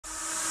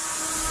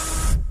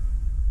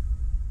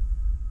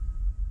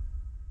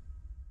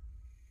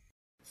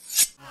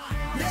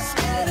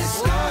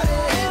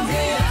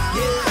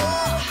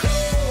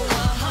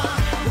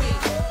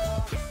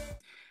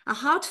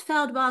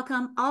heartfelt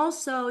welcome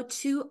also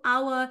to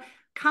our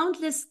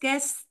countless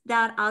guests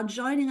that are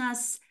joining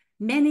us,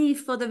 many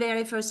for the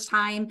very first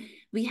time.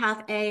 We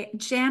have a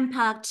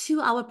jam-packed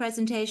 2-hour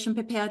presentation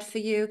prepared for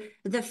you.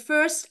 The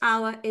first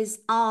hour is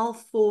all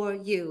for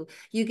you.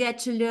 You get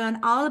to learn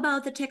all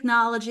about the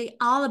technology,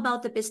 all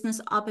about the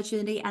business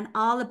opportunity, and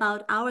all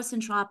about our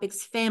Centropix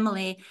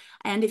family.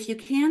 And if you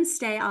can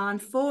stay on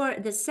for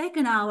the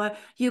second hour,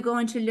 you're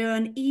going to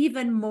learn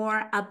even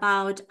more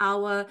about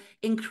our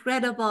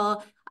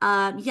incredible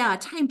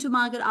time to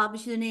market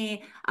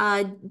opportunity,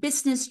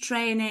 business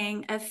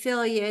training,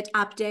 affiliate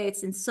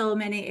updates, and so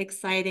many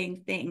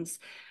exciting things.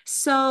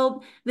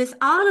 So with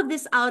all of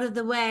this out of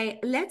the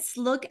way, let's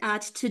look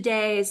at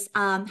today's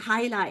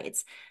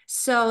highlights.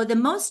 So the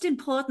most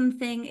important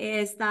thing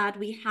is that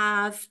we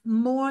have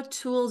more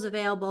tools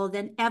available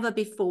than ever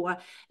before.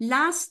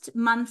 Last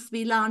month,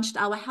 we launched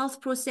our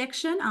Health Pro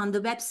section on the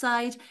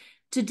website.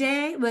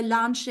 Today, we're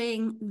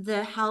launching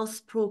the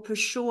Health Pro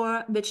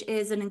Brochure, which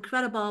is an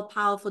incredible,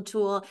 powerful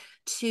tool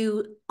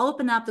to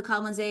open up the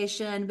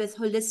conversation with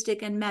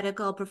holistic and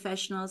medical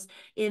professionals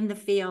in the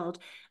field.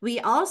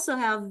 We also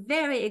have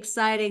very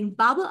exciting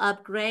bubble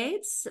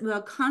upgrades. We're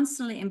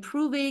constantly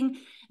improving.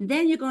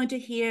 Then you're going to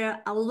hear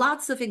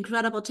lots of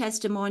incredible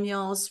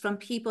testimonials from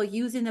people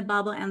using the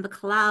bubble and the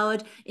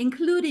cloud,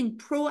 including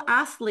pro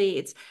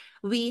athletes.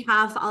 We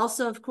have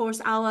also, of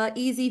course, our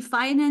easy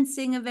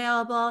financing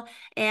available,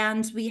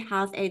 and we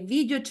have a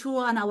video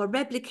tour on our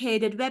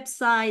replicated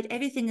website.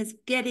 Everything is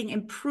getting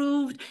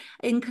improved,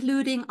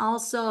 including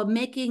also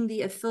making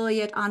the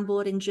affiliate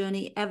onboarding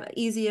journey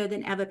easier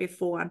than ever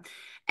before.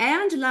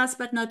 And last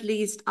but not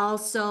least,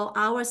 also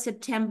our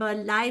September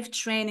live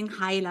training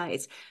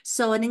highlights.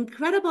 So an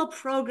incredible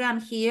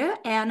program here.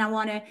 And I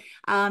want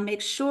to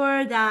make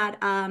sure that,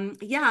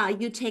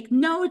 you take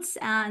notes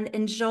and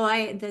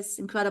enjoy this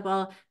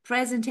incredible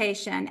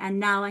presentation. And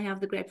now I have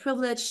the great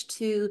privilege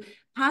to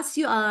pass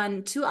you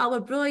on to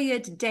our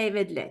brilliant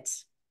David Litt.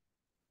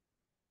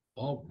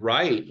 All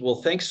right. Well,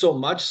 thanks so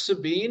much,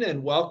 Sabine,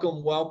 and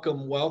welcome,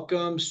 welcome,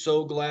 welcome.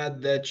 So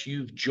glad that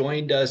you've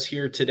joined us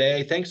here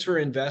today. Thanks for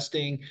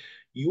investing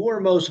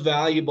your most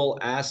valuable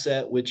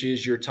asset, which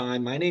is your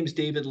time. My name is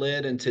David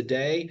Litt, and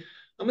today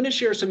I'm going to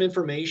share some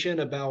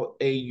information about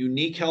a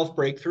unique health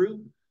breakthrough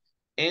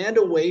and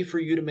a way for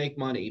you to make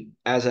money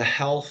as a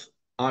health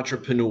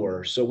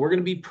entrepreneur. So we're going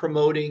to be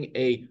promoting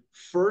a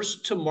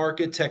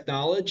first-to-market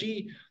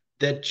technology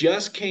that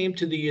just came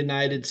to the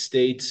United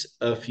States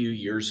a few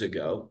years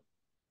ago.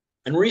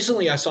 And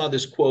recently I saw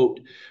this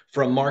quote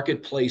from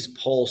Marketplace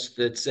Pulse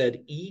that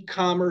said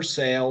e-commerce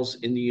sales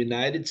in the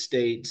United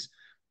States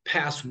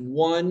pass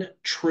 $1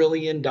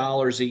 trillion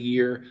a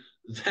year.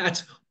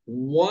 That's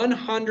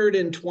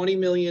 $120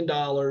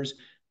 million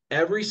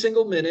every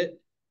single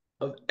minute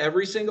of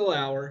every single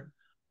hour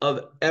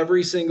of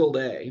every single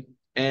day.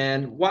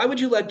 And why would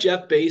you let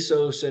Jeff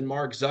Bezos and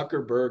Mark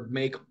Zuckerberg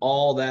make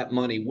all that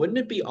money? Wouldn't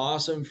it be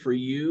awesome for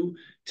you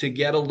to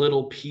get a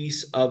little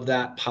piece of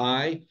that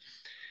pie?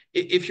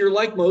 If you're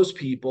like most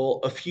people,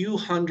 a few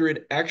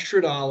hundred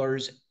extra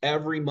dollars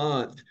every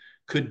month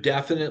could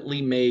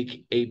definitely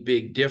make a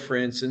big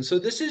difference. And so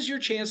this is your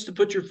chance to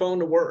put your phone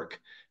to work,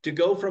 to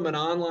go from an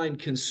online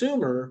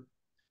consumer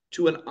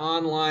to an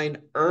online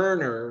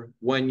earner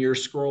when you're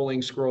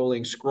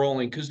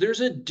scrolling, because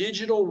there's a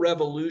digital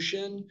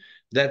revolution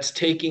that's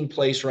taking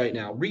place right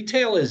now.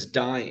 Retail is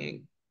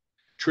dying.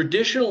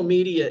 Traditional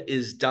media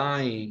is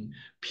dying.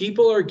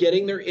 People are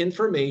getting their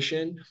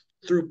information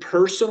through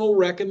personal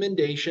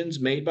recommendations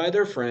made by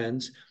their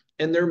friends,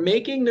 and they're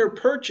making their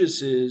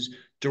purchases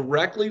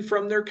directly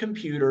from their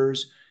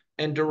computers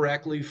and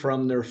directly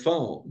from their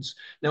phones.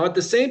 Now, at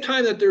the same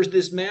time that there's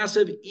this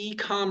massive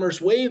e-commerce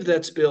wave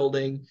that's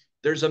building,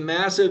 there's a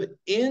massive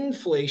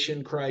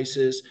inflation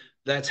crisis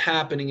that's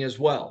happening as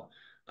well.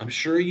 I'm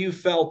sure you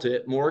felt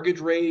it. Mortgage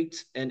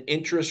rates and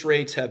interest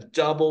rates have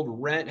doubled.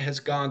 Rent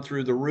has gone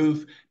through the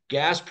roof.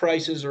 Gas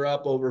prices are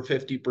up over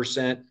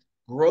 50%.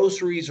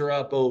 Groceries are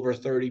up over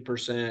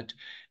 30%.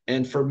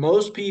 And for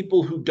most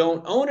people who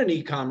don't own an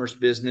e-commerce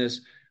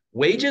business,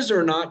 wages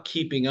are not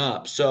keeping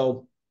up.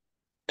 So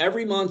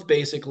every month,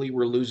 basically,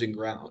 we're losing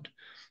ground.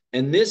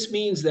 And this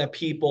means that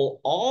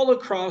people all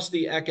across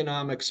the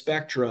economic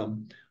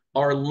spectrum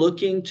are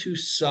looking to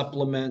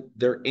supplement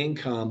their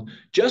income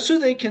just so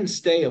they can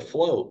stay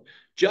afloat,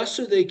 just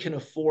so they can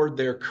afford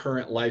their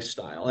current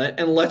lifestyle.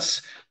 And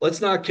let's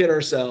not kid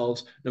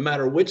ourselves. No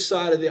matter which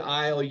side of the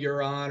aisle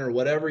you're on or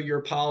whatever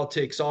your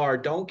politics are,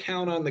 don't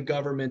count on the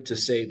government to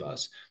save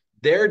us.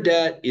 Their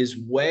debt is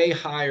way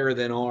higher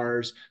than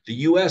ours. The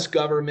US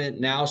government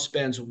now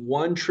spends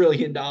 $1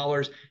 trillion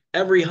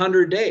every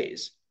 100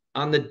 days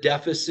on the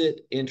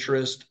deficit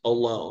interest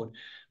alone.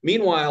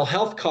 Meanwhile,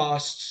 health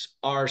costs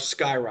are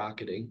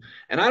skyrocketing.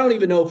 And I don't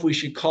even know if we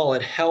should call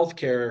it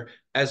healthcare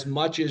as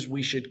much as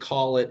we should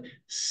call it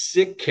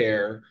sick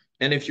care.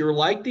 And if you're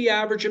like the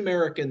average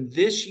American,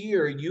 this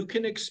year you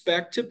can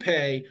expect to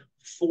pay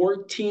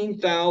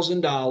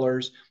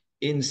 $14,000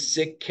 in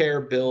sick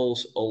care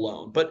bills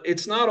alone. But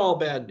it's not all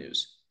bad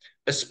news,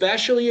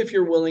 especially if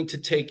you're willing to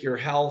take your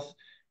health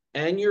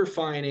and your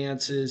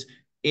finances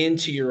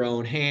into your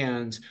own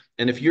hands.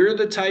 And if you're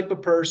the type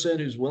of person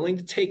who's willing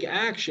to take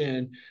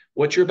action,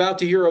 what you're about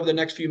to hear over the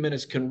next few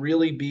minutes can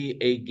really be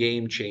a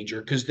game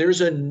changer, because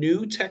there's a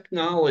new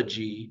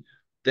technology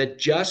that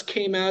just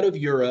came out of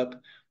Europe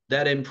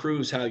that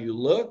improves how you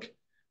look,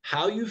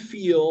 how you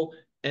feel,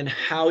 and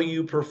how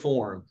you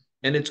perform.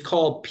 And it's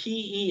called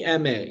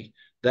PEMA.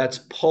 That's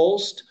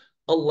pulsed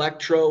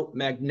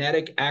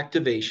electromagnetic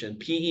activation,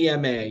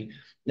 PEMA.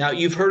 Now,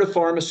 you've heard of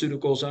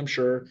pharmaceuticals, I'm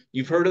sure.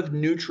 You've heard of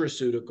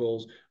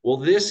nutraceuticals. Well,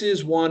 this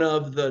is one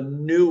of the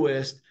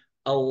newest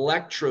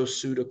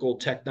electroceutical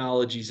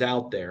technologies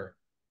out there.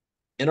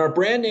 And our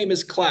brand name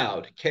is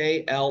Cloud,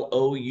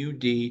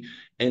 Kloud,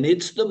 and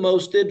it's the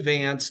most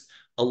advanced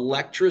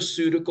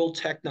electroceutical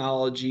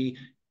technology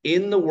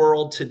in the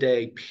world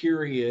today,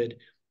 period.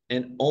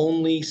 And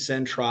only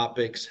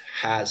Centropix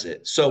has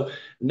it. So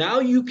now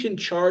you can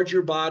charge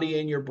your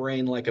body and your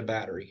brain like a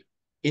battery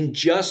in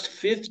just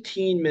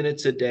 15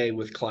 minutes a day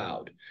with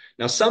Cloud.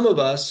 Now, some of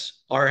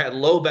us are at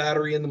low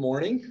battery in the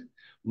morning.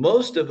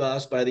 Most of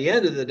us, by the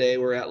end of the day,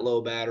 we're at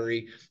low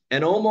battery.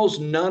 And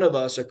almost none of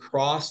us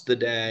across the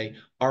day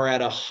are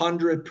at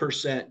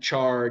 100%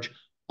 charge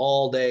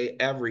all day,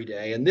 every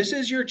day. And this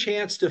is your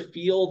chance to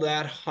feel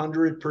that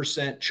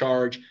 100%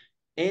 charge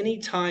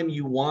anytime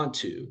you want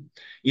to.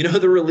 You know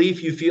the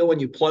relief you feel when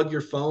you plug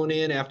your phone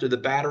in after the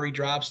battery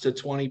drops to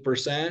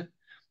 20%?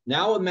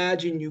 Now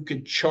imagine you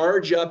could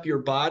charge up your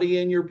body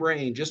and your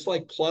brain, just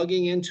like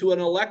plugging into an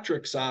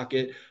electric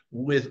socket,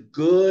 with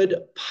good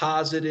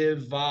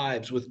positive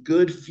vibes, with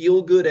good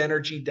feel good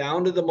energy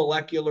down to the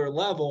molecular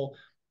level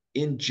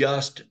in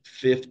just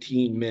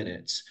 15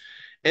 minutes.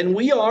 And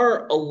we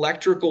are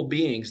electrical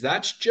beings.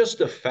 That's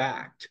just a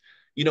fact.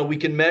 You know, we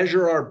can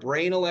measure our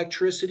brain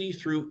electricity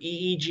through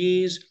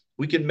EEGs.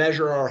 We can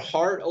measure our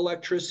heart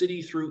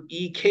electricity through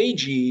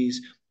EKGs.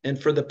 And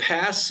for the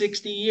past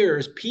 60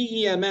 years,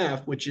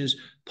 PEMF, which is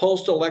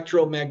pulsed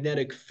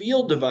electromagnetic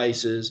field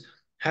devices,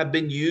 have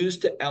been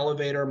used to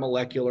elevate our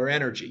molecular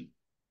energy.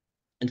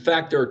 In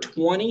fact, there are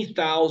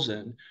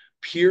 20,000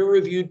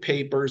 peer-reviewed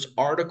papers,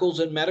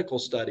 articles, and medical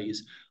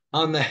studies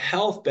on the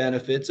health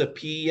benefits of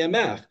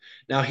PEMF.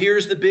 Now,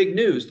 here's the big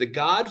news. The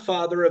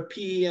godfather of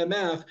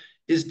PEMF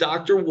is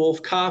Dr.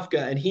 Wolf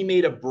Kafka, and he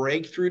made a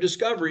breakthrough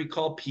discovery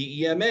called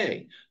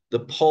PEMA, the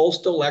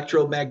pulsed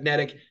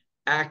electromagnetic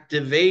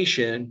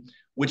activation,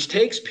 which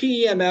takes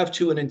PEMF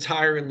to an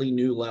entirely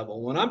new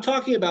level. When I'm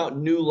talking about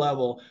new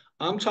level,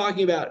 I'm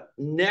talking about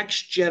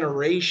next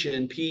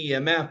generation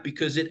PEMF,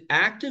 because it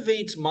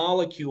activates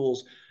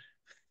molecules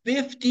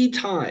 50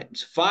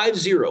 times,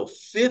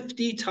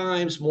 50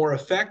 times more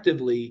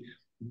effectively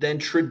than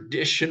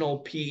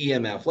traditional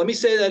PEMF. Let me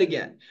say that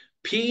again.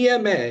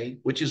 PEMA,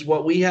 which is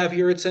what we have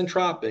here at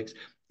Centropix,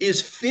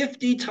 is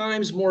 50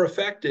 times more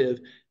effective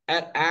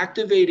at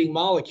activating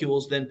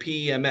molecules than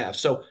PEMF.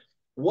 So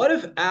what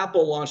if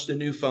Apple launched a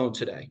new phone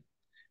today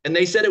and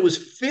they said it was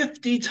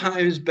 50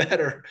 times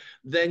better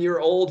than your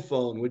old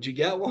phone? Would you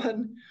get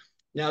one?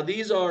 Now,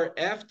 these are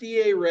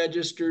FDA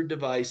registered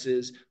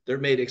devices. They're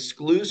made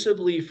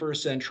exclusively for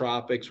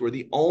Centropix. We're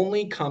the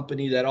only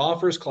company that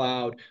offers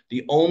cloud,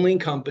 the only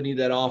company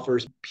that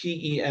offers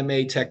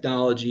PEMA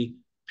technology,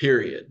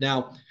 period.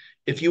 Now,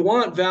 if you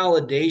want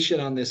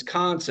validation on this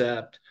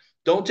concept,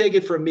 don't take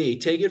it from me.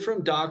 Take it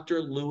from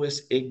Dr.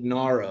 Louis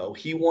Ignarro.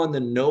 He won the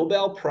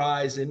Nobel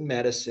Prize in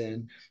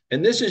Medicine.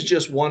 And this is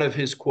just one of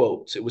his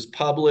quotes. It was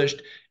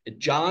published at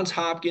Johns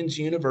Hopkins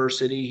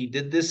University. He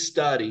did this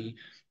study.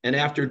 And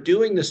after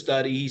doing the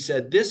study, he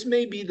said, this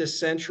may be the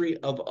century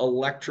of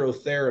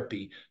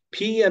electrotherapy.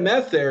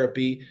 PEMF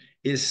therapy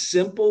is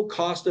simple,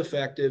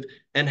 cost-effective,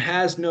 and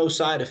has no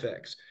side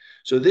effects.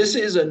 So this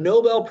is a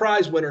Nobel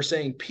Prize winner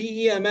saying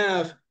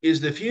PEMF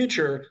is the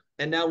future.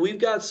 And now we've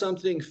got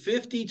something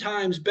 50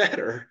 times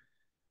better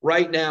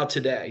right now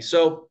today.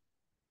 So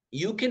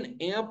you can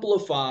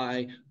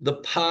amplify the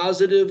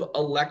positive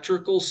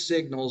electrical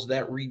signals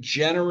that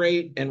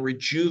regenerate and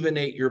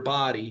rejuvenate your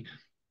body,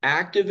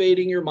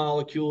 activating your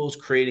molecules,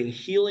 creating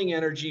healing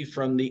energy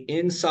from the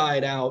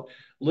inside out,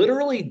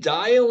 literally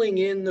dialing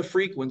in the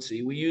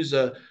frequency. We use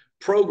a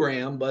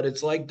program, but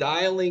it's like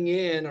dialing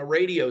in a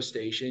radio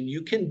station.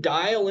 You can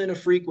dial in a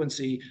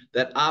frequency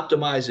that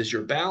optimizes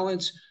your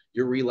balance,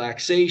 your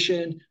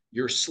relaxation,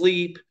 your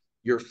sleep,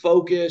 your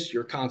focus,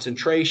 your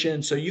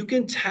concentration. So you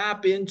can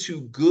tap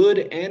into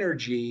good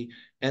energy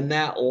and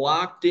that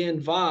locked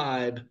in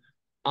vibe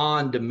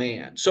on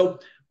demand. So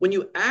when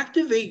you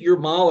activate your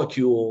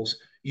molecules,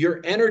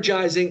 you're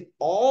energizing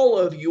all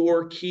of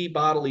your key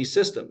bodily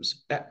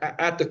systems.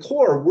 At the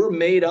core, we're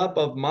made up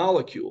of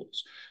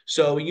molecules.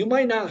 So you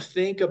might not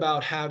think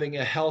about having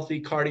a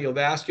healthy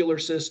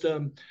cardiovascular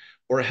system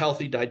or a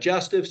healthy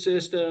digestive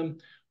system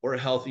or a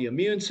healthy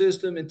immune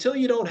system until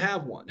you don't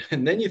have one.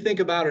 And then you think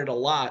about it a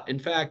lot. In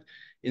fact,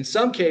 in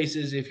some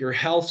cases, if your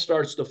health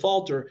starts to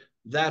falter,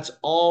 that's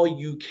all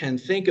you can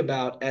think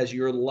about as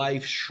your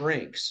life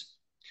shrinks.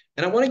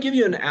 And I want to give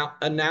you an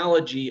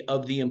analogy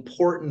of the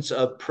importance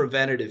of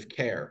preventative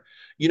care.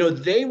 You know,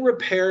 they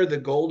repair the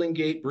Golden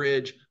Gate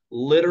Bridge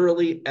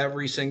literally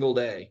every single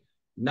day,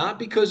 not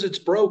because it's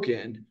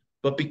broken,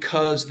 but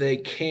because they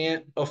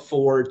can't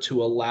afford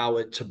to allow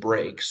it to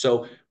break.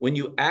 So when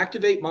you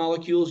activate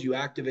molecules, you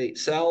activate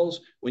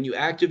cells. When you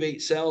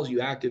activate cells, you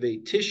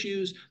activate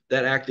tissues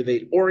that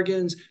activate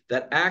organs,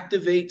 that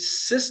activate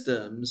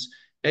systems,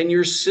 and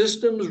your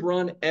systems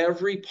run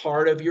every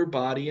part of your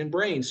body and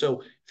brain.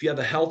 So if you have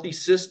a healthy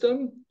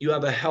system, you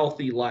have a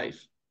healthy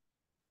life.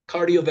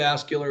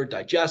 Cardiovascular,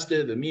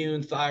 digestive,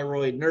 immune,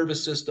 thyroid,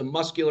 nervous system,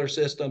 muscular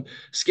system,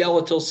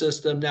 skeletal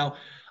system. Now,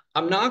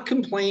 I'm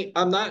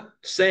not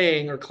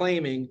saying or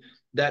claiming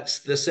that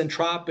the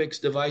Centropix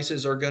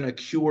devices are going to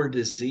cure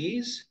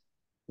disease.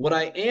 What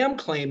I am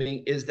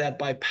claiming is that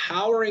by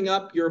powering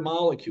up your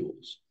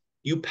molecules,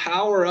 you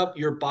power up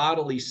your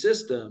bodily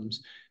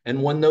systems.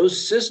 And when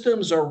those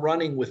systems are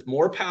running with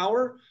more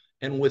power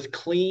and with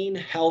clean,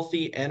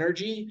 healthy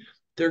energy,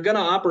 they're going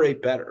to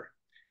operate better.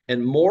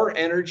 And more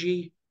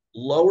energy,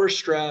 lower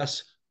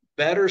stress,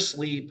 better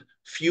sleep,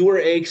 fewer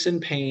aches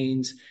and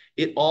pains.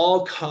 It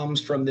all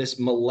comes from this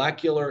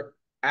molecular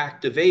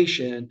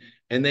activation.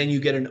 And then you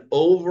get an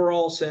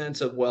overall sense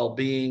of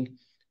well-being.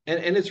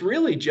 And it's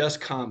really just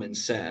common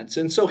sense.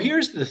 And so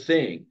here's the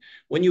thing.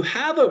 When you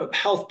have a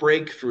health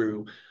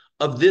breakthrough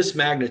of this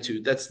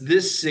magnitude, that's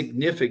this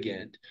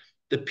significant,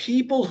 the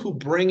people who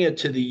bring it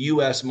to the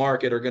US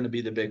market are going to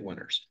be the big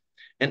winners.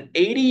 And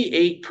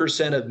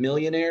 88% of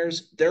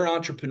millionaires, they're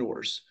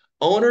entrepreneurs.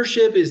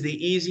 Ownership is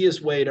the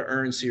easiest way to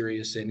earn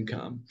serious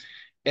income.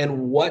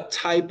 And what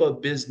type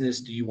of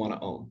business do you want to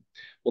own?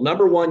 Well,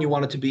 number one, you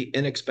want it to be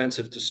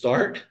inexpensive to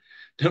start.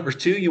 Number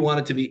two, you want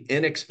it to be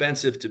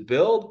inexpensive to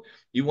build.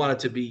 You want it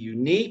to be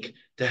unique,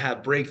 to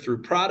have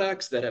breakthrough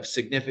products that have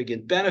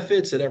significant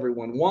benefits that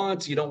everyone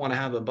wants. You don't want to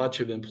have a bunch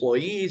of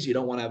employees. You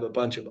don't want to have a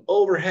bunch of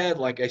overhead.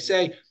 Like I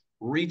say,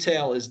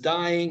 retail is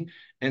dying.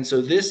 And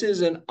so this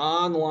is an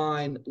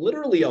online,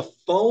 literally a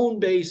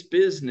phone-based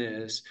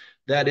business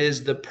that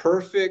is the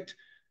perfect,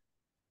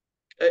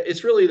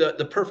 it's really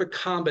the perfect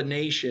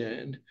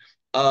combination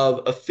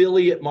of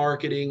affiliate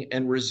marketing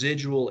and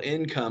residual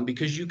income,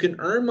 because you can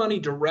earn money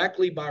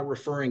directly by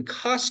referring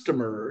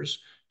customers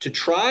to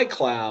try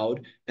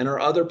Cloud and our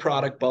other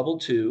product, Bubble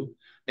 2.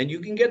 And you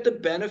can get the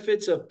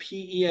benefits of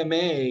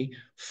PEMA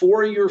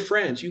for your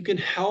friends. You can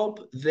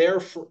help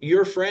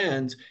your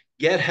friends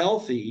get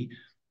healthy.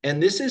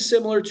 And this is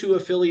similar to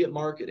affiliate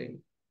marketing.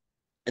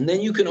 And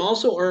then you can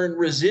also earn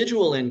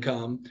residual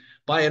income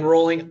by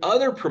enrolling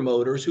other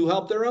promoters who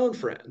help their own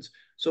friends.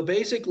 So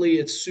basically,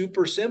 it's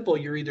super simple.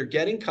 You're either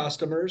getting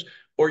customers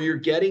or you're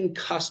getting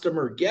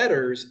customer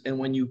getters. And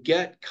when you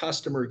get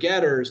customer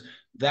getters,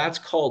 that's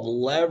called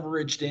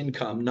leveraged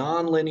income,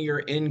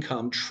 nonlinear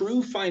income.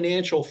 True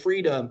financial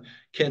freedom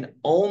can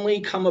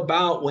only come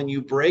about when you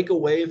break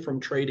away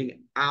from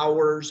trading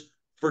hours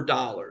for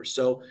dollars.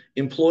 So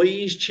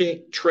employees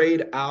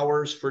trade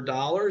hours for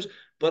dollars,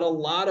 but a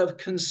lot of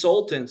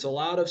consultants, a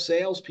lot of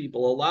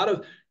salespeople, a lot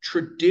of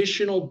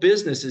traditional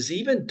businesses,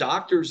 even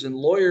doctors and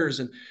lawyers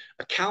and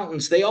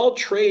accountants, they all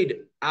trade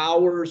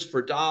hours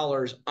for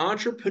dollars.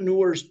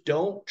 Entrepreneurs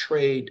don't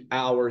trade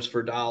hours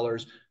for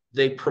dollars.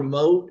 They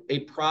promote a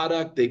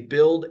product, they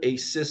build a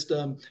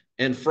system,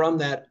 and from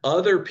that,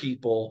 other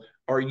people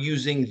are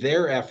using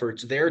their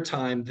efforts, their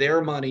time,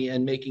 their money,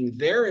 and making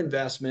their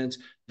investments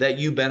that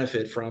you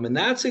benefit from. And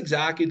that's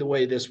exactly the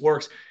way this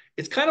works.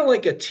 It's kind of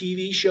like a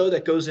TV show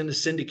that goes into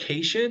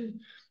syndication.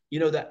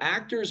 You know, the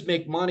actors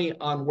make money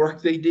on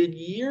work they did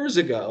years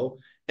ago,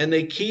 and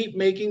they keep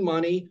making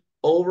money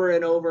over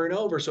and over and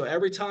over. So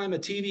every time a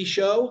TV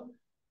show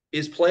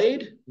is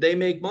played, they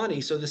make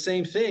money. So the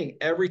same thing,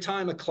 every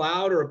time a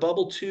Cloud or a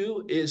Bubble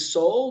 2 is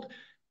sold,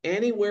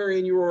 anywhere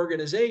in your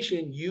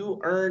organization, you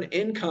earn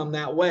income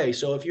that way.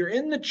 So if you're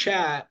in the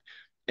chat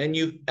and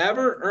you've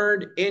ever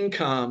earned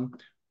income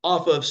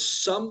off of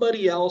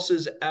somebody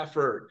else's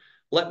effort,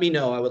 let me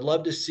know. I would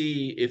love to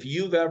see if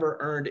you've ever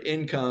earned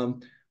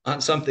income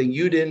on something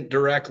you didn't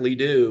directly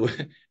do.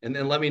 And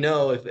then let me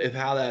know if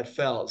how that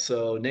felt.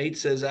 So Nate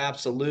says,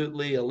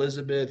 absolutely.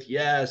 Elizabeth,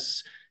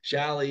 yes.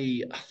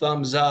 Shally,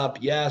 thumbs up.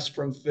 Yes,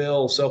 from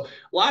Phil. So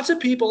lots of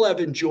people have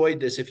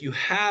enjoyed this. If you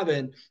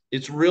haven't,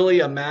 it's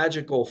really a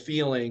magical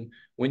feeling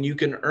when you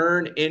can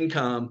earn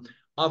income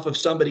off of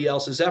somebody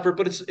else's effort.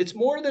 But it's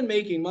more than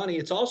making money.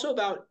 It's also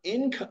about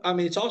income. I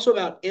mean, it's also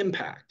about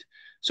impact.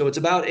 So it's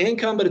about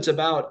income, but it's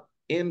about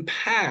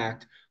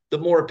impact. The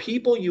more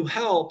people you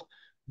help,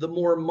 the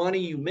more money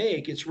you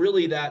make. It's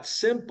really that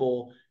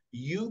simple.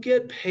 You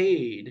get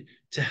paid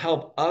to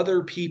help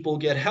other people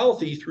get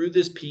healthy through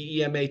this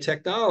PEMA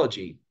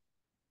technology.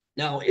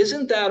 Now,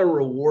 isn't that a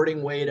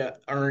rewarding way to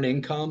earn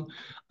income?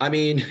 I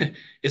mean,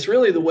 it's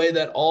really the way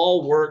that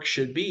all work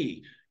should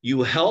be.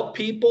 You help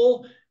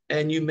people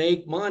and you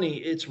make money.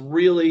 It's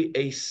really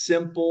a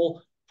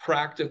simple,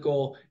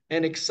 practical,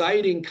 and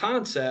exciting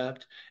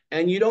concept,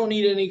 and you don't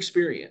need any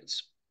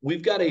experience.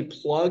 We've got a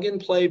plug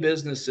and play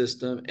business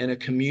system and a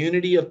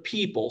community of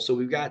people. So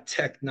we've got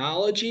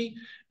technology,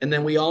 and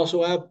then we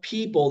also have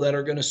people that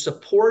are going to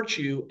support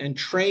you and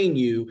train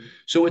you.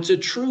 So it's a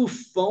true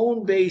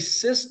phone-based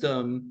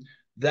system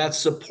that's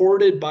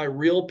supported by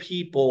real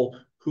people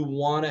who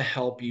want to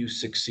help you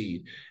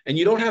succeed. And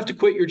you don't have to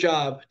quit your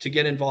job to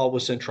get involved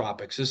with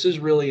Centropix. This is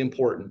really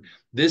important.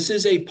 This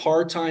is a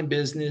part-time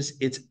business.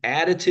 It's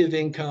additive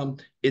income.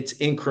 It's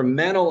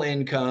incremental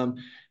income.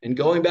 And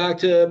going back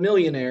to a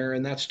millionaire,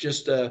 and that's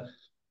just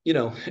you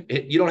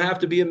don't have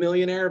to be a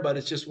millionaire, but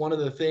it's just one of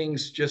the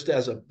things, just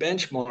as a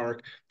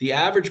benchmark, the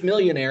average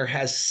millionaire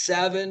has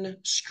 7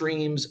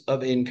 streams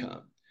of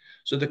income.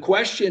 So the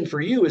question for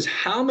you is,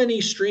 how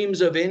many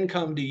streams of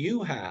income do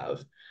you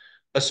have?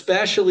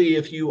 Especially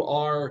if you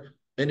are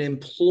an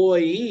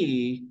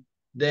employee,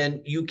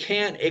 then you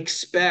can't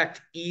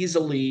expect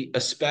easily,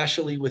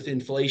 especially with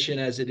inflation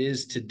as it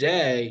is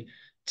today,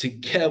 to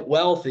get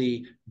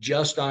wealthy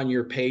just on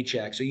your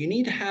paycheck. So you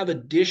need to have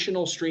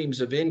additional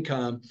streams of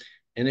income.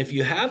 And if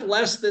you have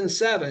less than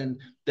 7,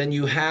 then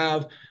you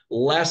have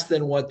less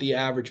than what the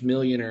average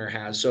millionaire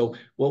has. So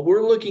what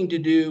we're looking to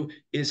do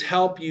is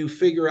help you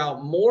figure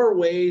out more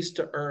ways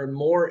to earn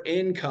more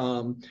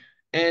income.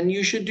 And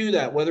you should do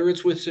that, whether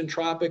it's with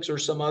Centropix or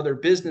some other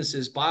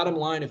businesses. Bottom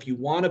line, if you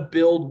want to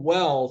build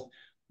wealth,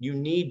 you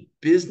need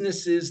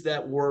businesses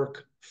that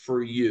work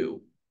for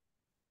you.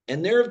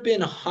 And there have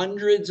been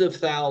hundreds of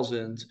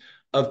thousands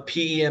of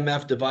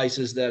PEMF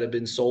devices that have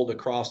been sold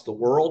across the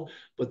world,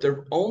 but there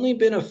have only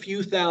been a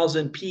few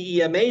thousand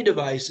PEMA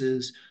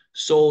devices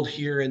sold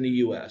here in the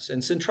US.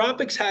 And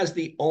Centropix has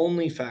the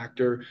only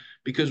factor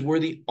because we're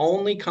the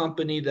only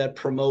company that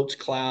promotes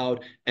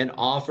cloud and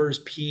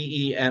offers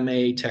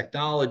PEMA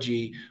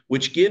technology,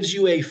 which gives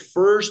you a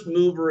first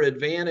mover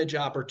advantage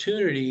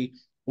opportunity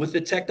with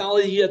the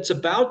technology that's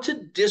about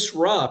to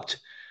disrupt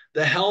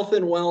the health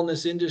and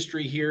wellness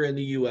industry here in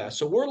the US.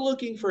 So we're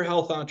looking for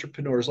health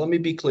entrepreneurs. Let me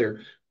be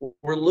clear.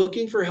 We're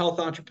looking for health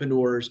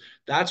entrepreneurs.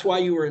 That's why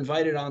you were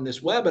invited on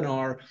this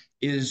webinar,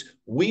 is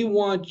we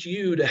want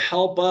you to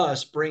help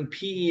us bring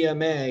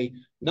PEMA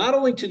not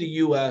only to the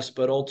US,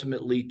 but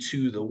ultimately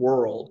to the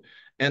world.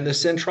 And the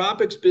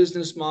Centropix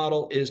business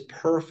model is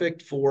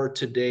perfect for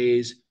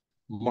today's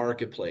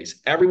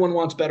marketplace. Everyone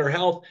wants better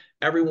health.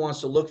 Everyone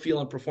wants to look, feel,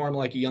 and perform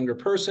like a younger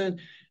person.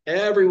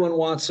 Everyone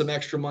wants some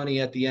extra money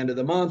at the end of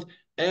the month.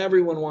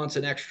 Everyone wants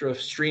an extra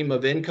stream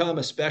of income,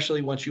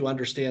 especially once you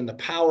understand the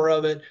power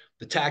of it,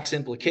 the tax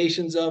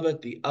implications of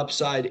it, the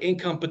upside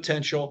income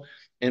potential.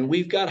 And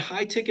we've got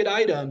high ticket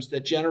items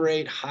that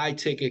generate high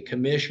ticket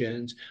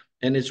commissions.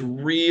 And it's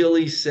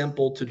really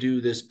simple to do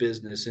this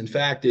business. In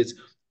fact, it's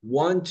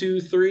 1, 2,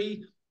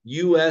 3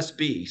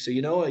 USB. So,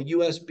 a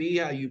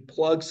USB, how you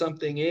plug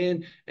something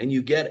in and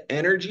you get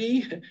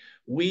energy.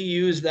 We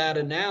use that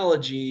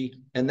analogy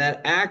and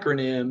that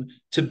acronym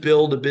to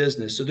build a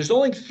business. So there's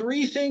only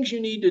 3 things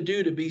you need to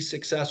do to be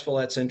successful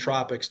at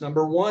Centropix.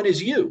 Number 1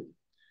 is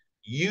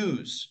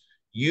use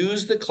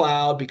the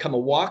cloud, become a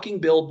walking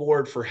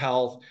billboard for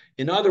health.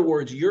 In other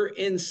words, you're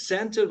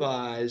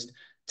incentivized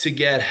to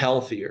get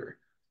healthier.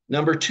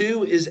 Number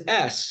 2 is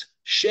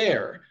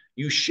share.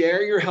 You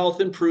share your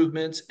health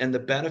improvements and the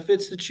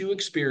benefits that you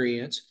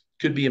experience.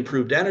 Could be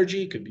improved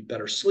energy, could be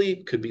better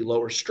sleep, could be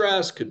lower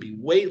stress, could be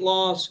weight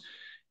loss.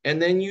 And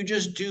then you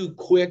just do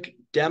quick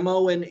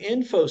demo and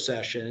info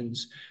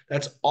sessions.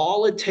 That's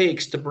all it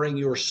takes to bring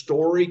your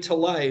story to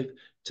life,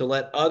 to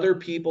let other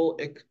people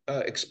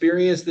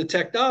experience the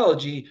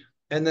technology.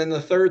 And then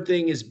the third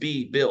thing is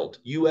build.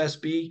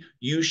 USB,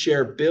 you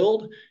share,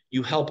 build.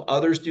 You help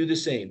others do the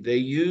same. They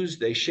use,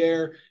 they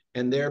share,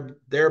 and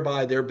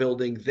thereby they're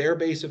building their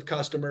base of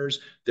customers.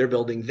 They're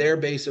building their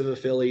base of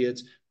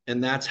affiliates.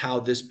 And that's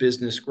how this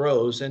business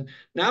grows. And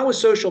now with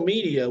social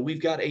media,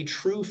 we've got a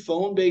true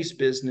phone-based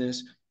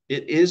business.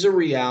 It is a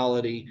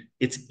reality.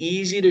 It's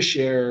easy to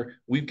share.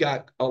 We've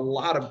got a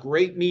lot of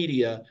great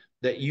media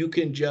that you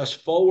can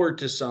just forward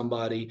to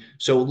somebody.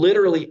 So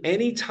literally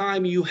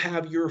anytime you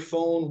have your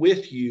phone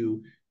with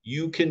you,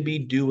 you can be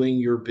doing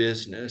your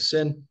business.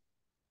 And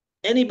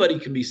anybody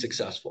can be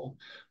successful.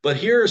 But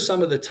here are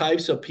some of the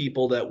types of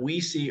people that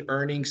we see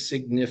earning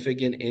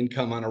significant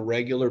income on a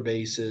regular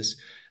basis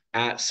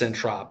at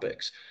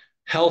Centropix: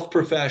 health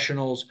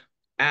professionals,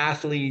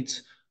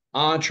 athletes,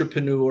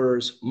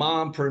 entrepreneurs,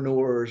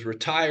 mompreneurs,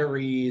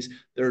 retirees.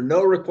 There are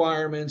no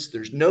requirements,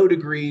 there's no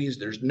degrees,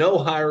 there's no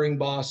hiring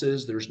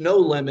bosses, there's no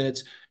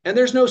limits, and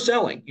there's no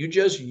selling. You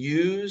just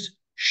use,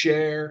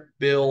 share,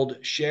 build,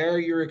 share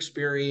your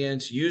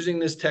experience using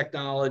this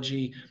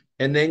technology,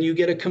 and then you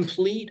get a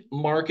complete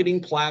marketing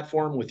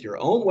platform with your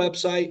own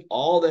website,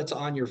 all that's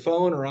on your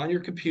phone or on your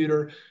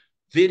computer,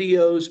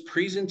 videos,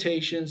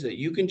 presentations that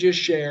you can just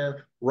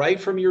share right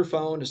from your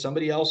phone to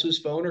somebody else's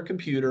phone or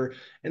computer.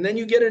 And then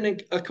you get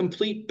a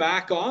complete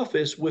back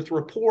office with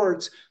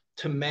reports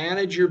to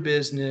manage your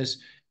business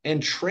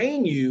and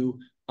train you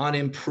on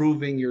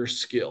improving your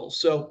skills.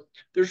 So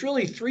there's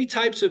really 3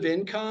 types of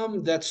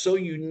income that's so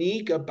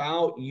unique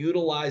about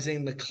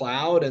utilizing the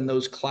cloud and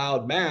those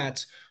cloud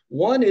mats.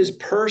 One is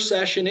per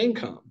session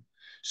income.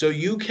 So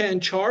you can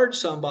charge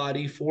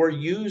somebody for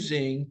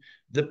using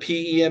the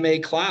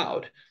PEMA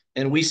cloud.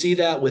 And we see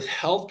that with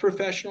health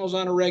professionals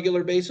on a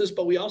regular basis,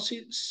 but we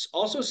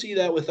also see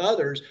that with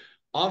others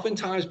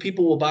Oftentimes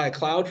people will buy a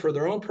cloud for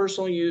their own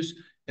personal use,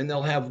 and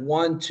they'll have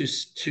one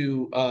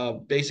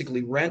to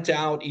basically rent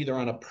out either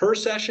on a per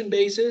session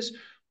basis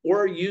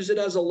or use it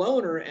as a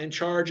loaner and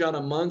charge on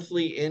a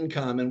monthly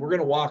income. And we're going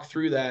to walk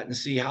through that and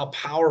see how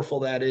powerful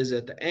that is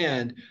at the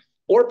end.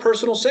 Or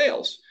personal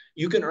sales.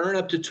 You can earn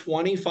up to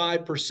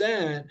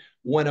 25%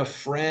 when a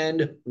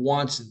friend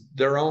wants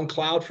their own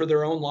cloud for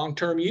their own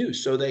long-term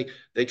use. So they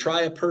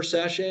try a per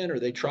session or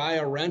they try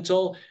a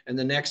rental, and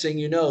the next thing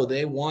you know,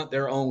 they want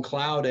their own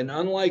cloud. And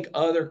unlike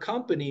other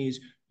companies,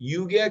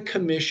 you get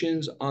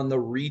commissions on the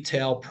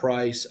retail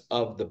price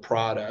of the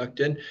product.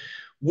 And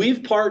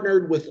we've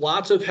partnered with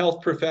lots of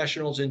health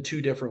professionals in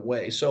two different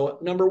ways. So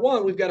number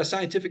one, we've got a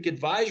scientific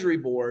advisory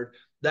board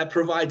that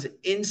provides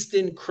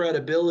instant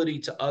credibility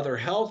to other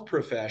health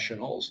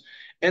professionals.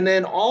 And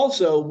then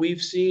also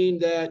we've seen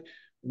that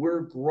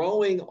we're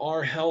growing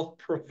our health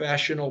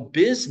professional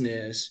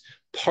business,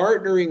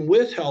 partnering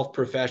with health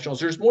professionals.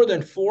 There's more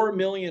than 4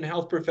 million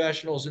health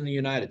professionals in the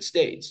United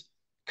States: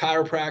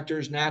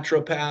 chiropractors,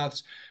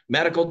 naturopaths,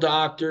 medical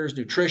doctors,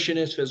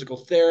 nutritionists,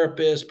 physical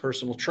therapists,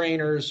 personal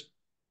trainers.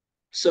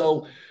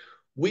 So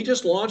we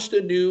just launched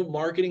a new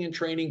marketing and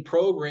training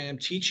program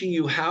teaching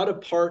you how to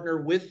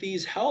partner with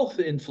these health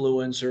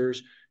influencers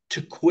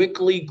to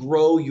quickly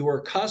grow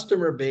your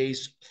customer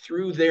base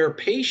through their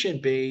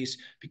patient base,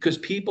 because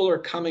people are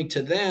coming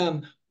to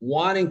them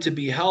wanting to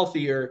be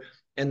healthier.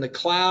 And the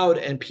cloud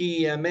and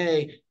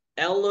PEMA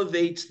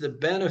elevates the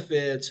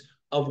benefits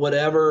of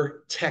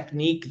whatever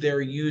technique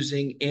they're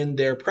using in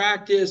their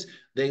practice.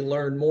 They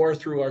learn more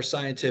through our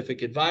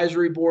scientific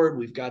advisory board.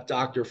 We've got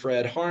Dr.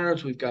 Fred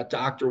Harms, we've got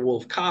Dr.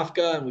 Wolf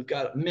Kafka, and we've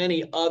got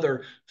many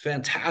other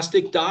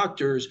fantastic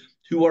doctors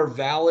who are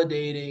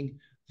validating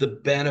the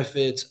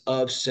benefits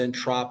of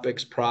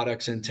Centropix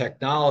products and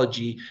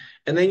technology.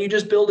 And then you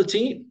just build a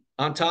team.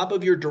 On top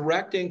of your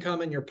direct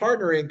income and your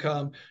partner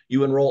income,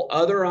 you enroll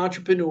other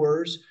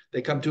entrepreneurs.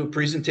 They come to a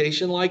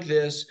presentation like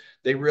this.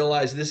 They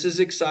realize this is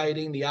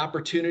exciting, the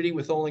opportunity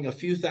with only a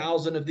few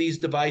thousand of these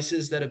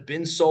devices that have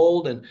been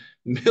sold and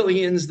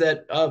millions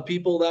of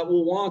people that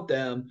will want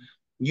them.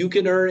 You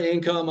can earn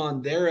income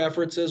on their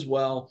efforts as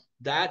well.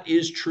 That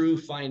is true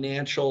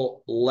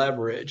financial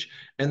leverage.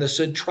 And the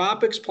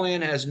Centropix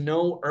plan has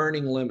no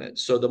earning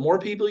limits. So the more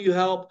people you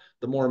help,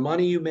 the more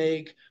money you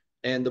make,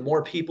 and the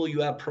more people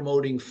you have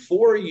promoting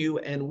for you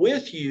and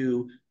with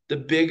you, the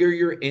bigger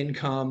your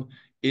income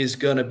is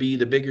going to be,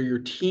 the bigger your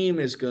team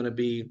is going to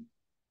be.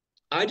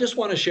 I just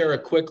want to share a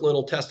quick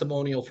little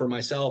testimonial for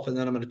myself, and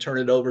then I'm going to turn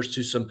it over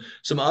to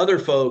some other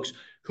folks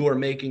who are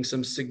making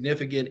some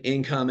significant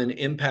income and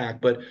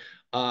impact. But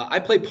I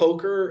play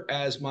poker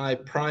as my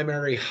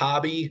primary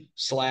hobby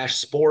slash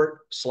sport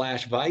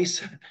slash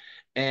vice.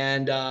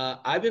 And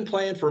I've been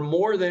playing for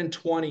more than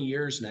 20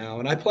 years now.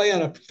 And I play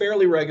on a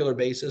fairly regular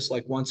basis,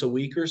 like once a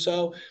week or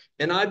so.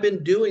 And I've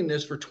been doing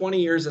this for 20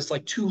 years. That's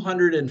like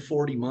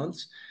 240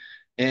 months.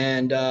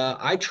 And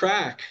I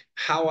track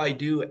how I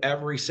do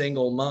every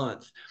single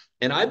month.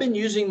 And I've been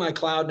using my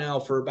cloud now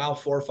for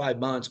about 4 or 5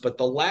 months. But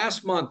the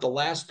last month, the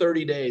last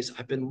 30 days,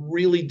 I've been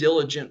really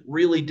diligent,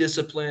 really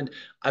disciplined.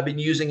 I've been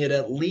using it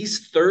at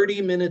least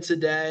 30 minutes a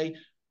day,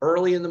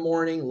 early in the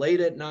morning, late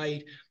at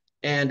night.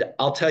 And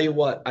I'll tell you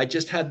what, I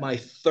just had my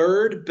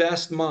third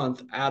best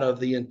month out of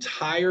the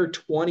entire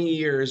 20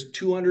 years,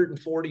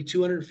 240,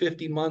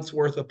 250 months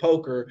worth of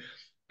poker.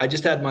 I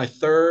just had my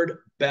third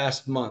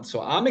best month.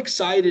 So I'm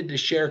excited to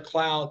share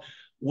cloud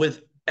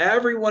with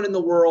everyone in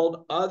the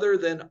world other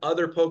than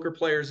other poker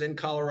players in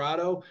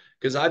Colorado,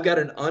 because I've got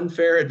an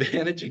unfair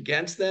advantage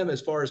against them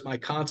as far as my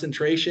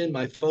concentration,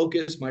 my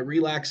focus, my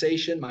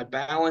relaxation, my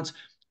balance.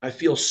 I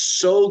feel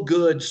so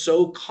good,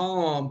 so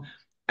calm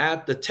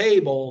at the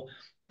table.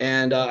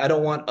 And I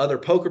don't want other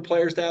poker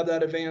players to have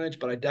that advantage,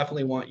 but I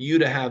definitely want you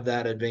to have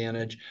that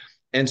advantage.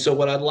 And so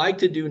what I'd like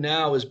to do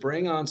now is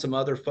bring on some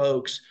other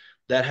folks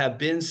that have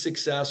been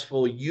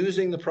successful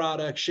using the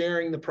product,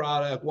 sharing the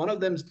product. One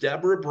of them is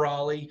Deborah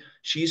Brawley.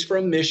 She's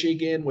from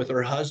Michigan with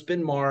her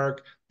husband,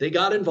 Mark. They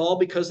got involved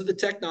because of the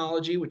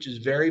technology, which is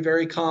very,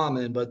 very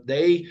common, but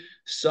they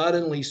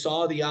suddenly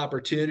saw the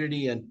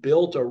opportunity and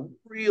built a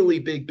really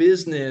big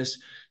business,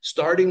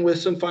 starting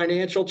with some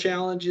financial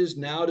challenges,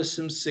 now to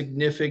some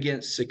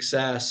significant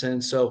success.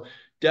 And so,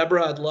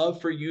 Deborah, I'd love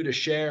for you to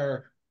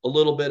share a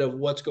little bit of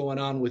what's going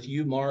on with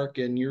you, Mark,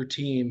 and your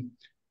team,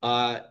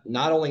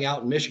 not only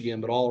out in Michigan,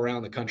 but all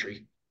around the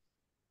country.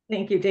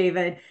 Thank you,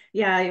 David.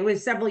 Yeah, it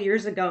was several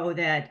years ago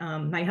that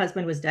my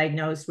husband was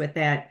diagnosed with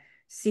that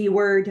C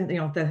word,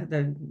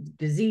 the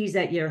disease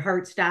that your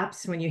heart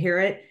stops when you hear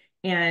it.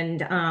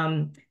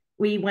 And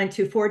we went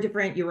to 4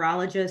 different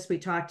urologists. We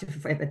talked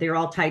to, they were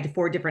all tied to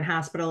 4 different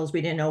hospitals.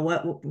 We didn't know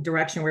what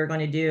direction we were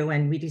going to do.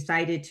 And we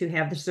decided to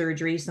have the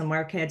surgery. So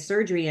Mark had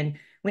surgery. And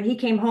when he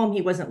came home,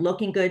 he wasn't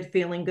looking good,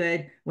 feeling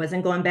good,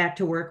 wasn't going back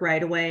to work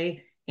right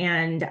away.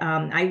 And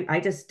I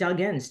just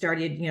dug in,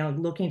 started,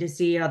 looking to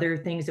see other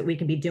things that we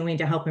can be doing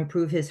to help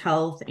improve his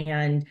health.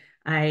 And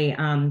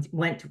I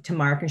went to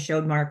Mark and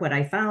showed Mark what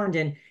I found.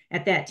 And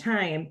at that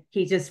time,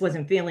 he just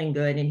wasn't feeling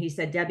good. And he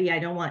said, Debbie, I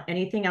don't want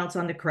anything else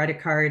on the credit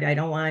card. I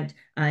don't want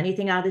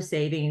anything out of the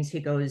savings. He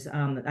goes,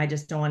 I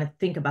just don't want to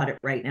think about it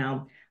right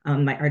now.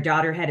 Our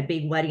daughter had a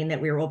big wedding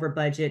that we were over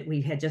budget.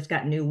 We had just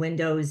got new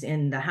windows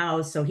in the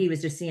house. So he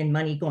was just seeing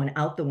money going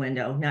out the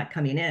window, not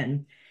coming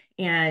in.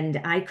 And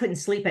I couldn't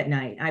sleep at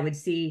night. I would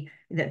see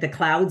the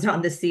clouds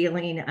on the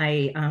ceiling.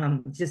 I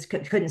just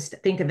couldn't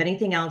think of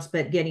anything else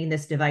but getting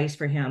this device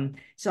for him.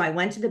 So I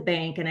went to the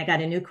bank and I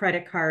got a new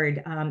credit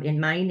card in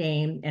my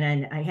name,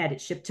 and I had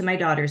it shipped to my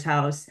daughter's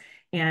house.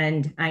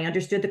 And I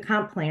understood the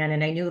comp plan,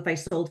 and I knew if I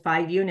sold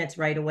 5 units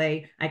right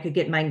away, I could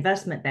get my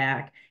investment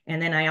back.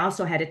 And then I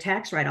also had a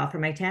tax write-off for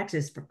my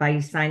taxes by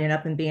signing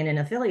up and being an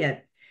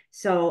affiliate.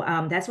 So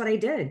that's what I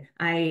did.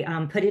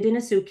 I put it in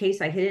a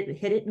suitcase. I hid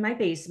it in my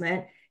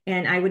basement.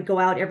 And I would go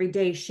out every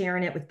day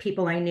sharing it with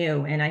people I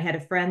knew. And I had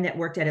a friend that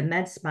worked at a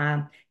med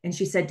spa. And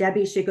she said,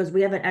 Debbie, she goes,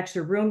 we have an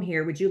extra room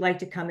here. Would you like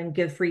to come and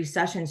give free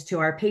sessions to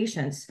our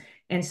patients?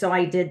 And so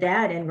I did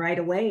that. And right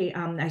away,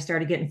 I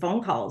started getting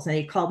phone calls. And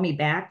they called me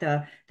back.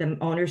 The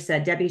owner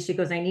said, Debbie, she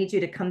goes, I need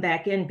you to come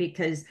back in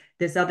because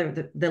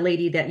the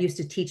lady that used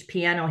to teach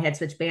piano had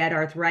such bad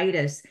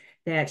arthritis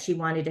that she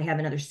wanted to have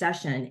another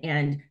session.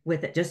 And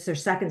with just her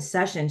second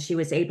session, she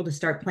was able to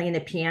start playing the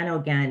piano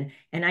again.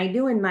 And I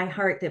knew in my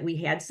heart that we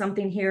had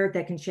something here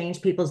that can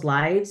change people's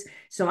lives.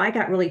 So I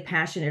got really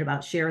passionate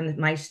about sharing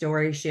my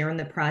story, sharing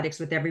the products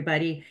with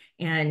everybody.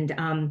 And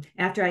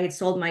after I had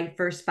sold my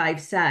first 5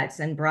 sets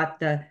and brought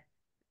the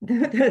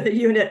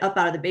unit up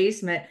out of the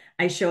basement,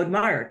 I showed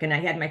Mark, and I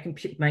had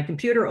my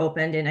computer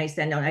opened, and I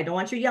said, no, I don't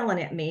want you yelling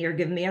at me or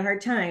giving me a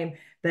hard time,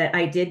 but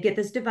I did get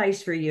this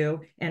device for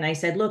you. And I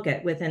said, look,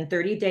 within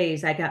 30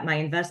 days, I got my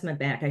investment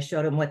back. I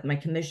showed him what my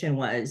commission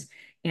was.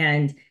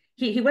 And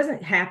he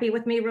wasn't happy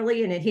with me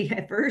really, and he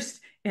at first,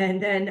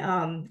 and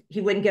then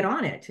he wouldn't get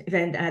on it.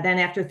 And then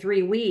after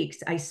 3 weeks,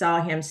 I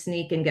saw him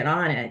sneak and get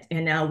on it,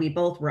 and now we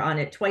both were on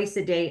it twice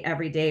a day,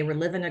 every day. We're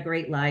living a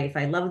great life.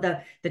 I love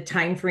the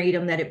time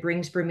freedom that it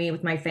brings for me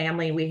with my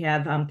family. We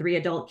have 3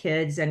 adult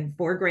kids and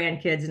 4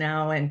 grandkids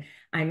now, and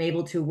I'm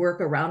able to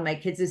work around my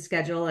kids'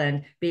 schedule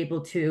and be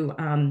able to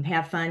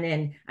have fun.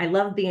 And I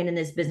love being in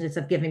this business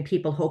of giving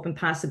people hope and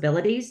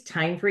possibilities,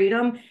 time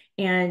freedom.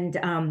 And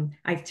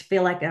I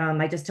feel like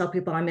I just tell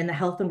people I'm in the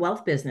health and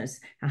wealth business.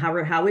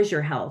 How is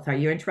your health? Are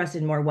you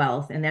interested in more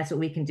wealth? And that's what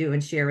we can do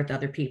and share with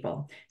other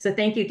people. So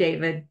thank you,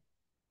 David.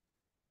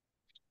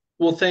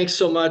 Well, thanks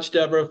so much,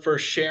 Deborah, for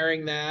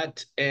sharing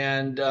that.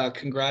 And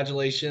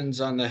congratulations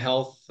on the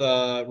health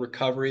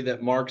recovery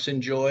that Mark's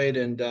enjoyed.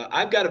 And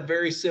I've got a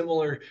very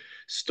similar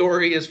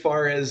story as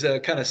far as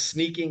kind of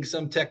sneaking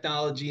some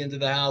technology into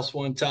the house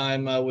one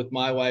time with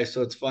my wife.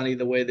 So it's funny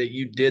the way that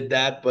you did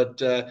that, but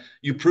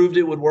you proved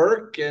it would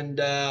work. And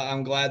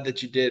I'm glad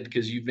that you did,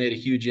 because you've made a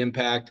huge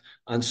impact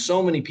on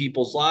so many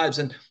people's lives.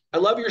 And I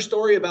love your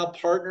story about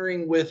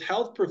partnering with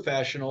health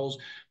professionals,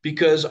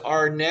 because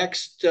our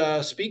next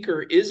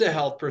speaker is a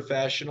health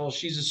professional.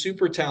 She's a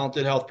super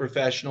talented health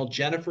professional,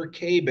 Jennifer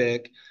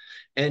Kabik,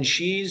 and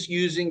she's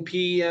using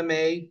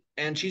PEMA,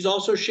 and she's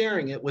also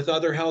sharing it with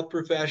other health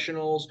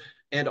professionals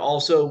and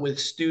also with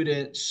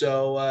students.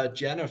 So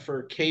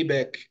Jennifer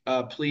Kabik,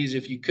 please,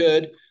 if you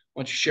could,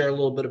 why don't you share a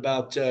little bit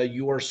about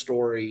your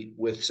story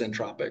with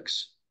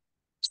Centropix?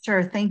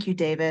 Sure. Thank you,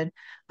 David.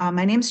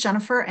 My name's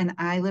Jennifer, and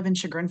I live in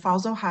Chagrin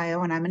Falls,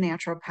 Ohio, and I'm a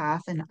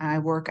naturopath, and I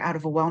work out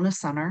of a wellness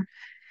center.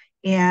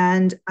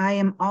 And I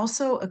am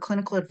also a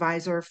clinical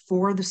advisor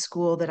for the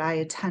school that I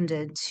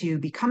attended to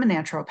become a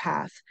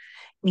naturopath.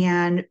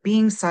 And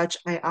being such,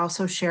 I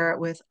also share it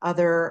with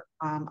other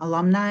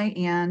alumni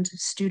and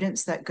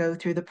students that go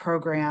through the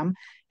program,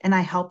 and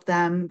I help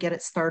them get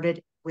it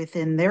started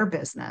within their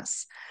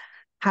business.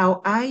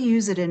 How I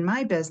use it in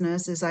my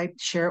business is I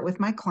share it with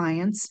my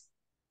clients.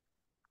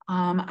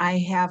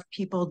 I have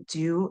people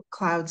do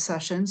cloud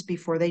sessions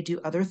before they do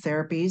other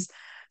therapies.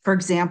 For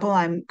example,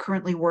 I'm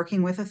currently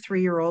working with a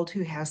 3-year-old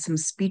who has some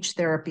speech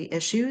therapy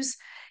issues,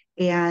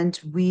 and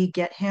we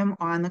get him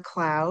on the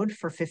cloud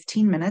for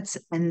 15 minutes,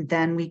 and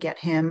then we get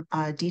him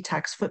a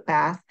detox foot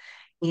bath,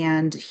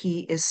 and he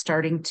is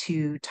starting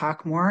to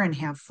talk more and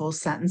have full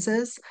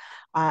sentences.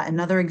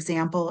 Another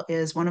example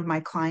is one of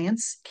my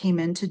clients came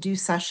in to do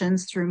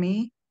sessions through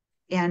me,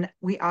 and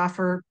we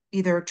offer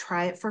either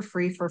try it for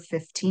free for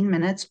 15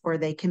 minutes or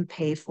they can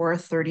pay for a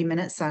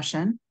 30-minute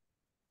session.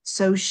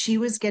 So she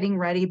was getting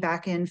ready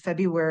back in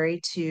February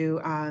to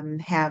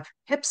have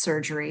hip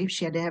surgery.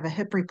 She had to have a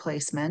hip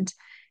replacement,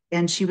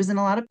 and she was in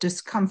a lot of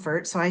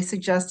discomfort. So I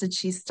suggested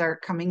she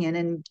start coming in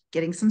and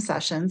getting some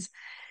sessions.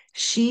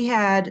 She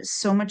had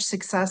so much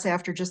success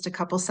after just a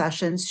couple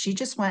sessions. She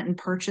just went and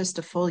purchased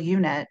a full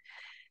unit.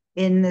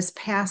 In this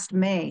past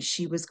May,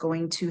 she was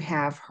going to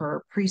have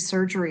her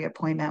pre-surgery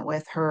appointment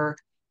with her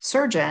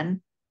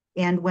surgeon.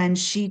 And when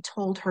she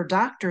told her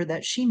doctor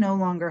that she no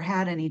longer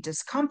had any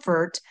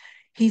discomfort,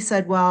 he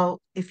said, well,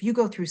 if you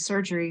go through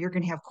surgery, you're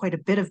going to have quite a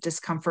bit of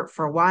discomfort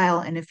for a while.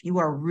 And if you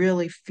are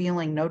really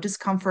feeling no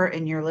discomfort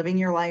and you're living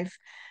your life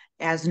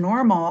as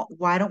normal,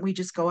 why don't we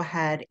just go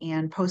ahead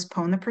and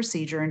postpone the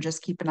procedure and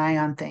just keep an eye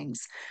on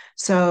things?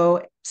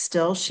 So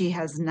still, she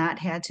has not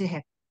had to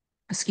have,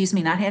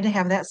 not had to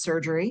have that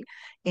surgery.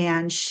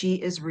 And she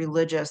is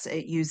religious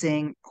at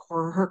using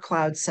her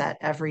cloud set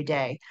every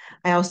day.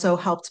 I also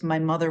helped my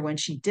mother when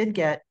she did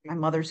get, my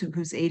mother's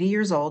who's 80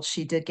 years old,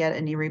 she did get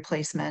a knee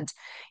replacement.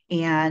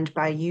 And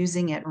by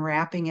using it and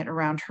wrapping it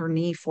around her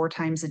knee 4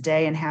 times a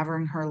day and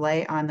having her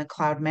lay on the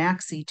Cloud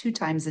Maxi 2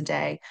 times a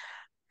day,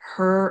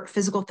 her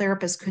physical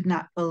therapist could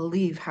not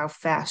believe how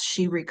fast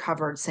she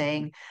recovered,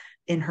 saying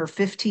in her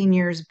 15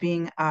 years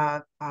being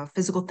a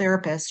physical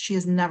therapist, she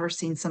has never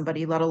seen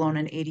somebody, let alone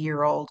an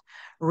 80-year-old,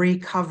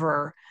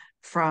 recover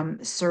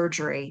from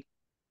surgery.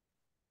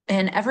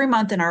 And every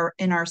month in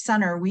our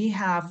center, we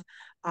have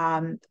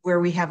where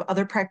we have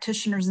other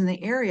practitioners in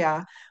the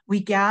area,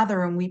 we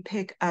gather and we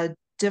pick a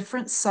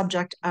different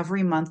subject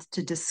every month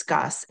to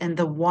discuss. And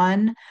the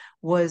one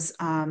was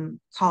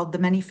called The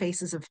Many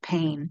Faces of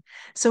Pain.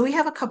 So we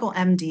have a couple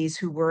MDs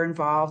who were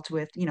involved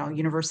with,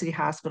 University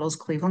Hospitals,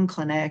 Cleveland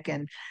Clinic,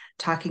 and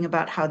talking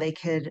about how they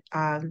could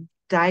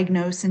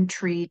diagnose and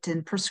treat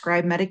and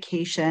prescribe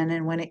medication.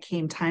 And when it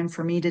came time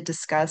for me to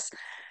discuss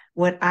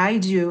what I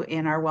do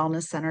in our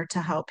wellness center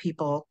to help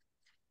people,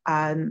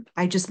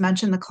 I just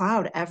mention the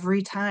cloud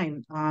every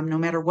time. No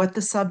matter what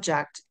the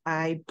subject,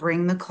 I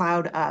bring the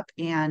cloud up.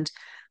 And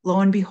lo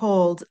and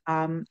behold,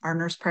 our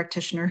nurse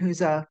practitioner,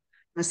 who's a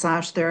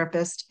massage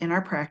therapist in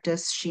our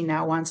practice, she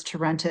now wants to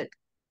rent it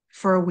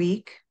for a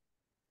week.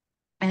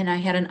 And I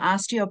had an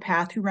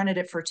osteopath who rented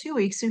it for 2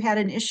 weeks who had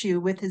an issue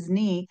with his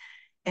knee.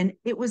 And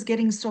it was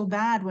getting so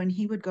bad when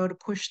he would go to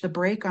push the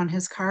brake on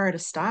his car at a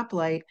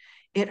stoplight,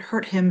 it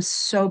hurt him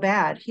so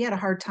bad. He had a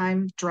hard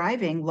time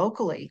driving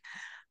locally.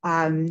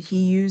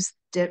 He used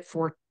it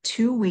for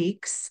 2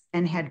 weeks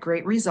and had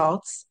great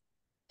results.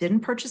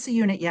 Didn't purchase a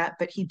unit yet,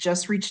 but he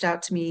just reached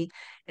out to me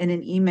in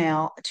an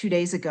email 2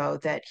 days ago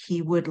that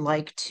he would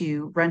like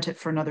to rent it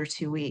for another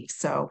 2 weeks.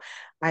 So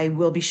I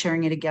will be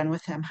sharing it again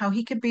with him, how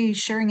he could be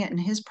sharing it in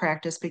his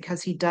practice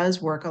because he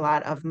does work a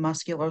lot of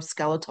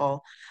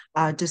musculoskeletal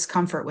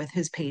discomfort with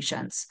his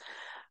patients.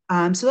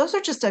 So those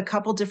are just a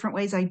couple different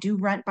ways. I do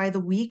rent by the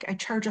week. I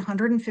charge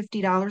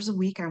 $150 a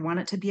week. I want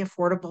it to be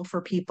affordable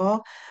for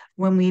people.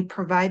 When we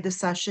provide the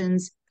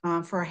sessions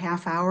for a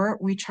half hour,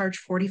 we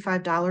charge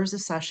 $45 a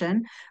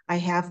session. I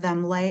have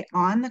them lay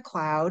on the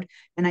cloud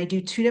and I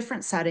do 2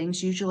 different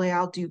settings. Usually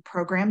I'll do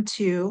program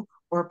 2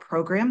 or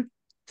program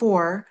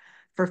 4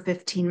 for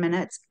 15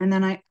 minutes. And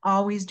then I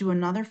always do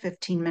another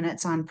 15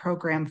 minutes on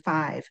program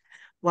 5.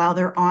 While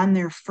they're on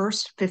their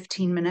first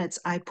 15 minutes,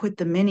 I put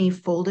the mini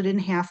folded in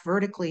half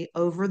vertically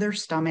over their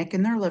stomach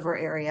and their liver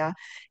area,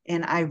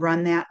 and I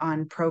run that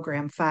on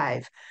program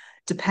 5.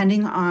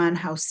 Depending on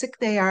how sick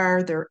they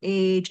are, their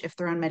age, if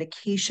they're on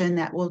medication,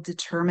 that will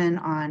determine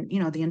on,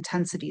 the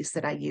intensities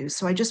that I use.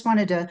 So I just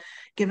wanted to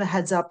give a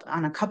heads up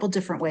on a couple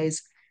different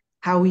ways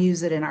how we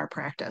use it in our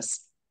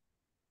practice.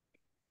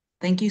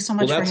 Thank you so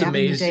Well, much for that's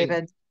having me, amazing.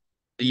 David.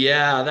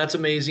 Yeah, that's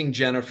amazing,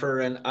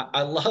 Jennifer. And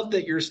I love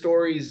that your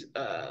stories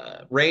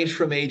range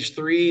from age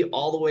 3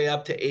 all the way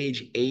up to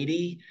age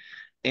 80.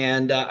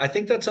 And I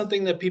think that's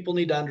something that people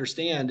need to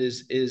understand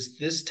is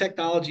this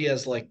technology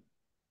has like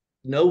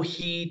no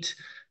heat,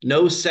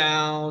 no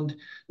sound,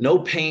 no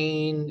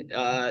pain.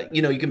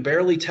 You can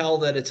barely tell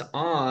that it's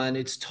on.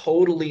 It's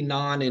totally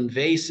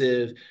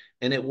non-invasive,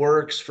 and it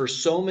works for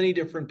so many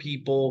different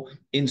people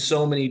in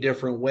so many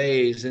different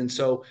ways. And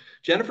so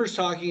Jennifer's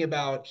talking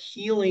about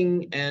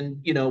healing,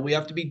 and we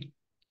have to be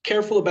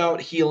careful about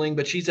healing,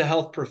 but she's a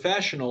health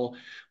professional.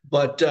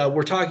 But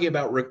we're talking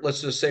about,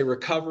 let's just say,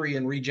 recovery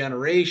and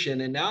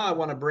regeneration. And now I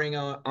want to bring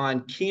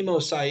on Kimo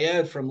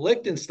Syed from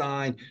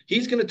Liechtenstein.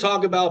 He's going to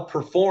talk about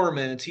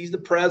performance. He's the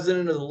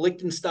president of the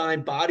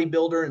Liechtenstein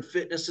Bodybuilder and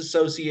Fitness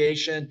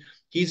Association.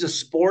 He's a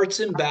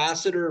sports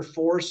ambassador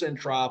for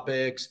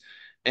Centropix.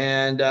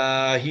 And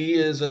he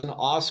is an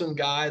awesome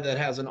guy that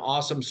has an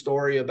awesome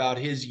story about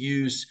his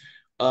use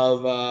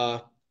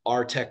of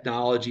our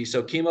technology.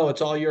 So, Kimo,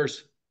 it's all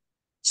yours.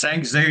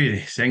 Thanks,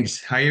 David.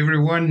 Thanks. Hi,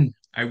 everyone.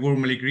 I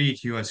warmly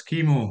greet you as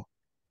Kimo,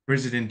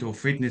 President of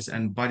Fitness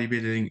and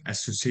Bodybuilding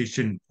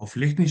Association of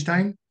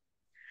Liechtenstein,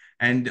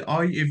 and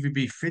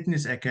IFBB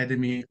Fitness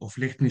Academy of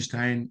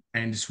Liechtenstein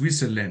and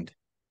Switzerland.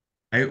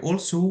 I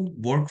also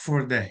work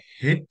for the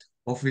head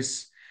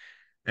office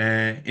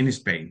in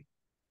Spain.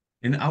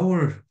 In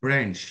our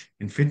branch,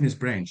 in fitness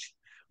branch,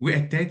 we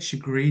attach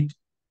great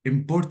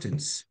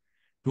importance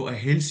to a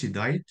healthy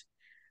diet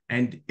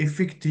and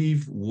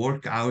effective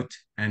workout,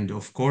 and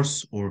of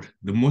course, or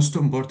the most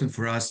important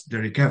for us, the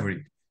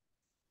recovery.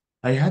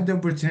 I had the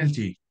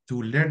opportunity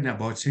to learn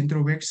about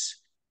Centropix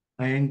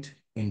and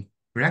in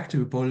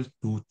practical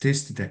to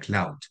test the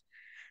cloud.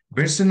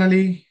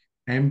 Personally,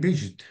 I'm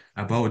passionate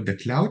about the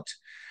cloud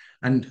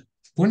and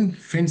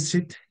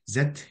convinced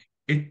that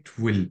it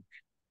will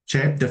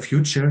shape the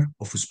future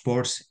of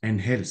sports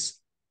and health.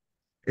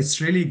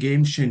 It's really a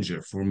game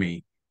changer for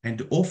me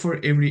and offer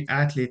every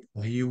athlete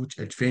a huge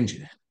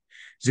advantage.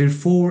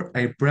 Therefore,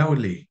 I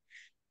proudly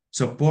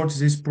support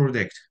this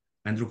product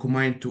and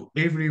recommend to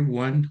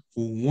everyone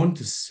who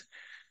wants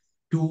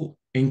to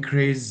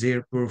increase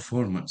their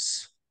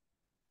performance.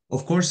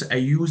 Of course, I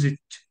use it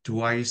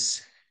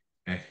twice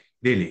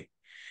daily,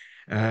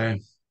 uh,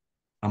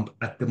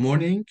 at the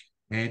morning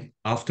and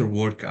after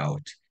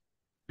workout.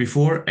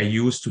 Before, I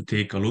used to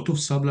take a lot of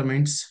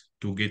supplements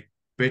to get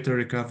better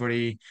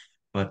recovery,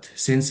 but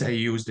since I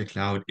use the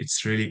cloud,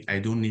 it's really, I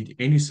don't need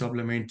any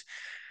supplement.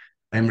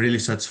 I'm really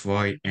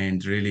satisfied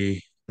and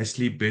really, I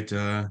sleep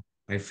better.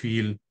 I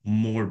feel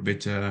more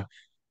better,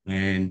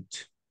 and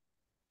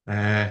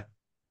uh,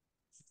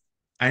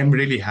 I'm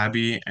really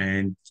happy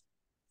and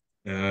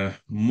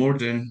more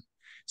than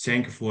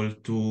thankful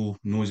to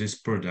know this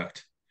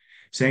product.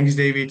 Thanks,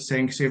 David.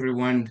 Thanks,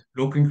 everyone.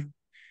 Looking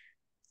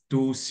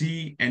to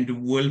see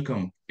and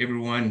welcome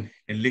everyone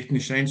in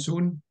Liechtenstein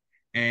soon,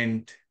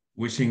 and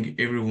wishing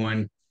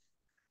everyone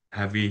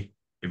happy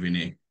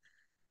evening.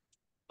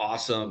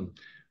 Awesome.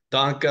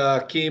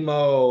 Danke,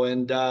 chemo.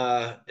 And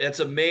it's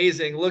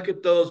amazing. Look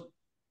at those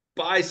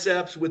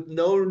biceps with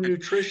no It's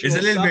nutritional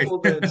a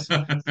little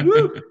supplements. bit.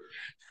 Woo!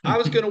 I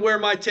was going to wear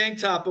my tank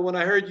top, but when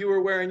I heard you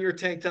were wearing your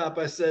tank top,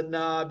 I said,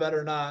 no, I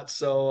better not.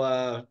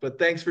 So, but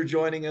thanks for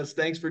joining us.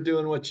 Thanks for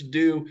doing what you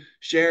do,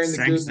 sharing the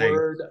good Thanks, Dave.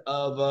 word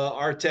of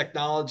our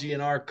technology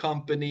and our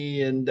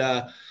company. And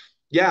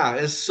yeah,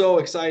 it's so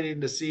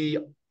exciting to see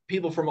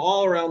people from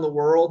all around the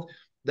world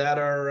that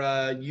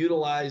are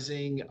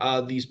utilizing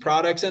these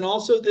products and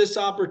also this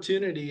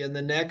opportunity. And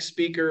the next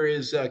speaker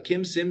is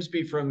Kim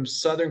Simsby from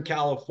Southern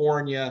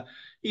California.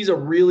 He's a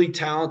really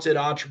talented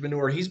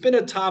entrepreneur. He's been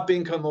a top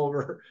income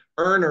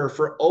earner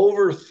for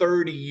over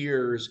 30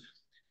 years.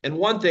 And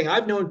one thing,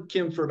 I've known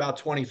Kim for about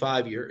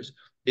 25 years,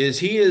 is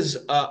he is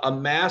a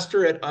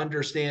master at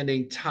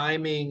understanding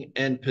timing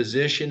and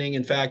positioning.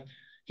 In fact,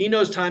 he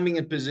knows timing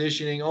and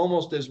positioning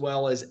almost as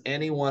well as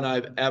anyone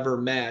I've ever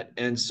met.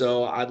 And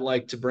so I'd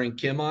like to bring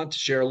Kim on to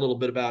share a little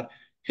bit about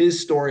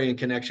his story in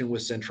connection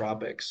with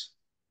Centropix.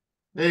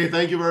 Hey,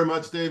 thank you very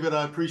much, David.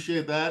 I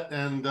appreciate that.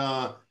 And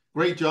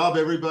great job,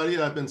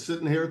 everybody. I've been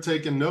sitting here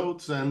taking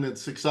notes, and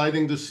it's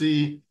exciting to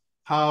see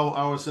how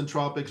our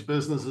Centropix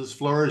business is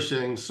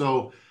flourishing.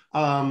 So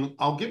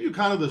I'll give you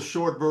kind of the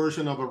short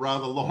version of a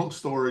rather long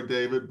story,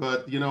 David.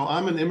 But, you know,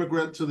 I'm an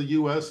immigrant to the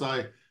U.S.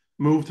 I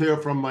moved here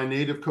from my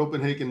native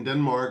Copenhagen,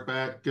 Denmark,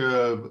 back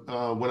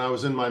when I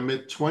was in my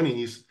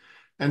mid-20s.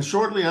 And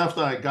shortly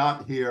after I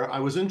got here, I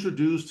was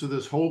introduced to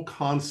this whole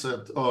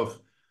concept of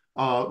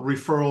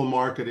referral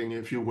marketing,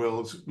 if you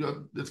will.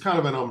 It's kind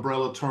of an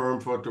umbrella term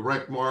for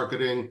direct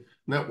marketing,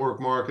 network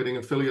marketing,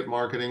 affiliate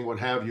marketing, what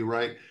have you,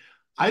 right?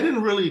 I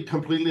didn't really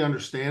completely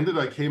understand it.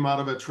 I came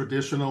out of a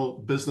traditional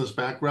business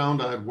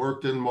background. I had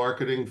worked in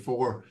marketing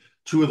for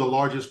two of the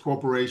largest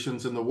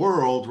corporations in the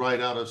world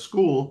right out of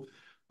school.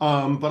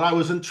 But I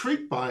was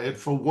intrigued by it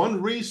for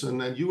one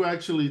reason, and you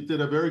actually did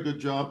a very good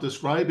job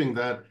describing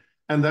that,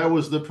 and that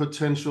was the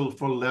potential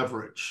for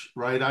leverage,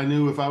 right? I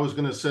knew if I was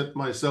going to set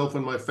myself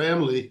and my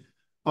family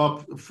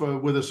up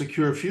with a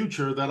secure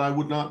future, that I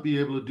would not be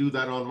able to do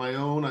that on my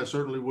own. I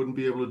certainly wouldn't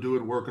be able to do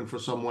it working for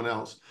someone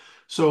else.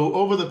 So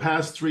over the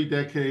past 3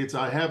 decades,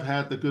 I have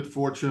had the good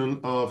fortune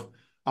of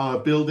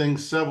building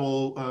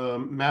several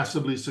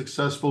massively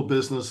successful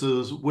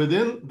businesses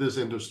within this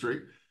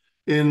industry.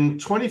 In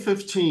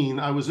 2015,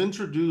 I was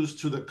introduced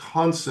to the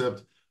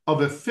concept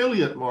of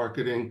affiliate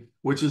marketing,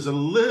 which is a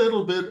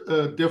little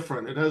bit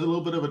different. It has a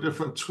little bit of a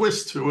different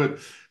twist to it.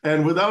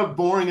 And without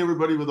boring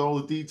everybody with all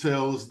the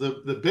details,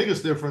 the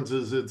biggest difference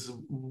is it's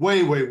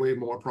way, way, way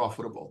more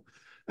profitable.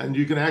 And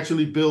you can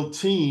actually build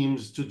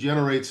teams to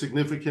generate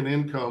significant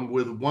income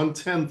with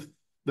 1/10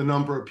 the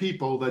number of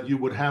people that you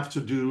would have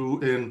to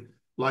do in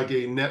like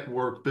a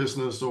network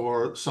business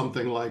or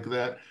something like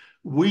that.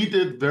 We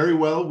did very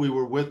well. We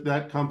were with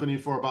that company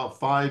for about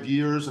 5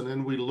 years, and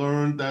then we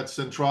learned that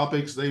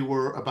Centropix, they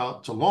were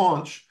about to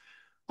launch.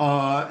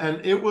 And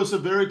it was a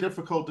very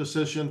difficult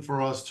decision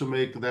for us to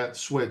make that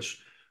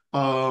switch.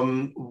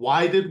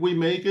 Why did we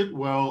make it?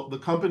 Well, the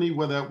company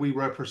that we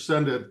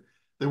represented,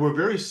 they were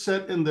very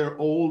set in their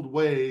old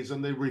ways,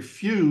 and they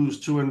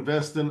refused to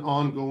invest in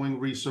ongoing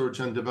research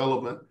and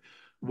development.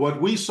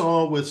 What we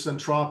saw with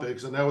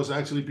Centropix, and that was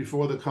actually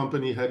before the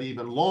company had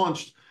even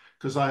launched,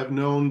 because I have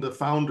known the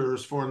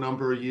founders for a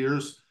number of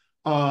years,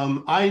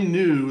 I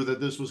knew that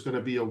this was going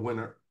to be a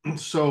winner.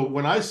 So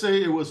when I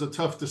say it was a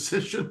tough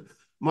decision,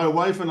 my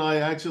wife and I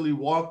actually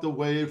walked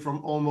away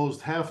from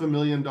almost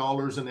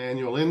 $500,000 in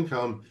annual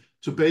income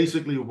to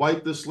basically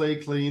wipe the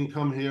slate clean,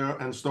 come here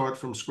and start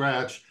from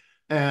scratch.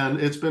 And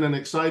it's been an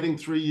exciting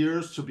 3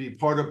 years to be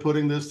part of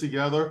putting this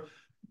together.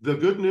 The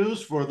good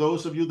news for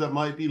those of you that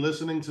might be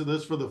listening to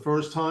this for the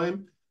first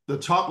time, the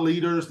top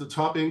leaders, the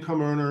top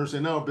income earners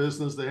in our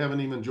business, they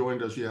haven't even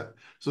joined us yet.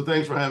 So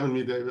thanks for having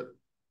me, David.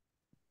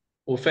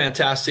 Well,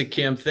 fantastic,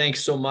 Kim.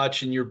 Thanks so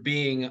much. And you're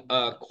being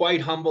quite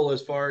humble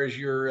as far as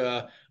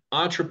your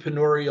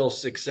entrepreneurial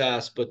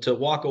success, but to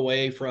walk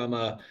away from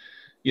a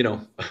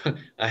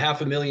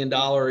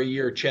 $500,000 a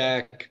year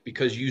check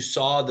because you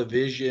saw the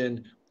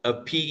vision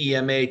of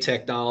PEMA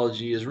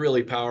technology is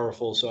really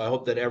powerful. So I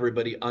hope that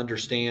everybody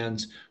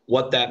understands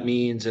what that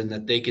means and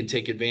that they can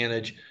take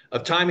advantage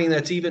of timing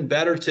that's even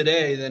better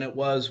today than it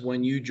was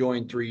when you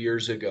joined 3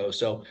 years ago.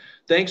 So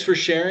thanks for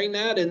sharing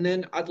that. And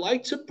then I'd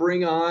like to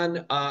bring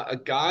on a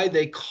guy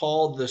they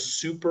call the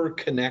super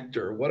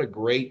connector. What a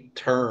great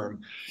term.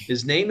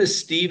 His name is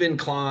Stephen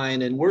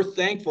Klein, and we're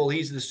thankful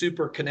he's the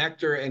super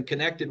connector and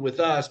connected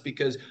with us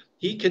because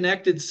he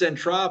connected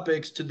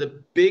Centropix to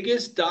the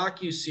biggest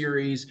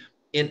docuseries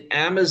in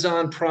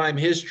Amazon Prime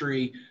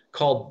history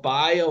called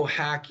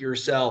Biohack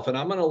Yourself. And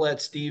I'm going to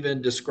let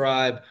Stephen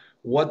describe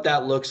what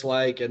that looks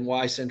like and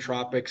why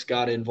Centropix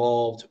got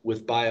involved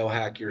with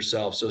Biohack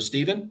Yourself. So,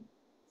 Stephen?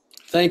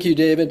 Thank you,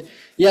 David.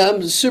 Yeah,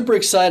 I'm super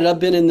excited. I've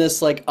been in this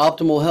like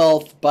optimal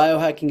health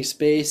biohacking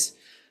space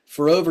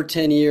for over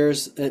 10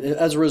 years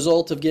as a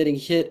result of getting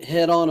hit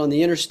head on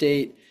the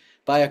interstate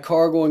by a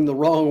car going the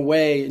wrong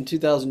way in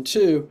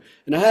 2002.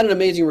 And I had an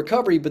amazing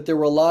recovery, but there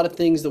were a lot of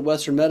things that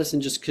Western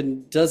medicine just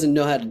doesn't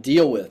know how to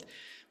deal with,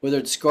 whether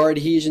it's scar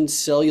adhesion,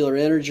 cellular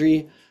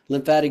energy,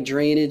 lymphatic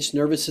drainage,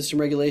 nervous system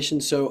regulation.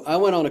 So I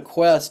went on a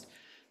quest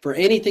for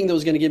anything that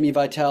was going to give me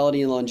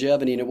vitality and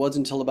longevity. And it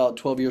wasn't until about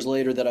 12 years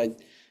later that I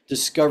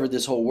discovered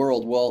this whole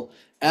world. Well,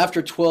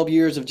 after 12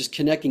 years of just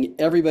connecting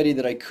everybody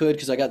that I could,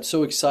 because I got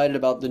so excited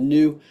about the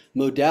new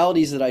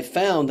modalities that I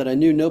found that I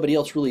knew nobody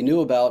else really knew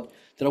about,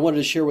 that I wanted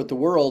to share with the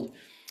world.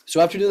 So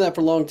after doing that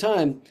for a long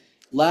time,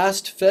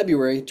 last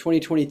February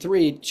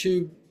 2023,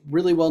 two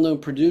really well-known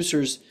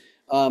producers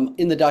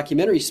in the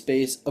documentary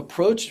space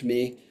approached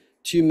me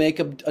to make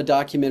a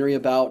documentary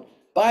about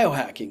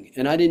biohacking.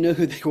 And I didn't know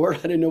who they were. I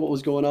didn't know what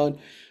was going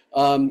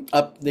on.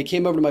 They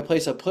came over to my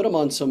place. I put them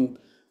on some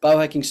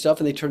biohacking stuff,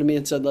 and they turned to me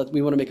and said,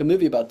 we want to make a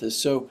movie about this.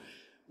 So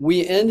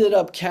we ended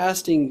up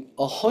casting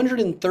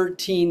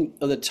 113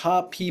 of the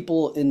top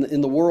people in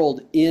the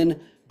world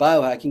in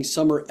biohacking.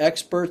 Some are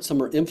experts,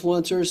 some are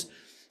influencers,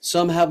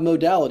 some have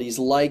modalities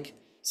like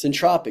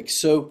Centropix.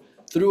 So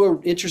through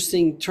an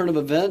interesting turn of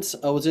events,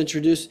 I was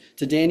introduced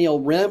to Danielle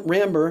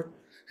Ramber,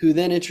 who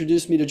then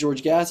introduced me to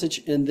George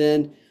Gassich, and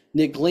then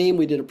Nick Gleam.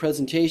 We did a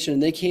presentation,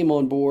 and they came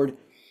on board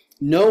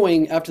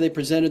knowing after they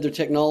presented their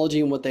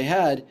technology and what they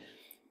had.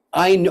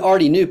 I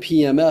already knew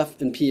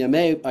PMF and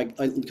PMA,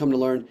 I come to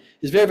learn,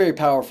 is very, very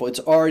powerful. It's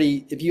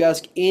already, if you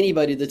ask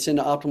anybody that's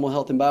into optimal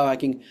health and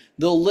biohacking,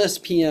 they'll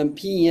list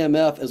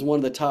PEMF as one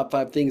of the top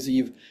 5 things that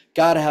you've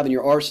got to have in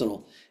your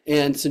arsenal.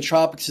 And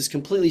Centropix has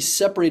completely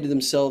separated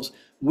themselves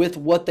with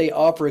what they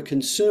offer a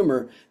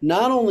consumer,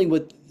 not only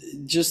with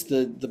just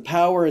the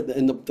power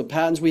and the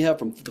patents we have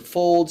from the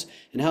folds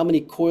and how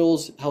many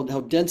coils, how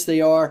dense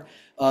they are,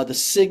 the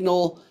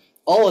signal,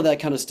 all of that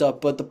kind of stuff,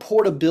 but the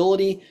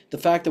portability, the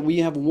fact that we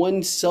have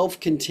one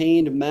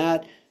self-contained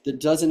mat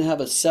that doesn't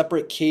have a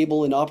separate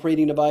cable and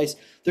operating device.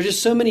 There's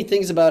just so many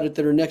things about it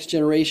that are next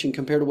generation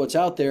compared to what's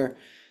out there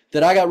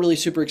that I got really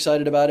super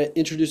excited about it,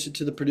 introduced it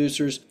to the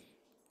producers.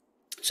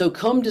 So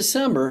come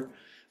December,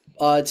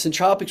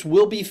 Centropix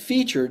will be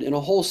featured in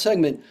a whole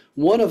segment,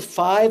 one of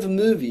 5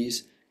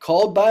 movies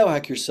called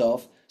Biohack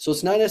Yourself. So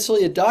it's not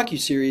necessarily a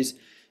docuseries.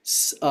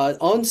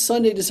 On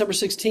Sunday, December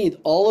 16th,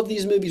 all of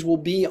these movies will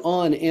be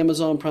on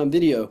Amazon Prime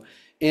Video.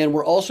 And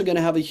we're also going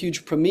to have a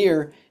huge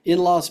premiere in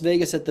Las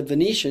Vegas at the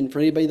Venetian for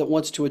anybody that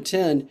wants to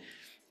attend,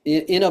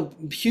 in a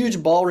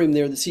huge ballroom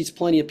there that seats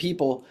plenty of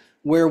people,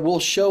 where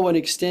we'll show an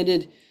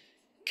extended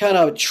kind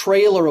of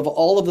trailer of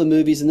all of the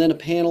movies and then a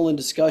panel and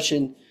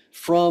discussion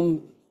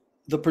from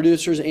the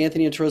producers,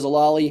 Anthony and Teresa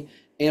Lally,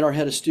 and our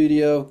head of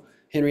studio,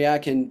 Henry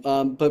Atkin.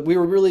 But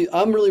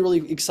I'm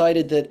really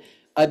excited that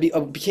I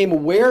became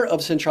aware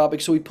of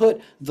Centropix, so we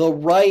put the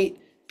right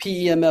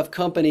PEMF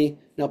company,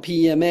 now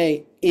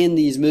PEMA, in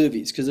these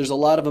movies, because there's a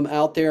lot of them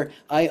out there.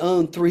 I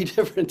own 3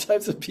 different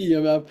types of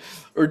PEMF,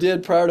 or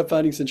did prior to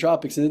finding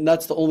Centropix, and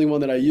that's the only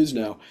one that I use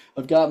now.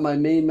 I've got my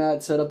main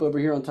mat set up over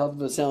here on top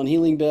of a sound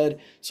healing bed,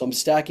 so I'm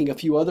stacking a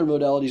few other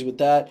modalities with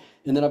that,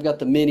 and then I've got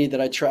the mini that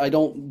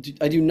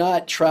I do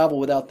not travel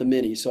without the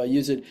mini, so I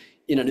use it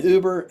in an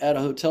Uber, at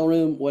a hotel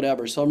room,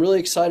 whatever. So I'm really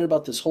excited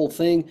about this whole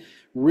thing.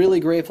 Really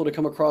grateful to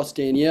come across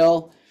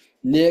Danielle,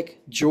 Nick,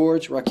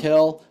 George,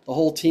 Raquel, the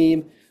whole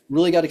team.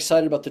 Really got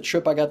excited about the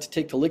trip I got to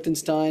take to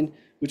Liechtenstein,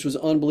 which was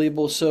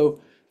unbelievable. So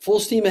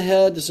full steam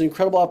ahead. This is an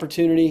incredible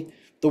opportunity.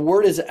 The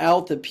word is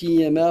out that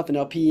PEMF and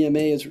now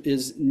PEMA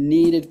is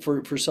needed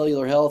for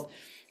cellular health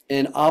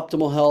and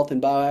optimal health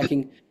and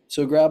biohacking.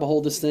 So grab a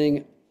hold of this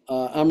thing.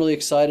 I'm really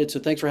excited.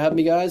 So thanks for having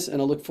me, guys,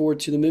 and I look forward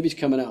to the movies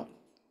coming out.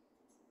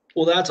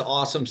 Well, that's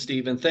awesome,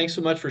 Stephen. Thanks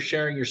so much for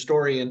sharing your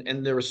story.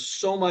 And there was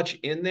so much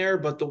in there,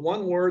 but the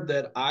one word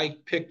that I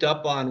picked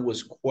up on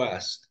was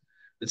quest.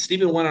 That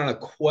Stephen went on a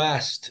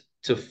quest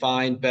to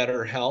find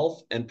better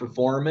health and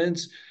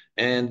performance.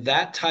 And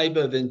that type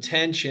of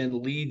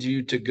intention leads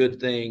you to good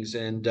things.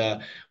 And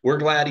we're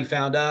glad he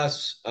found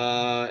us.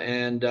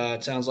 And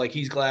it sounds like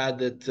he's glad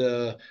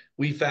that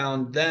we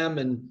found them.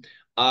 And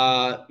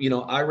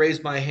I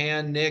raised my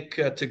hand, Nick,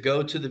 to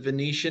go to the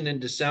Venetian in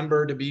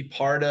December to be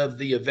part of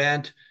the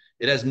event.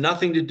 It has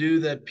nothing to do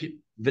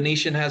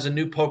Venetian has a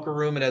new poker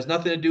room. It has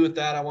nothing to do with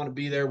that. I want to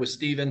be there with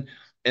Stephen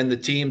and the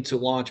team to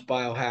launch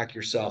Biohack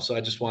Yourself. So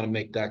I just want to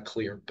make that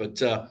clear.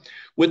 But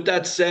with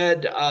that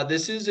said,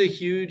 this is a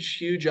huge,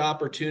 huge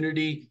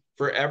opportunity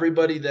for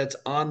everybody that's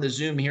on the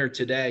Zoom here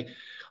today.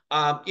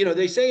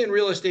 They say in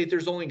real estate,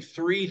 there's only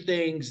three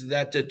things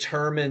that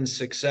determine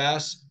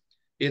success.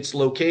 It's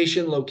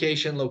location,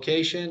 location,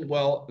 location.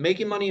 Well,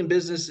 making money in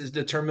business is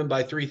determined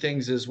by three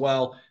things as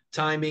well: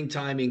 timing,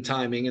 timing,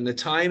 timing. And the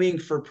timing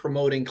for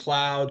promoting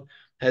cloud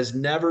has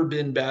never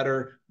been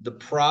better. The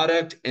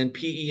product and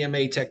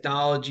PEMA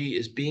technology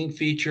is being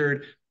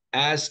featured,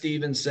 as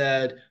Stephen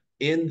said,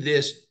 in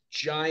this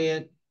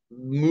giant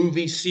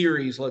movie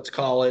series, let's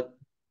call it,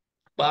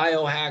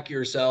 Biohack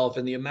Yourself,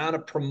 and the amount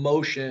of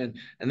promotion,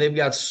 and they've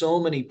got so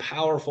many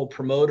powerful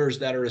promoters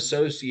that are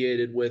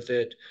associated with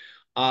it.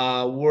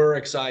 We're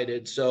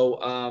excited.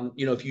 So,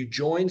 if you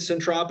join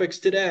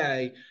Centropix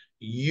today,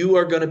 you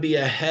are going to be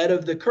ahead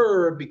of the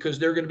curve, because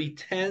there are going to be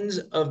tens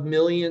of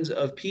millions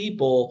of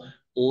people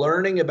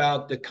learning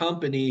about the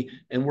company.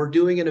 And we're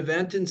doing an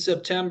event in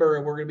September,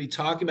 and we're going to be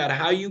talking about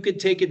how you could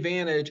take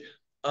advantage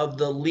of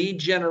the lead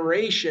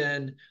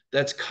generation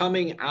that's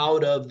coming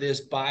out of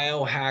this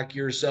Biohack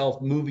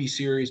Yourself movie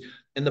series.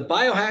 And the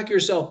Biohack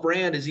Yourself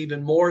brand is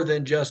even more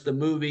than just the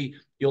movie.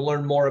 You'll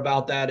learn more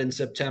about that in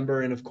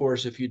September. And of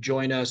course, if you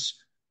join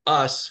us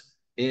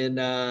in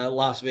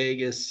Las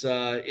Vegas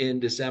in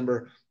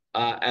December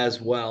as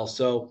well.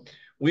 So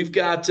we've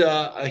got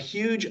a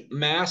huge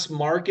mass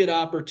market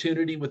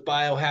opportunity with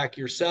Biohack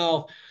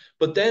Yourself,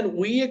 but then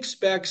we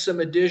expect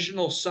some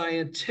additional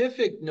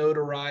scientific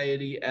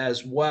notoriety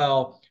as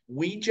well.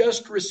 We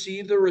just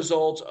received the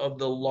results of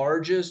the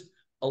largest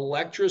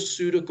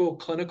electroceutical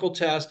clinical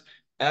test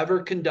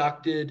ever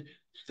conducted,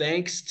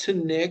 thanks to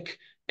Nick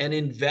and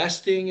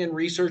investing in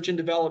research and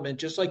development,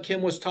 just like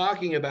Kim was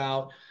talking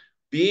about,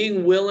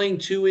 being willing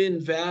to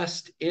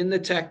invest in the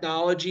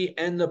technology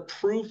and the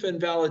proof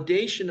and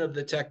validation of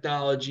the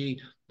technology.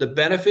 The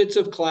benefits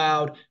of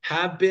cloud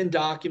have been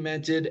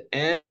documented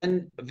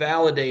and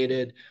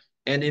validated,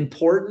 and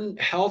important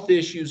health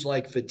issues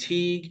like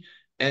fatigue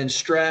and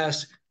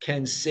stress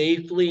can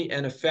safely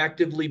and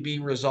effectively be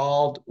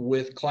resolved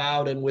with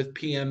cloud and with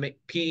PEMA.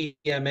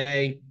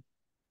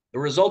 The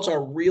results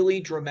are really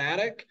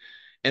dramatic,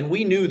 and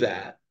we knew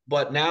that,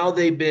 but now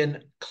they've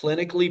been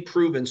clinically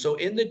proven. So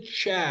in the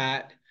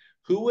chat,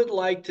 who would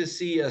like to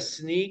see a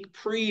sneak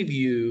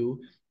preview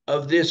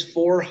of this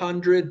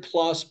 400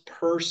 plus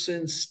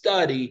person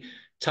study?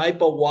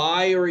 Type a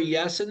Y or a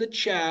yes in the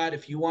chat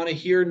if you want to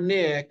hear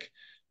Nick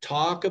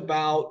talk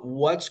about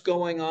what's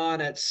going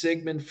on at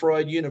Sigmund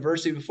Freud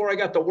University. Before I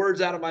got the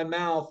words out of my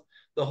mouth,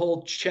 the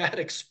whole chat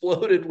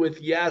exploded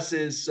with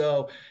yeses.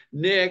 So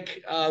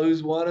Nick,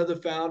 who's one of the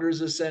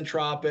founders of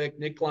Centropix,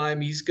 Nick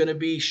Lime, he's going to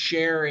be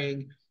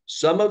sharing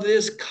some of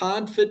this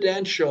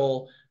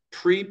confidential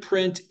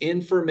preprint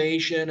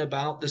information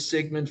about the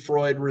Sigmund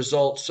Freud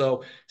results.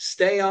 So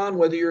stay on,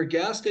 whether you're a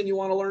guest and you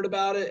want to learn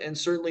about it, and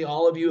certainly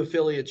all of you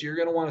affiliates, you're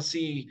going to want to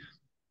see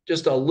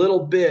just a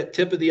little bit,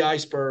 tip of the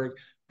iceberg,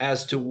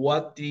 as to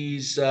what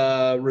these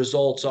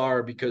results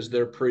are, because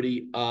they're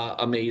pretty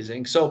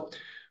amazing. So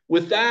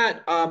with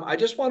that, I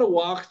just want to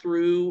walk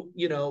through,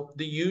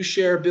 the use,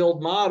 share,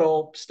 build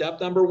model.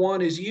 Step number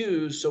one is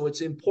use. So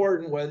it's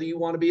important, whether you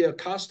want to be a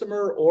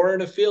customer or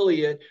an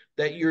affiliate,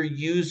 that you're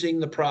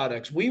using the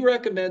products. We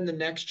recommend the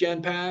Next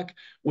Gen Pack,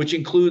 which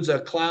includes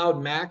a Cloud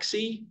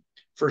Maxi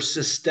for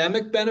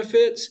systemic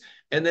benefits,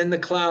 and then the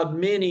Cloud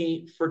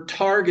Mini for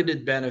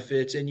targeted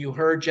benefits. And you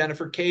heard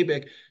Jennifer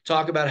Kabik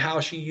talk about how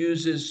she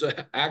uses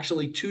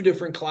actually two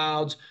different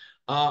clouds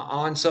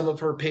on some of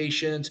her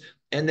patients.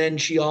 And then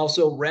she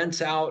also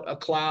rents out a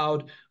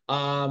cloud.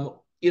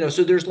 So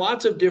there's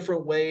lots of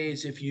different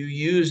ways, if you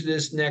use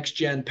this Next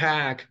Gen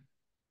Pack,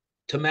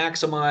 to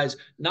maximize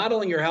not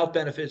only your health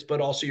benefits,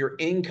 but also your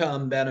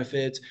income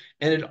benefits.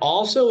 And it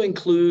also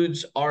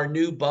includes our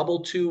new Bubble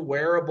 2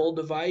 wearable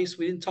device.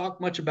 We didn't talk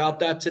much about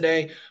that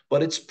today,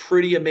 but it's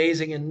pretty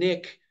amazing. And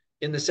Nick,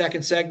 in the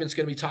second segment, is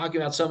going to be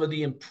talking about some of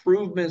the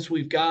improvements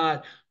we've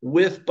got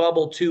with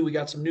Bubble 2. We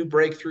got some new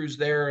breakthroughs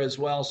there as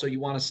well, so you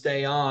want to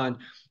stay on.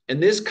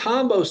 And this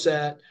combo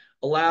set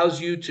allows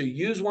you to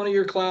use one of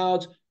your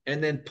clouds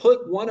and then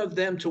put one of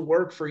them to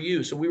work for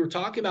you. So we were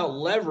talking about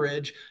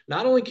leverage.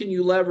 Not only can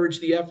you leverage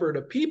the effort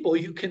of people,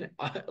 you can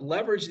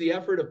leverage the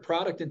effort of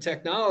product and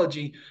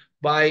technology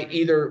by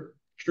either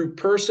through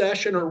per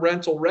session or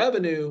rental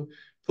revenue,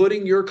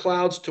 putting your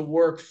clouds to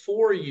work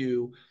for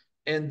you.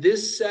 And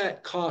this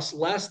set costs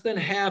less than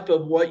half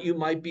of what you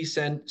might be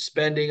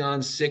spending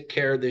on sick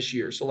care this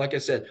year. So like I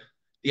said,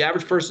 the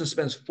average person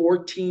spends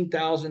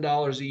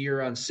 $14,000 a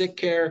year on sick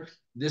care.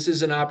 This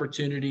is an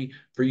opportunity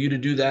for you to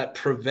do that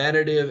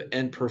preventative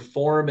and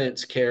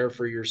performance care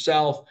for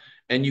yourself.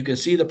 And you can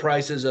see the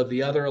prices of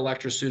the other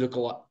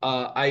electroceutical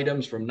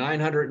items from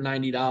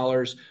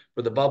 $990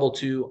 for the Bubble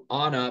 2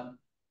 on up.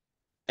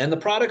 And the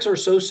products are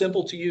so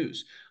simple to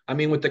use. I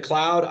mean, with the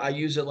cloud, I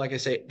use it, like I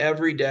say,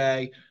 every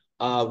day.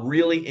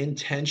 really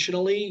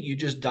intentionally. You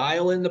just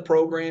dial in the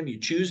program, you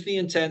choose the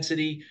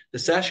intensity. The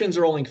sessions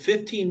are only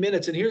 15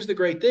 minutes. And here's the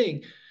great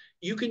thing.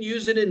 You can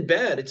use it in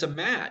bed. It's a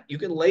mat. You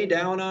can lay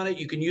down on it.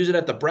 You can use it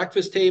at the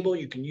breakfast table.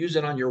 You can use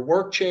it on your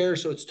work chair.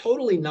 So it's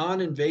totally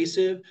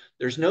non-invasive.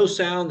 There's no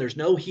sound. There's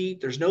no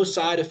heat. There's no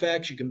side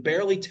effects. You can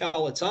barely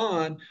tell it's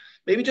on.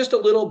 Maybe just a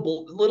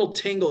little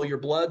tingle. Your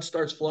blood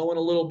starts flowing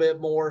a little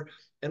bit more.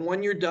 And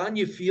when you're done,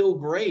 you feel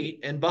great.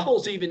 And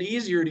Bubble's even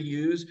easier to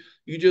use.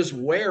 You just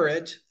wear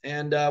it.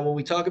 And when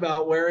we talk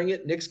about wearing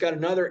it, Nick's got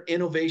another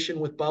innovation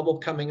with Bubble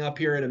coming up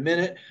here in a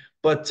minute.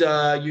 But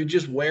you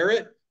just wear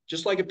it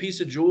just like a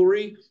piece of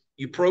jewelry.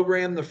 You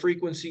program the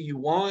frequency you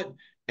want,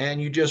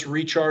 and you just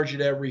recharge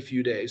it every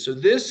few days. So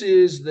this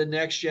is the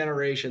next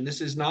generation. This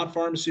is not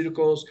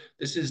pharmaceuticals.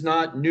 This is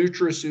not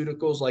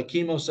nutraceuticals. Like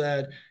Chemo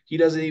said, he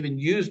doesn't even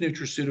use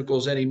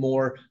nutraceuticals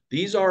anymore.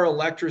 These are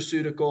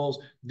electroceuticals.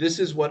 This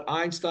is what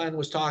Einstein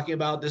was talking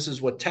about. This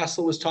is what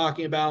Tesla was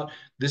talking about.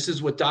 This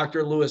is what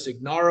Dr. Louis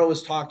Ignarro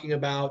is talking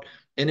about.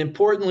 And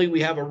importantly, we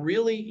have a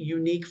really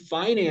unique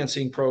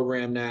financing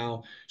program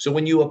now. So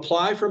when you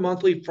apply for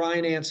monthly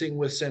financing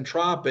with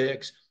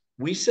Centropix,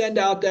 we send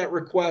out that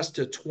request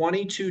to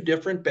 22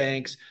 different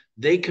banks.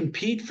 They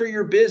compete for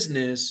your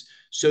business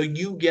so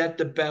you get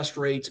the best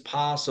rates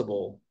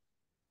possible.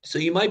 So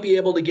you might be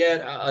able to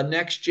get a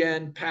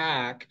next-gen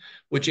pack,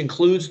 which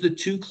includes the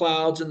 2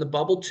 clouds and the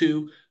Bubble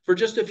 2 for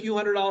just a few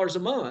 $100s a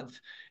month.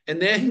 And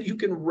then you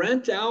can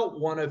rent out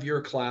one of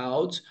your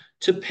clouds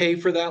to pay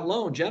for that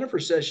loan. Jennifer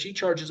says she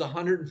charges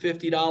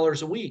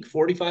 $150 a week,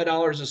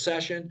 $45 a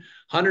session,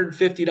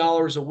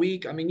 $150 a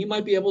week. I mean, you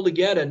might be able to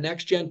get a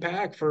next-gen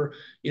pack for,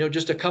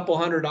 just a couple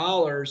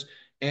 $100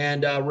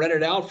 and rent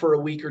it out for a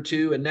week or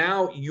two. And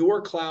now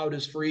your cloud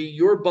is free.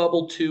 Your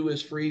Bubble 2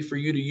 is free for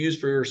you to use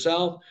for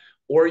yourself.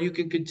 Or you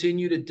can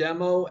continue to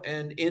demo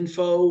and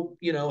info,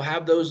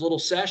 have those little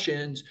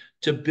sessions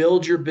to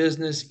build your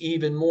business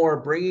even more,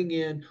 bringing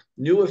in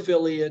new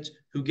affiliates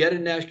who get a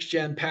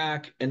next-gen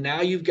pack. And now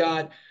you've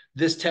got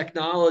this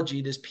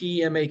technology, this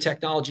PEMA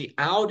technology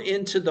out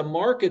into the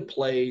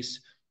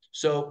marketplace.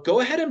 So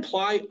go ahead and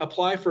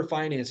apply for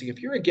financing. If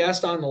you're a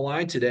guest on the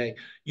line today,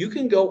 you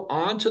can go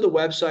onto the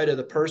website of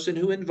the person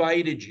who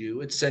invited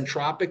you. It's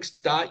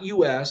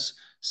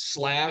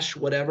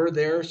centropix.us/whatever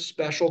their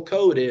special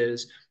code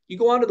is. You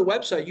go onto the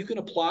website, you can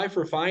apply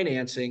for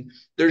financing.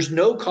 There's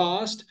no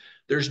cost.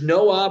 There's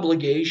no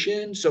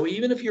obligation. So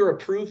even if you're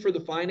approved for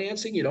the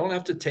financing, you don't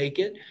have to take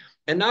it.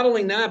 And not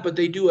only that, but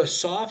they do a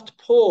soft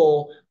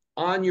pull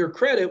on your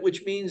credit,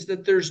 which means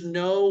that there's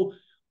no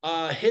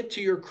hit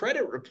to your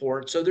credit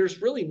report. So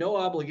there's really no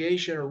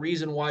obligation or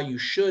reason why you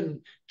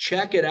shouldn't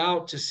check it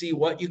out to see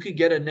what you could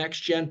get a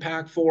next-gen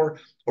pack for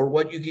or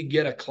what you could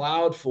get a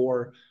cloud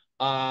for.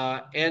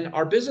 And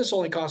our business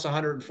only costs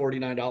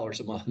 $149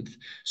 a month.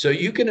 So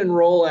you can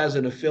enroll as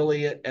an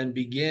affiliate and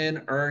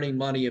begin earning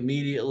money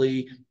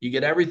immediately. You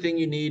get everything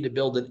you need to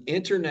build an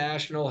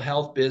international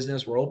health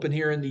business. We're open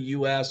here in the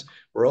US,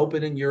 we're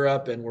open in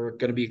Europe, and we're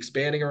going to be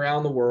expanding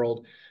around the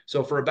world.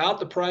 So for about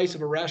the price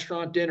of a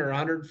restaurant dinner,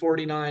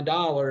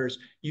 $149,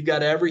 you've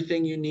got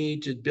everything you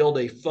need to build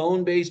a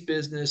phone-based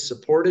business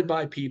supported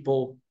by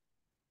people.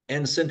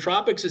 And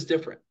Centropix is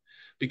different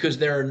because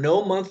there are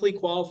no monthly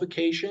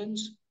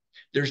qualifications.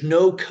 There's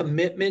no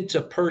commitment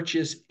to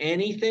purchase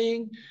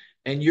anything,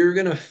 and you're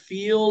going to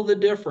feel the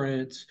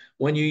difference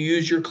when you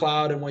use your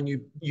cloud and when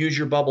you use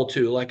your Bubble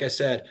 2. Like I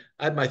said,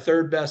 I had my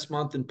 3rd best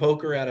month in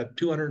poker out of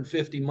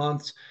 250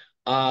 months,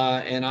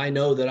 and I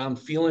know that I'm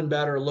feeling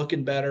better,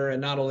 looking better, and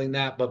not only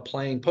that, but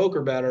playing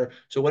poker better.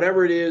 So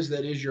whatever it is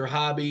that is your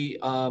hobby,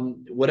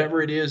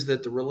 whatever it is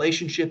that the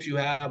relationships you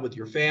have with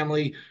your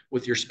family,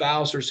 with your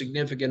spouse or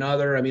significant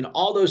other, I mean,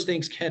 all those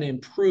things can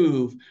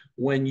improve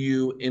when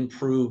you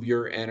improve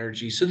your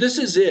energy. So this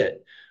is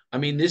it. I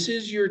mean, this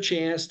is your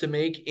chance to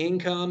make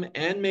income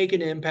and make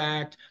an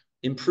impact,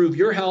 improve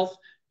your health,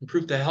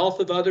 improve the health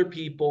of other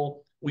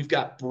people. We've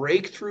got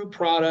breakthrough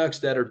products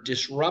that are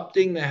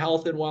disrupting the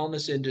health and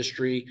wellness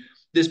industry.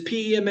 This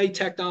PEMA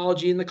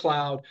technology in the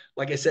cloud,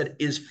 like I said,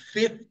 is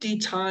 50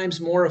 times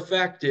more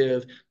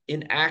effective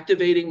in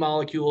activating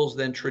molecules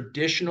than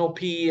traditional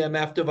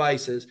PEMF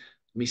devices.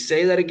 Let me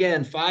say that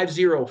again,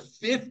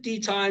 50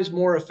 times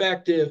more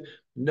effective.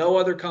 No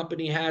other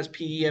company has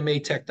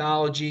PEMA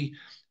technology.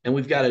 And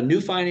we've got a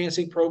new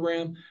financing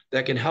program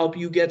that can help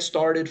you get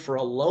started for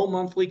a low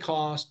monthly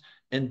cost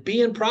and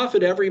be in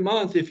profit every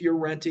month if you're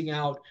renting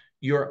out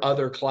your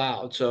other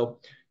cloud. So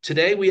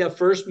today we have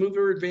first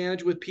mover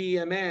advantage with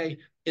PEMA.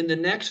 In the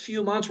next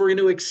few months, we're going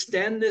to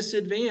extend this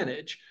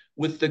advantage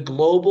with the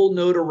global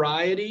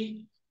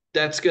notoriety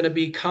that's going to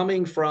be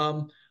coming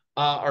from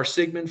our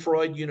Sigmund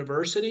Freud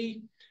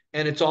University.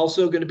 And it's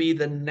also going to be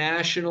the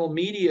national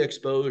media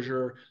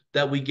exposure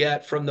that we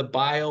get from the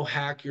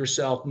Biohack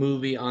Yourself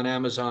movie on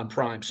Amazon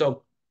Prime.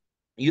 So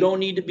you don't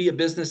need to be a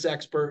business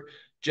expert.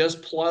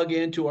 Just plug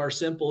into our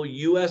simple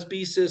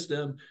USB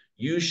system,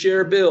 use,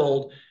 share,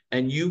 build,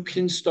 and you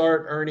can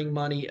start earning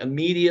money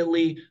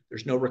immediately.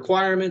 There's no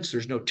requirements.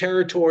 There's no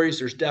territories.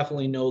 There's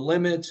definitely no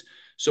limits.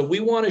 So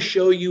we want to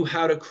show you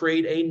how to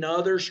create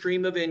another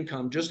stream of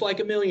income, just like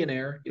a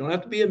millionaire. You don't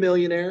have to be a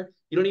millionaire.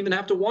 You don't even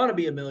have to want to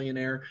be a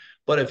millionaire.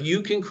 But if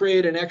you can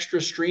create an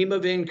extra stream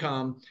of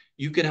income,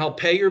 you can help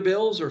pay your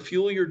bills or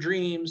fuel your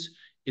dreams.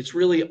 It's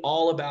really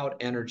all about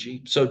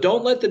energy. So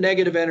don't let the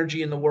negative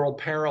energy in the world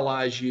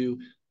paralyze you.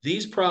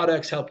 These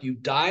products help you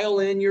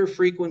dial in your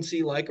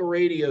frequency like a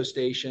radio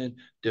station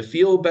to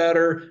feel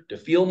better, to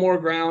feel more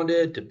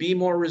grounded, to be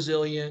more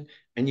resilient,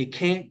 and you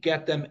can't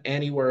get them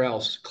anywhere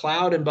else.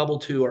 Cloud and Bubble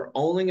 2 are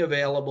only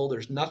available.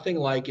 There's nothing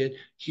like it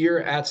here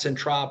at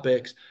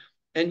Centropix.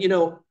 And, you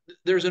know,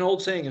 there's an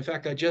old saying, in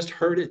fact, I just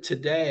heard it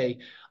today,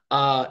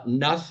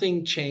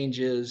 nothing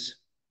changes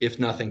if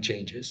nothing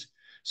changes.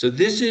 So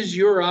this is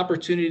your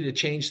opportunity to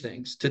change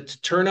things, to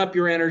turn up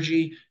your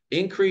energy,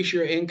 increase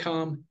your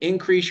income,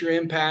 increase your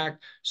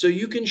impact, so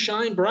you can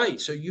shine bright,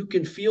 so you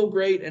can feel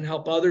great and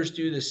help others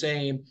do the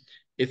same.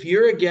 If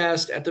you're a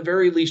guest, at the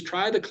very least,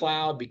 try the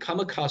cloud, become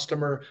a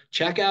customer,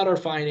 check out our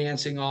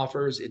financing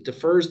offers. It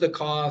defers the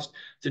cost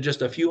to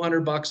just a few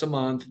 $100 a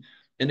month.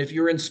 And if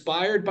you're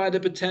inspired by the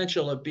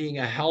potential of being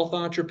a health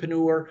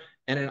entrepreneur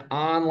and an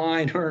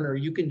online earner,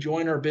 you can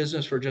join our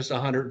business for just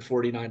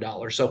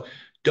 $149. So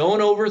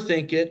don't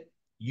overthink it.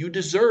 You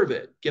deserve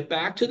it. Get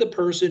back to the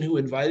person who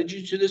invited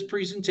you to this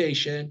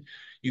presentation.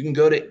 You can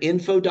go to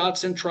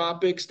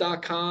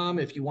info.centropix.com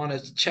if you want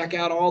to check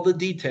out all the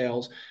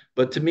details.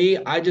 But to me,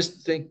 I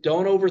just think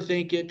don't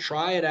overthink it.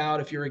 Try it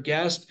out. If you're a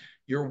guest,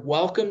 you're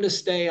welcome to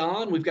stay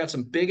on. We've got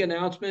some big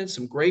announcements,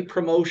 some great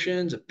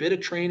promotions, a bit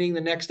of training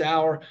the next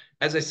hour.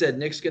 As I said,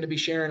 Nick's going to be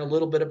sharing a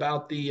little bit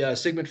about the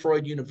Sigmund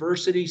Freud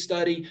University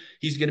study.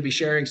 He's going to be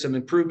sharing some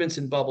improvements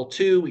in Bubble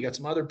 2. We got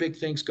some other big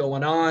things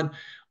going on.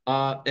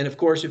 And of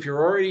course, if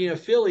you're already an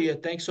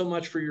affiliate, thanks so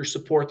much for your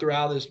support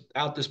throughout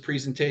this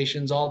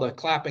presentations, all the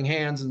clapping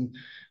hands and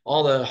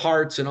all the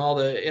hearts and all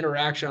the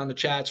interaction on the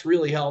chat. It's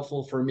really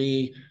helpful for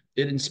me.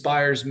 It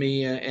inspires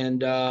me,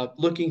 and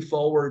looking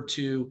forward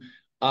to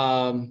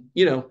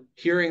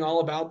hearing all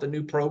about the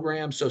new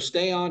program. So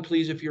stay on,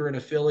 please, if you're an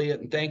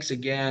affiliate. And thanks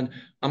again.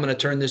 I'm going to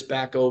turn this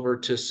back over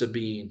to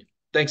Sabine.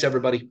 Thanks,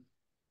 everybody.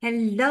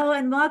 Hello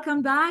and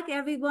welcome back,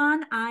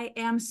 everyone. I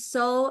am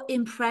so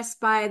impressed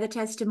by the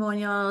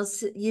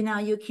testimonials. You know,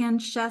 you can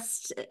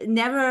just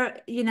never,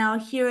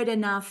 hear it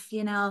enough,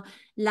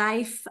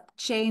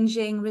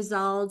 life-changing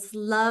results.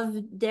 Love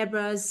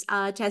Deborah's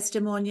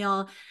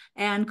testimonial.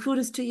 And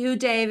kudos to you,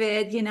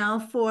 David,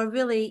 for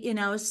really,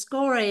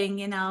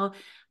 scoring,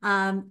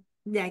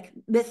 like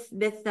with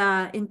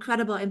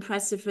incredible,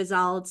 impressive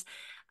results.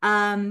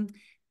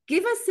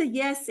 Give us a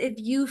yes if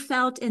you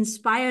felt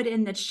inspired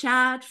in the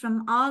chat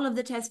from all of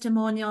the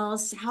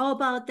testimonials. How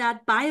about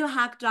that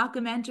biohack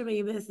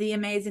documentary with the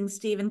amazing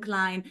Stephen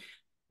Klein?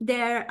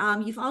 There,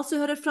 you've also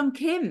heard it from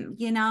Kim,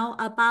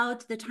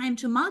 about the time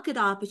to market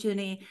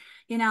opportunity.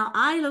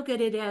 I look at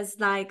it as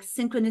like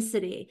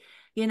synchronicity,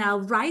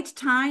 right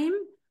time,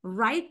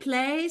 right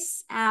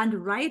place,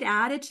 and right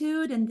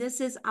attitude. And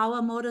this is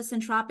our motto,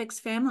 Centropix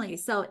family.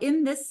 So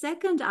in this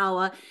second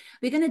hour,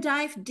 we're going to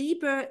dive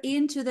deeper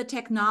into the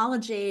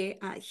technology,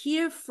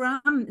 hear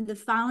from the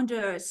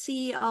founder,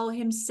 CEO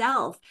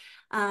himself,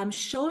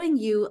 showing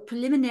you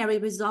preliminary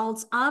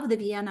results of the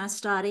Vienna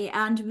study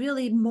and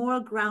really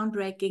more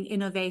groundbreaking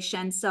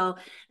innovation. So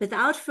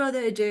without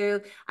further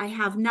ado, I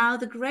have now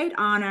the great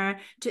honor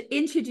to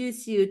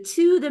introduce you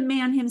to the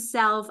man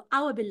himself,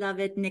 our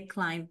beloved Nick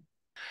Klein.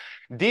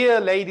 Dear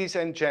ladies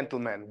and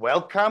gentlemen,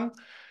 welcome.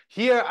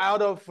 Here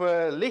out of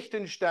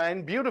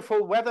Liechtenstein,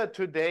 beautiful weather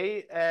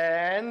today,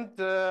 and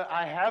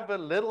I have a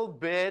little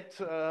bit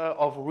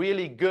of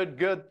really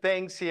good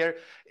things here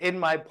in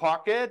my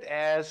pocket,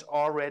 as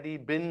already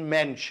been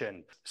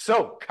mentioned.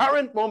 So,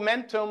 current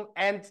momentum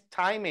and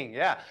timing,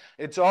 yeah,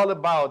 it's all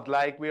about,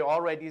 like we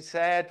already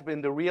said,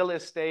 in the real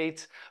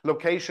estate,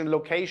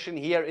 location,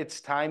 here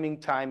it's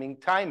timing,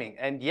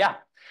 and yeah.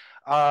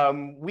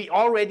 We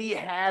already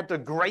had a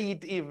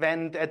great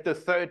event at the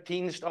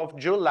 13th of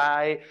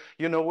July,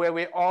 where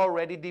we're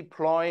already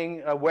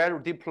deploying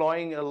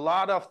a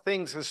lot of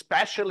things,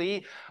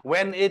 especially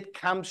when it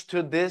comes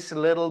to this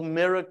little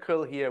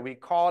miracle here. We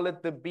call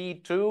it the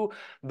B2,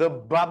 the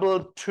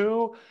Bubble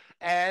 2.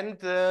 And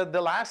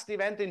the last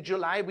event in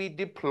July, we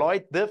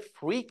deployed the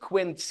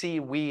frequency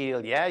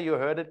wheel. Yeah, you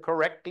heard it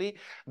correctly.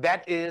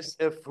 That is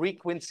a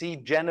frequency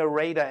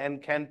generator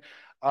and can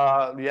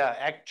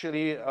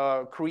actually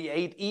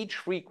create each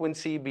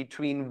frequency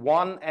between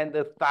 1 and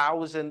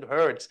 1,000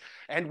 hertz.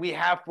 And we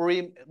have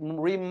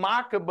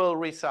remarkable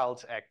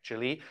results,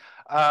 actually,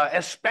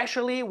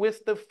 especially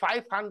with the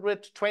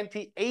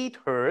 528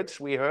 hertz.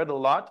 We heard a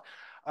lot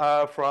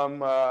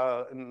from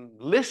a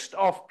list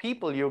of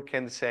people, you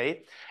can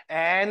say,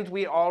 and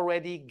we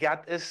already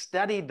got a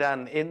study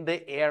done in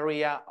the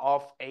area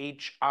of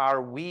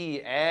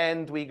HRV,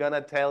 and we're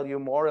gonna tell you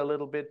more a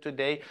little bit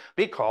today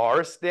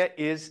because there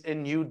is a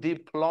new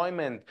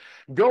deployment.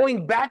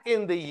 Going back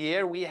in the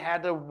year, we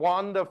had a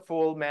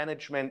wonderful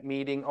management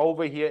meeting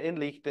over here in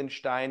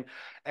Liechtenstein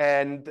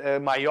and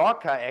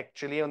Mallorca,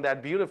 actually, on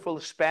that beautiful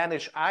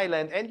Spanish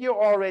island, and you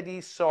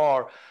already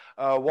saw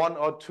one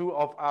or two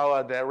of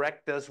our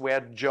directors were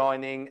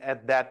joining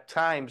at that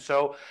time.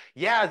 So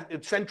yeah,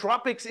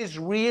 Centropix is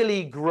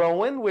really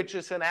growing, which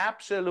is an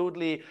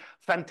absolutely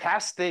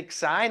fantastic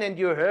sign. And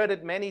you heard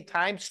it many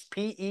times.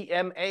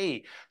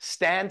 PEMA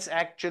stands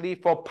actually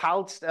for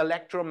pulsed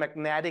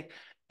electromagnetic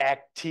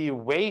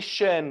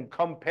activation,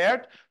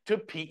 compared to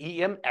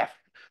PEMF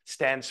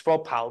stands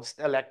for pulsed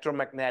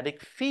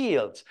electromagnetic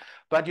fields.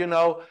 But you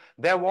know,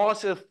 there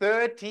was a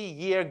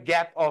 30-year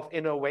gap of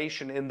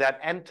innovation in that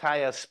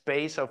entire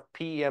space of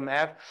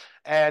PEMF.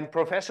 And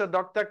Professor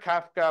Dr.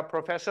 Kafka,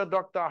 Professor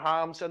Dr.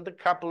 Harms, and a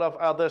couple of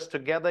others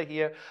together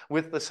here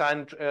with the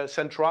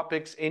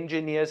Centropix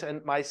engineers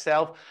and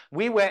myself,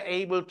 we were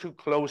able to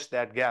close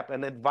that gap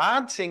and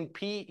advancing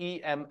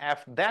PEMF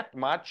that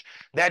much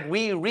that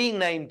we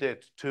renamed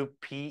it to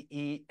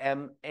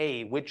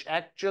PEMA, which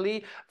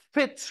actually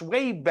fits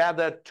way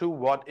better to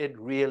what it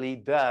really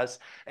does.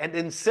 And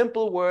in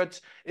simple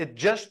words, it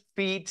just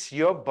feeds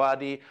your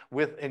body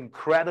with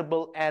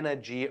incredible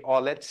energy,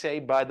 or let's say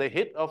by the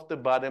hit of the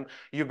button,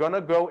 you're going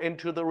to go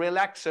into the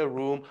relaxer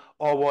room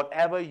or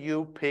whatever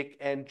you pick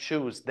and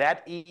choose.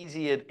 That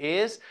easy it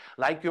is.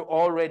 Like you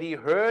already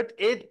heard,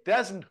 it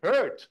doesn't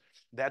hurt.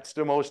 That's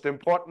the most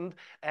important,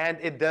 and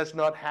it does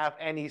not have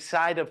any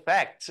side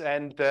effects.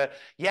 And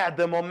yeah,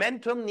 the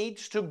momentum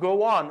needs to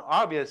go on,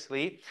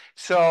 obviously.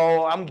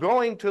 So I'm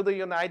going to the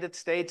United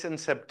States in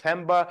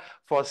September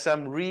for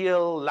some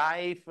real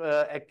life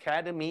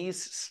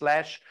academies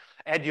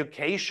 /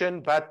 education,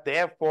 but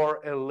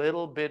therefore a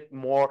little bit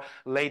more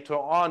later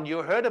on.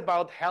 You heard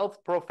about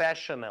health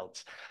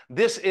professionals.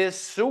 This is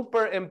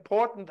super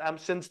important. I'm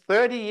since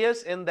 30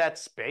 years in that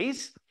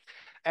space.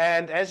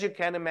 And as you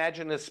can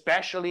imagine,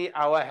 especially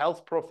our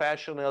health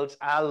professionals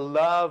are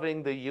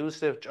loving the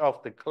usage of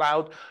the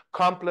cloud,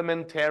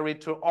 complementary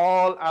to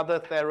all other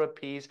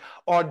therapies,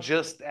 or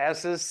just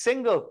as a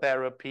single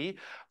therapy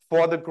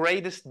for the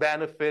greatest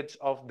benefits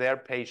of their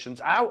patients.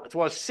 I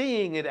was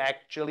seeing it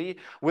actually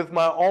with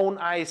my own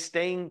eyes,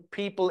 staying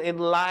people in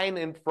line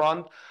in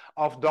front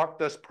of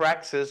doctor's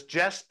praxis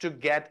just to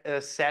get a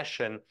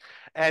session.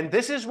 And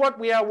this is what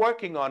we are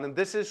working on. And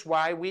this is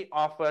why we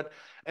offered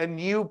a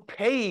new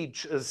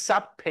page, a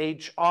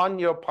sub-page on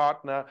your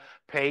partner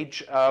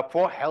page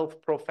for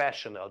health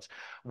professionals,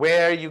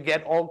 where you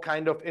get all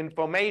kind of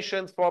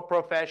information for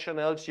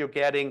professionals. You're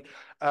getting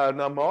an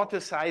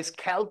amortized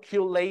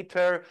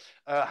calculator,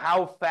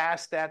 how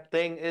fast that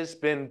thing has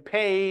been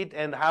paid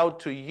and how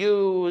to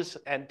use,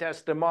 and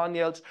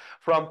testimonials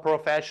from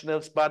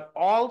professionals, but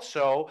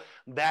also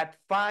that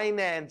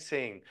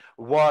financing,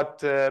 what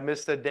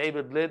Mr.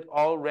 David Litt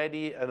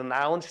already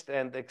announced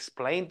and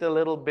explained a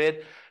little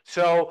bit.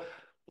 So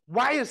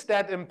why is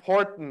that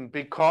important?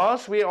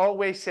 Because we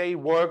always say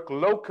work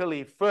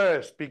locally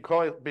first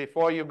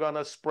before you're going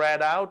to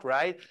spread out,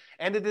 right?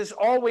 And it is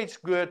always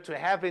good to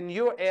have in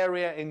your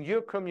area, in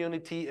your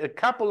community, a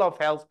couple of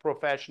health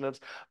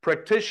professionals,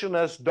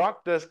 practitioners,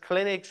 doctors,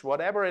 clinics,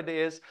 whatever it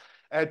is,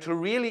 to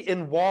really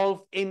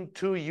involve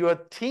into your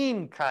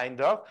team, kind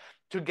of,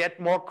 to get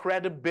more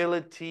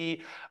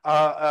credibility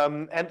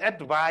and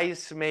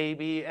advice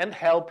maybe and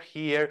help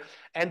here.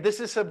 And this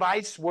is a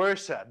vice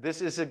versa.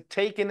 This is a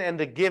taking and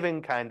a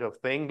giving kind of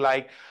thing.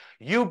 Like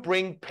you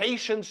bring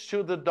patients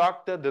to the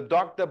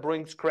doctor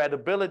brings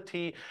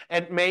credibility,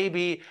 and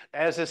maybe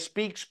as a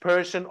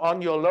spokesperson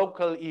on your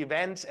local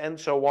events and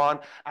so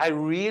on, I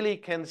really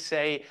can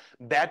say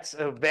that's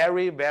a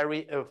very,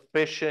 very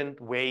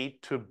efficient way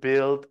to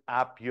build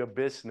up your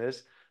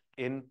business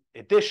in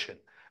addition.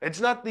 It's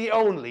not the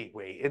only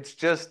way. It's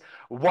just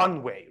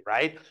one way,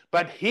 right?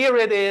 But here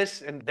it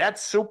is, and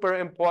that's super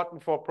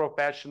important for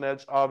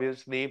professionals,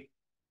 obviously,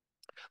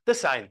 the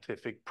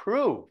scientific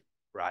proof,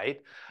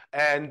 right?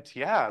 And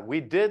yeah,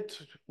 we did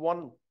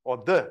one or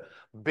the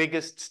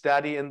biggest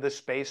study in the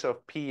space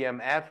of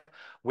PEMF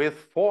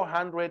with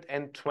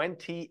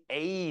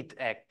 428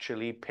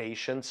 actually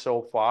patients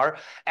so far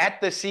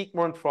at the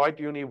Sigmund Freud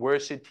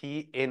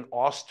University in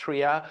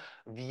Austria,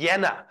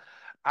 Vienna,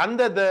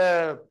 under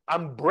the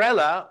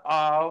umbrella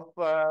of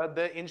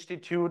the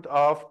Institute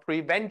of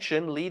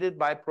Prevention, led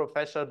by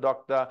Professor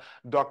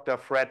Dr.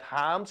 Fred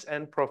Harms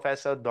and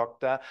Professor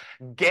Dr.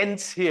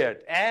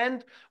 Genshirt.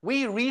 And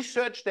we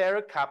researched there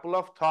a couple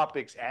of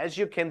topics. As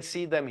you can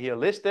see them here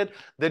listed,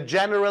 the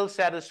general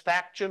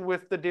satisfaction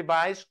with the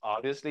device,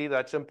 obviously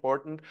that's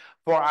important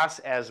for us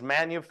as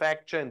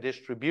manufacturer and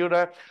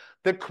distributor,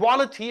 the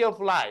quality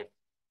of life,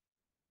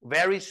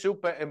 very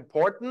super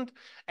important.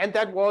 And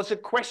that was a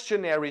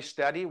questionnaire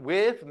study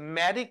with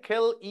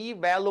medical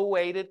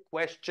evaluated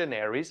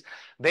questionnaires.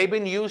 They've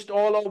been used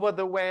all over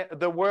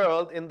the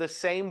world in the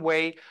same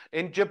way,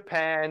 in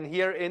Japan,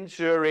 here in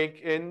Zurich,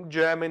 in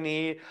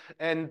Germany,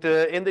 and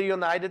in the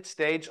United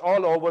States,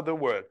 all over the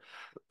world.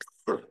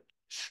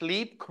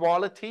 Sleep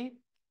quality,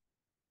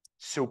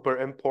 super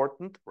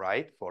important,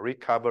 right? For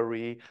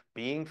recovery,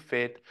 being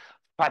fit.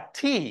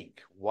 Fatigue,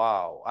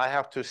 wow, I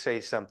have to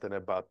say something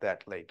about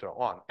that later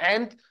on.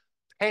 And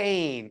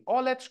pain,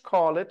 or let's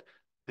call it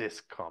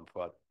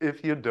discomfort,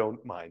 if you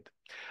don't mind.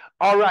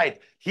 All right,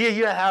 here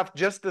you have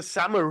just a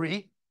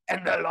summary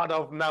and a lot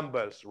of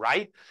numbers,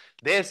 right?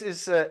 This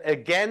is,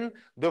 again,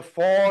 the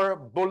 4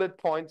 bullet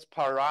points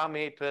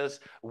parameters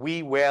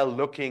we were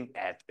looking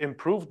at.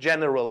 Improve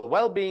general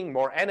well-being,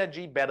 more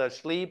energy, better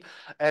sleep,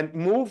 and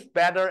move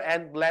better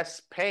and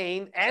less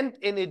pain. And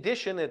in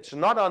addition, it's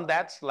not on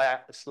that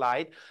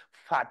slide,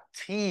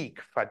 fatigue.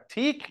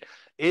 Fatigue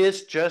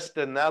is just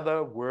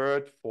another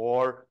word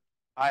for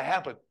I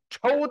have a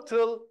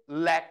total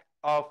lack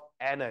of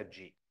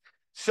energy.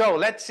 So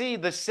let's see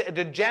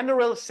the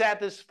general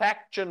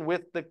satisfaction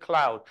with the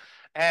cloud.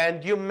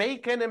 And you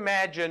can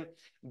imagine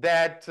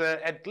that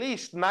at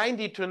least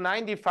 90 to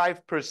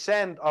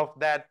 95% of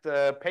that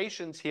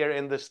patients here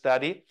in the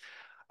study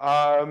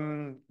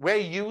were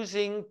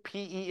using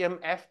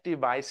PEMF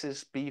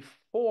devices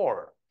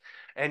before.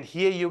 And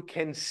here you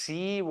can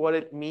see what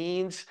it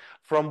means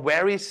from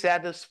very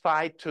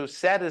satisfied to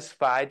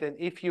satisfied. And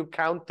if you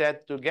count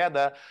that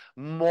together,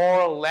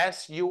 more or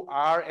less you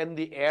are in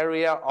the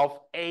area of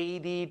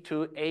 80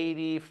 to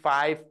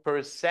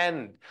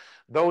 85%.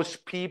 Those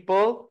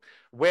people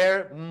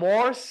were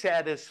more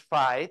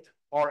satisfied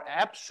or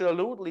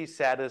absolutely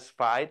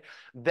satisfied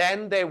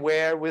than they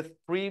were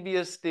with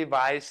previous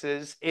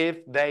devices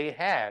if they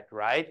had,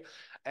 right?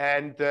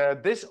 And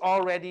this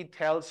already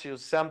tells you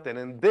something.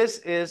 And this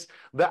is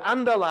the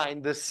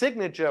underline, the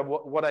signature,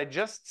 what I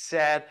just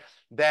said,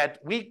 that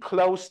we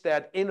closed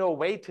that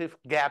innovative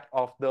gap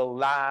of the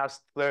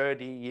last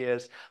 30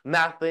 years.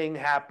 Nothing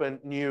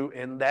happened new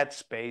in that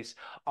space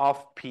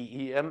of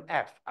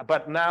PEMF.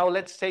 But now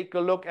let's take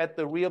a look at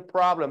the real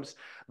problems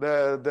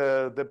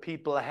the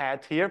people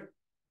had here.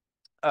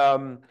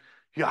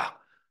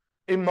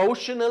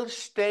 Emotional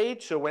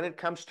state. So when it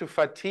comes to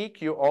fatigue,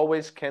 you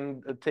always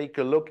can take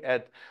a look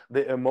at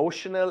the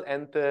emotional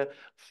and the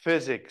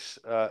physics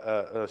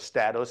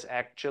status,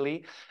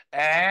 actually.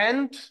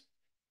 And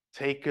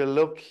take a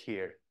look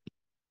here.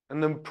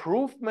 An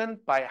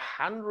improvement by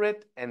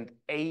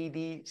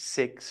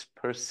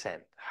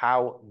 186%.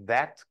 How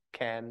that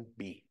can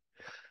be.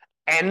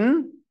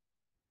 N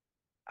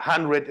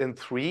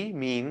 103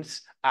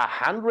 means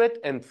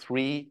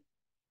 103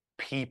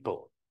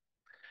 people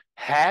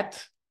had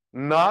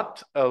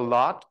not a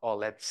lot, or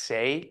let's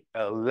say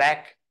a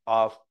lack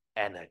of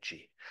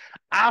energy.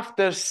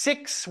 After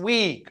 6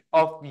 weeks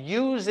of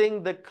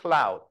using the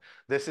cloud,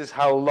 this is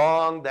how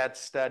long that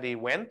study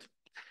went,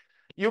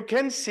 you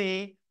can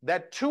see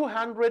that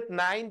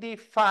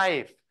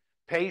 295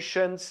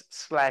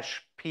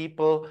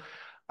 patients/people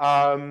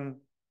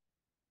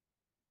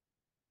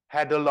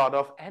had a lot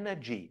of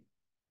energy.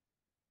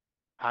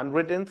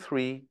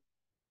 103,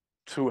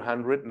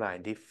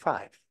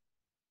 295.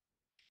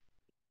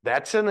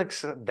 That's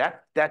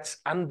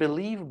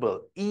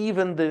unbelievable.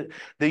 Even the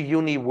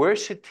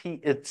university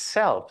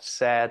itself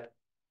said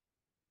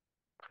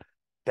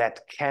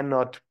that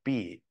cannot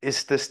be.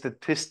 Is the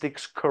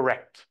statistics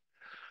correct?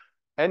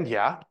 And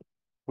yeah,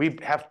 we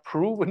have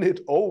proven it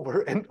over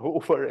and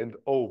over and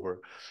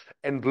over.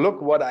 And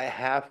look what I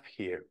have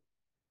here.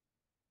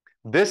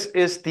 This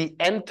is the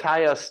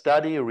entire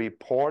study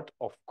report,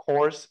 of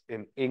course,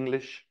 in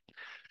English.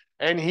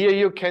 And here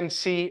you can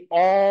see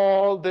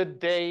all the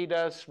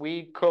data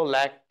we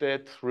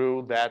collected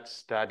through that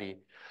study.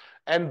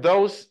 And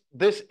this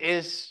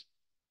is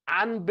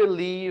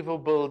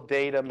unbelievable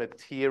data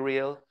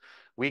material.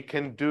 We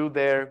can do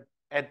there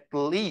at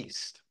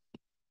least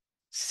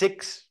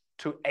 6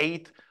 to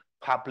 8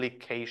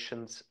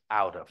 publications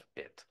out of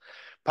it.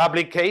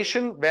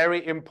 Publication,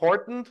 very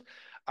important,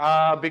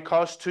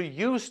 because to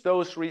use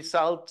those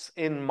results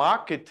in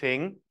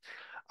marketing,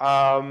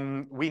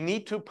 we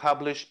need to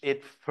publish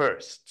it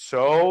first.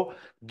 So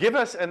give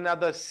us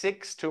another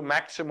 6 to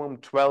maximum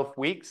 12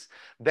 weeks,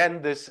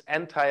 then this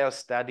entire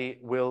study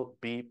will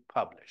be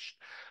published.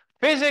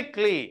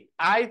 Physically,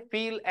 I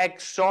feel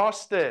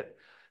exhausted.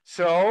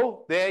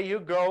 So there you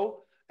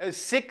go, a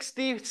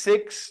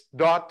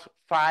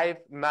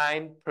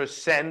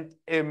 66.59%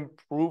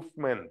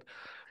 improvement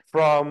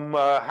from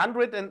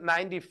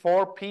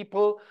 194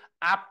 people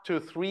up to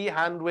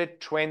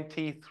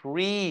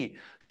 323.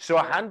 So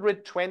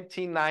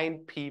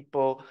 129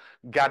 people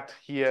got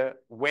here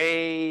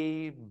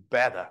way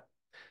better.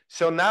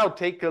 So now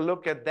take a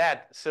look at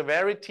that.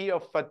 Severity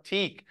of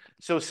fatigue.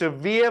 So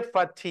severe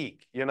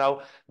fatigue,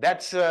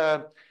 that's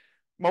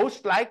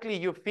most likely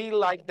you feel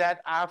like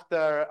that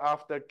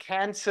after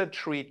cancer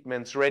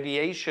treatments,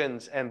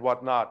 radiations and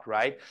whatnot,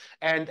 right?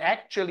 And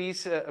actually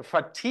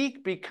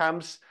fatigue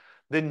becomes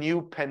the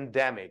new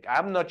pandemic.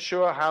 I'm not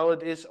sure how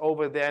it is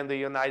over there in the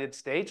United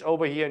States.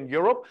 Over here in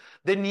Europe,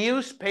 the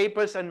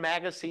newspapers and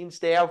magazines,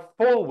 they are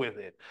full with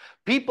it.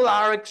 People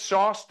are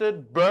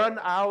exhausted,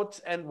 burnouts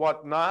and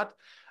whatnot.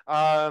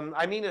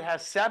 I mean, it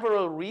has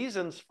several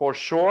reasons for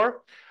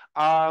sure.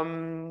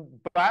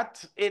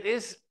 But it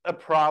is a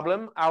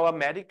problem our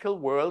medical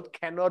world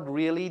cannot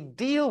really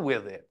deal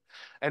with it.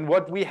 And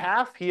what we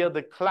have here,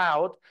 the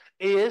cloud,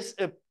 is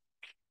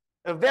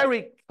a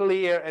very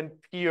clear and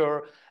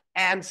pure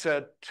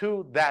answer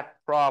to that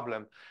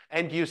problem.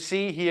 And you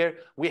see here,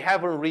 we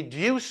have a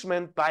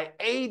reducement by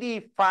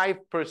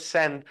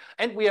 85%,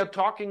 and we are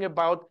talking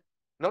about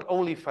not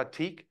only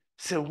fatigue,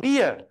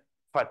 severe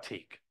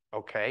fatigue,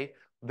 okay?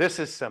 This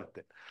is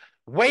something.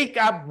 Wake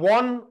up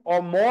 1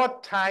 or more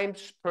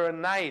times per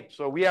night.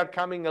 So we are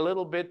coming a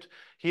little bit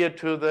here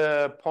to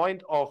the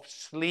point of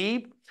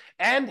sleep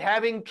and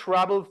having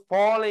trouble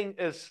falling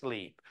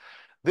asleep.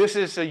 This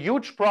is a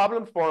huge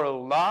problem for a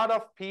lot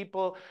of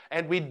people,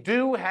 and we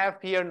do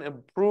have here an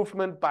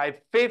improvement by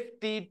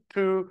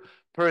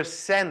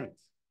 52%.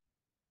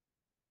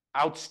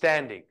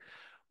 Outstanding.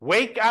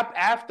 Wake up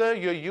after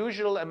your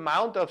usual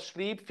amount of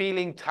sleep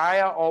feeling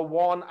tired or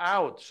worn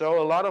out.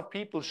 So a lot of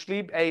people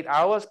sleep 8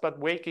 hours, but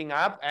waking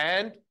up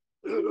and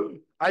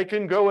I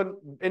can go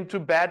into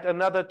bed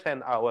another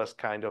 10 hours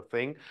kind of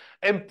thing.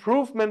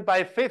 Improvement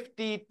by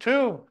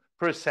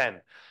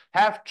 52%.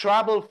 Have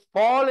trouble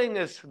falling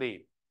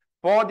asleep.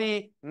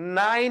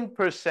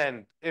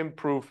 49%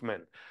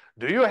 improvement.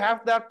 Do you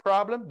have that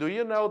problem? Do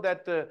you know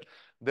that the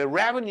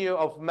revenue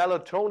of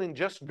melatonin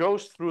just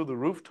goes through the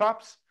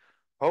rooftops?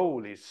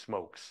 Holy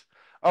smokes.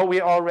 Oh,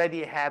 we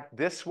already had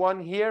this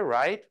one here,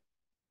 right?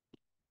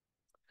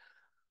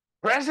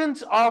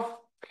 Presence of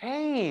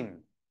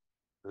pain.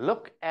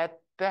 Look at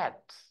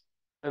that.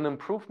 An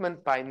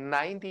improvement by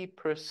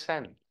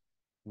 90%.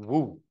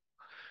 Woo.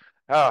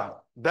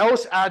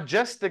 Those are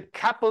just a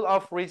couple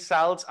of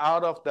results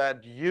out of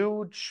that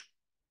huge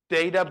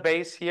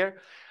database here.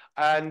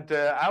 And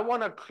I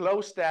want to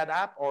close that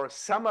up or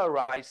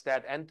summarize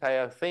that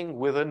entire thing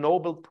with a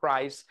Nobel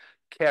Prize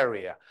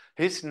carrier.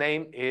 His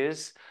name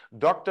is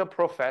Dr.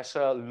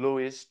 Professor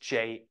Luis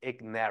J.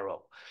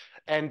 Ignarro.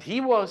 And he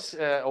was,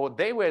 or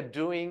they were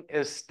doing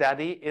a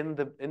study in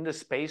the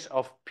space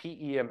of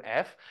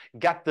PEMF,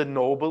 got the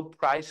Nobel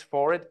Prize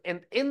for it.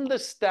 And in the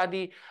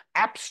study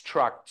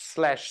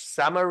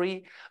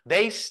abstract/summary,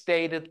 they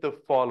stated the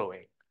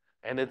following,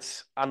 and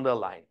it's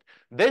underlined.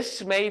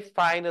 This may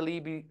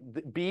finally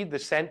be the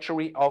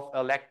century of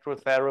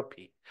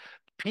electrotherapy.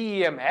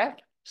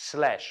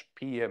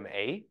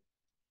 PEMF/PMA.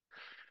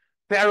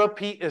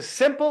 Therapy is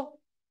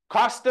simple,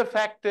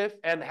 cost-effective,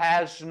 and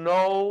has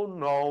no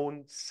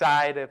known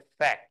side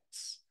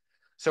effects.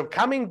 So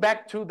coming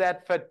back to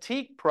that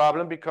fatigue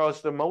problem,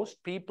 because the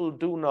most people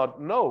do not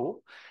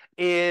know,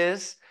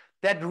 is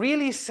that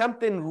really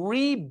something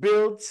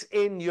rebuilds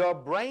in your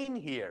brain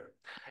here.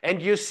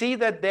 And you see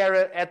that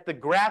there at the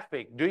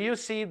graphic. Do you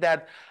see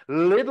that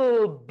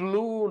little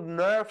blue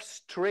nerve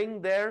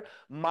string there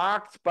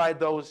marked by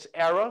those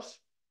arrows?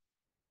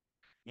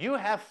 You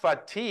have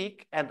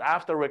fatigue, and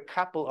after a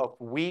couple of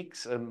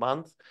weeks, a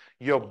month,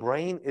 your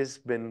brain has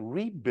been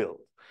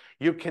rebuilt.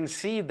 You can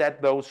see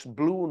that those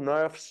blue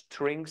nerve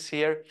strings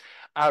here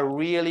are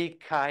really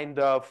kind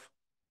of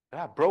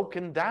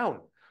broken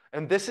down.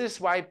 And this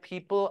is why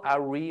people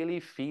are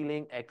really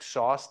feeling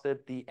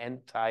exhausted the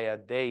entire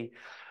day.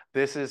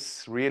 This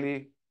is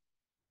really,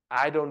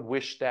 I don't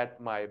wish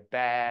that my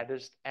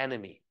baddest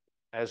enemy,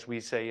 as we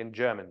say in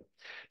German.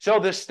 So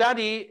the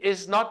study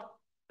is not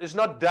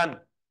done.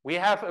 We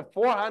have a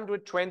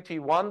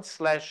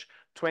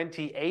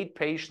 421/28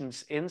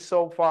 patients in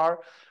so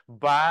far,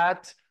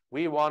 but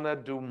we want to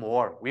do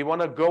more. We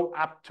want to go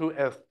up to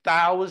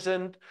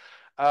 1,000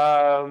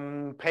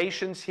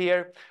 patients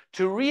here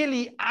to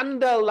really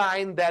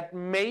underline that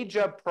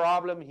major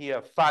problem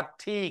here,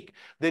 fatigue,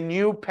 the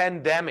new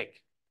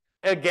pandemic.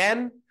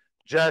 Again,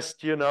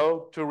 just,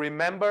 to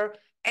remember,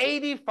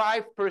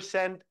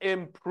 85%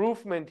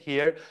 improvement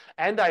here,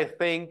 and I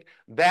think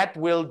that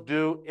will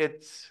do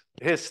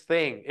his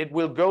thing. It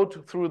will go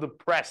through the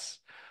press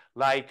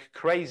like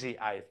crazy,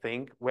 I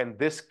think, when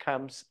this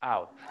comes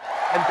out.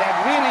 And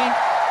that really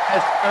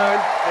has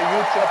earned a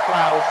huge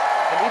applause.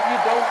 And if you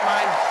don't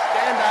mind,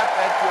 stand up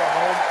at your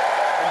home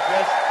and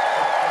just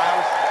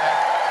applause that,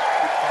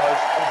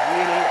 because it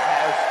really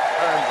has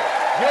earned it.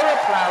 Your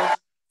applause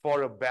for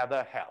a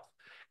better health.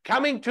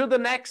 Coming to the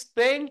next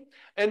thing,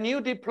 a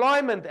new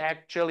deployment,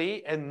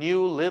 actually, a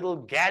new little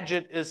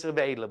gadget is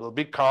available,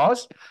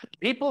 because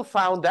people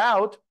found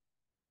out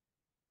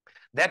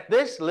that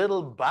this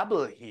little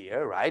bubble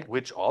here, right,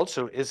 which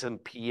also is a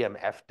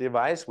PEMF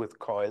device with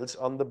coils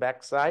on the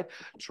backside,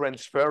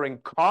 transferring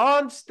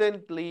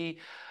constantly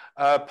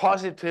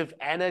positive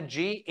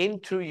energy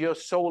into your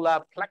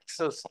solar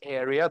plexus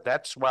area.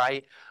 That's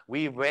why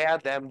we wear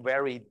them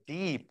very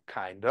deep,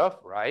 kind of,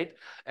 right?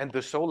 And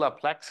the solar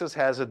plexus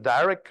has a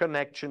direct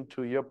connection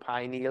to your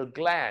pineal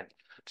gland.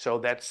 So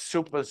that's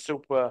super,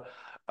 super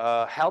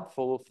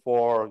helpful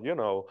for,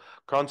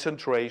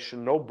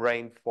 concentration, no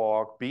brain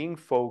fog, being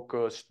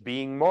focused,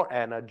 being more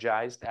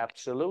energized,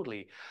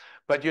 absolutely.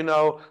 But,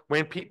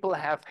 when people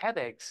have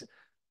headaches,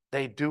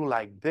 they do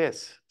like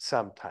this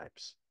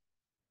sometimes.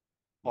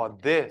 Or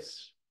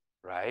this,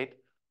 right?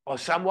 Or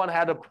someone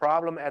had a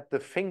problem at the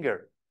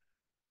finger.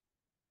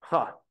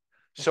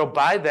 So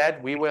by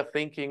that, we were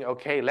thinking,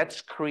 okay,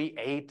 let's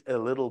create a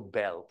little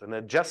belt, an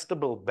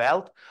adjustable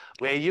belt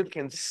where you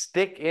can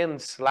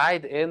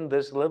slide in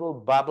this little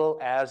bubble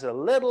as a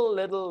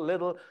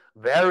little,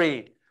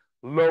 very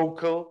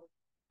local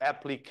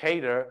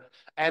applicator.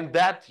 And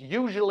that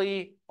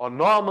usually or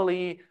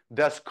normally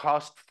does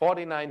cost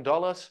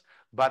 $49.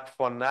 But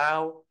for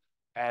now,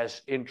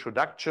 as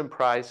introduction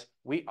price.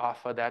 We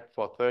offer that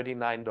for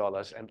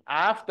 $39. And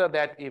after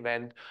that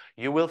event,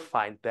 you will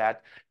find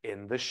that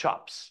in the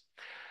shops.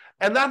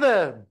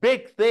 Another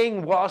big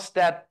thing was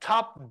that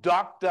Top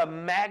Doctor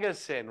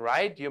magazine,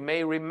 right? You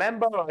may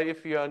remember, or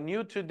if you're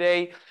new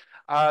today,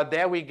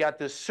 there we got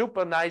this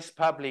super nice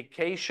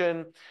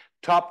publication,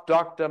 Top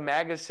Doctor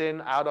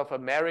magazine out of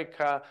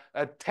America,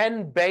 a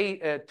 10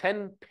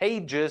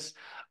 pages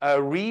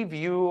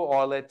review,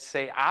 or let's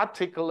say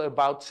article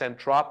about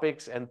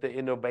Centropix and the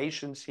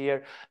innovations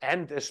here,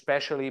 and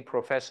especially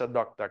Professor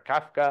Dr.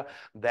 Kafka,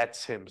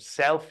 that's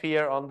himself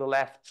here on the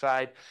left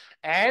side.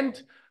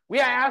 And we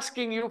are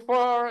asking you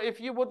for if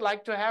you would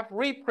like to have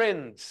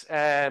reprints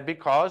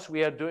because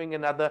we are doing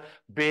another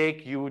big,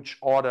 huge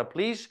order.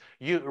 Please,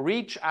 you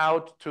reach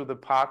out to the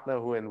partner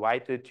who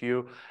invited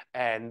you,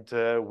 and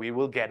we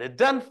will get it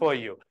done for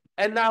you.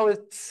 And now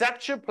it's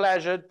such a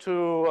pleasure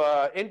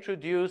to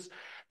introduce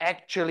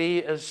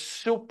actually a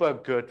super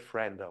good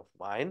friend of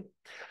mine.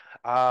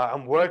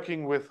 I'm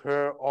working with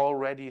her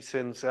already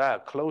since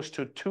close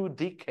to 2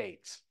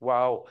 decades.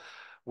 Wow.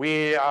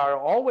 We are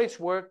always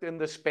worked in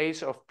the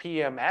space of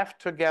PMF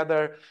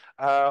together,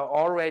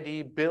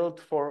 already built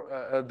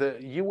for the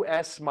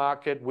US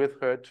market with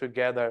her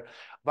together,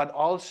 but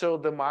also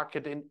the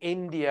market in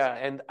India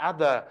and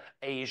other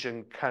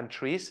Asian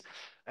countries.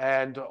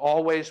 And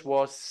always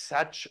was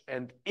such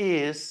and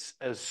is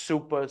a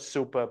super,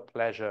 super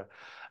pleasure.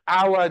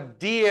 Our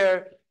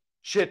dear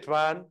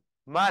Chitwan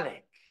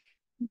Malik.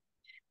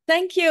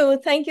 Thank you.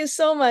 Thank you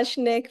so much,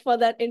 Nick, for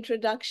that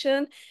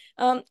introduction.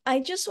 I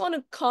just want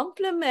to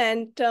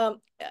compliment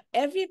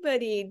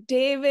everybody,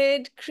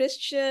 David,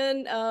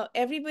 Christian,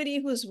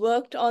 everybody who's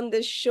worked on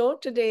this show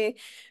today,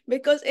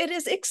 because it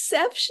is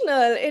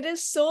exceptional. It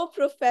is so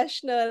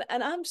professional,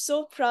 and I'm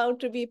so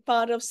proud to be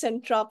part of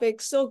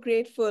Centropix, so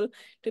grateful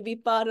to be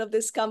part of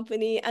this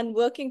company and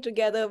working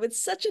together with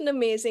such an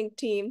amazing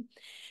team.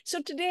 So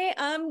today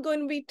I'm going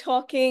to be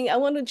talking, I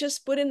want to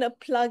just put in a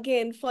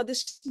plug-in for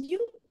this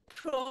new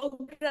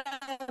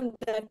program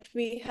that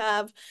we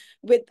have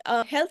with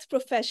health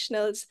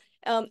professionals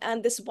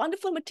and this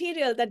wonderful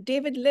material that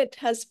David Litt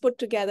has put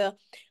together.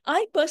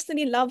 I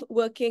personally love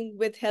working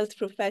with health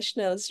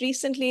professionals.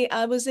 Recently,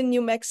 I was in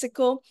New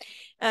Mexico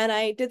and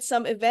I did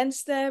some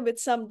events there with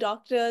some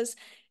doctors.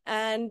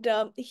 And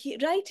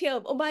right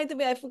here, oh, by the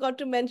way, I forgot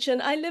to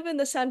mention, I live in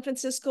the San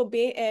Francisco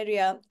Bay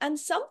Area. And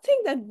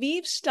something that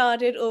we've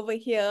started over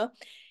here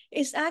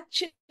is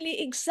actually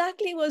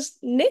exactly what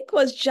Nick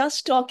was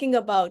just talking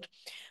about.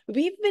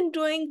 We've been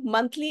doing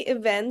monthly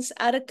events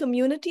at a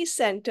community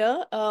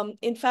center.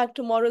 In fact,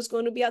 tomorrow is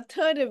going to be our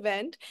 3rd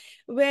event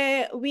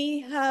where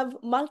we have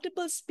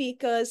multiple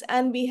speakers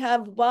and we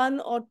have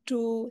 1 or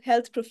 2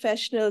 health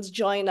professionals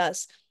join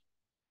us.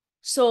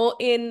 So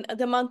in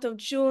the month of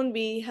June,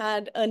 we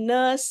had a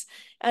nurse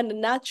and a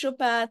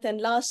naturopath.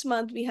 And last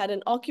month, we had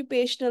an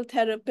occupational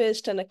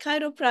therapist and a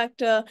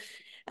chiropractor.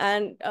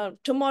 And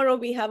tomorrow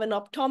we have an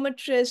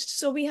optometrist.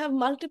 So we have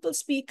multiple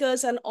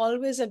speakers and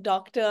always a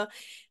doctor.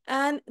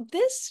 And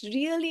this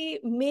really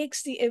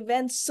makes the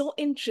event so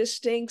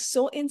interesting,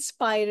 so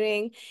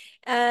inspiring.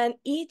 And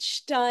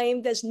each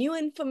time there's new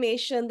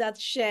information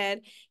that's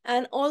shared.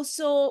 And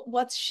also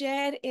what's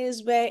shared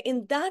is where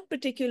in that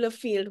particular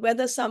field,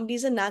 whether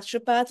somebody's a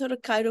naturopath or a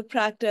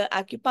chiropractor,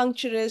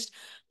 acupuncturist,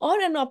 or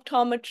an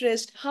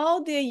optometrist,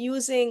 how they're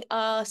using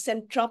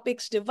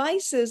Centropix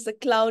devices, the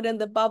cloud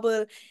and the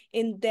bubble,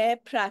 in their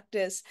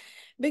practice.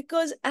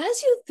 Because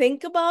as you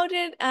think about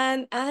it,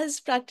 and as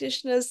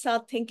practitioners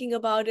start thinking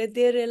about it,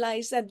 they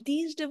realize that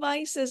these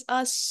devices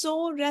are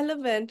so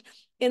relevant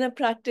in a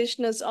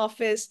practitioner's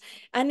office,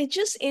 and it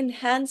just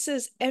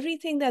enhances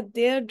everything that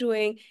they're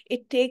doing.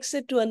 It takes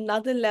it to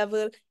another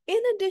level. In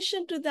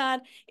addition to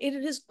that, it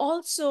is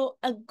also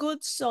a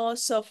good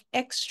source of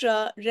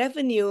extra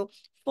revenue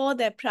for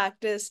their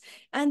practice,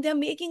 and they're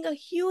making a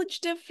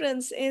huge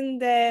difference in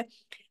their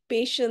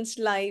patients'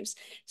 lives.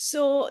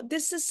 So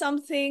this is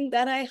something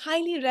that I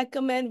highly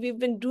recommend. We've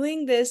been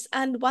doing this,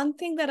 and one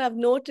thing that I've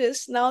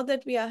noticed now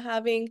that we are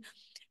having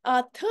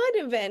our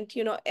 3rd event,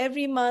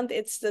 every month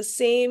it's the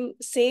same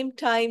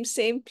time,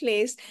 same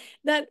place,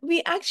 that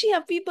we actually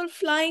have people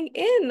flying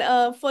in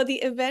for the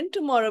event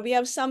tomorrow. We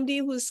have somebody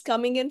who's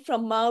coming in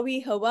from Maui,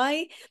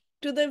 Hawaii,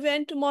 to the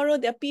event tomorrow.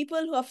 There are people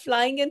who are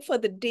flying in for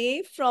the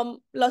day from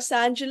Los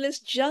Angeles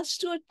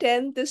just to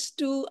attend this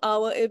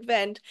 2-hour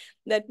event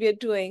that we're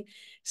doing.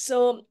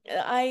 So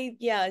I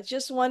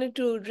just wanted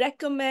to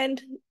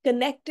recommend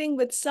connecting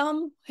with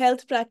some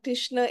health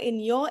practitioner in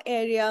your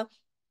area.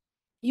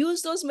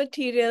 Use those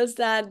materials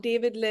that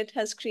David Litt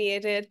has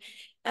created,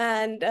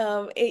 and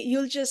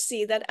you'll just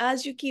see that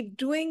as you keep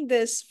doing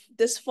this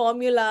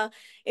formula,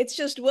 it's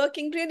just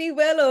working really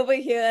well over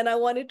here. And I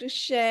wanted to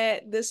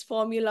share this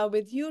formula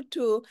with you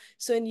too,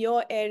 so in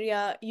your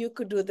area, you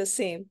could do the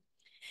same.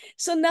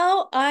 So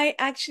now I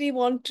actually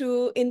want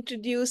to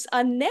introduce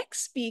our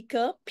next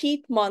speaker,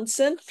 Pete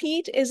Monson.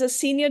 Pete is a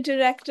senior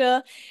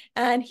director,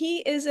 and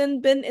he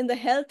been in the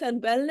health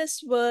and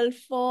wellness world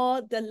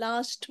for the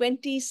last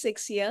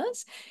 26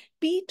 years.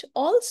 Pete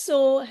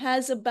also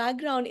has a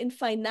background in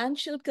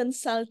financial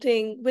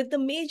consulting with the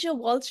major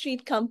Wall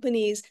Street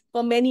companies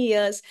for many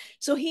years.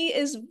 So he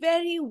is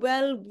very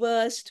well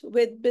versed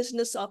with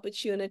business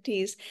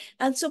opportunities.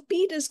 And so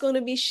Pete is going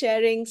to be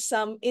sharing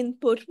some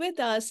input with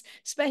us,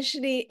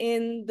 especially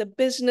in the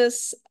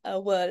business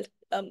world,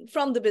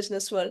 from the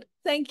business world.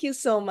 Thank you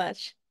so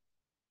much.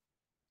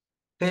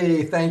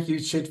 Hey, thank you,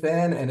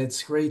 Chitvan, and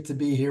it's great to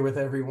be here with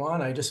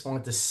everyone. I just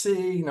want to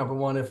see, number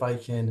one, if I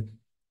can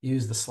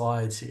use the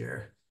slides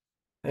here.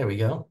 There we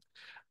go.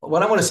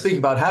 What I want to speak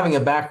about, having a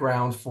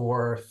background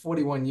for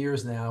 41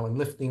 years now in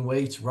lifting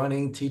weights,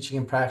 running, teaching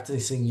and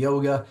practicing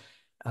yoga,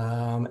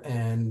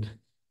 and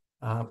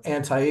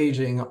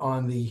anti-aging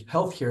on the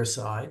healthcare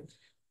side,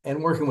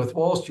 and working with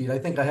Wall Street, I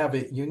think I have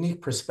a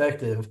unique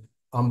perspective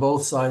on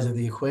both sides of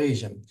the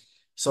equation.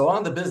 So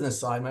on the business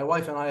side, my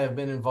wife and I have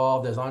been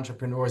involved as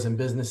entrepreneurs in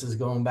businesses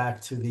going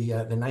back to the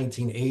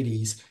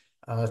 1980s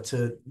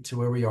to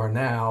where we are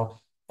now.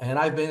 And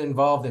I've been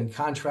involved in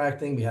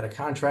contracting. We had a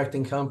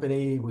contracting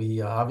company.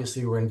 We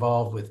obviously were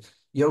involved with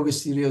yoga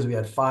studios. We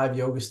had 5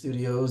 yoga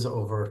studios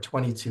over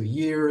 22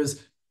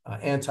 years,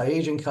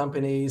 anti-aging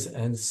companies.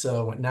 And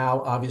so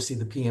now obviously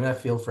the PMF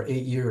field for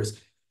 8 years.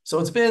 So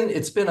it's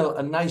been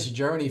a nice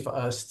journey for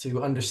us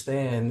to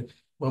understand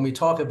when we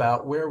talk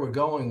about where we're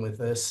going with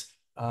this.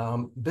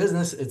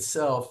 Business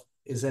itself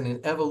is in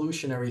an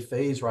evolutionary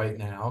phase right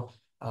now,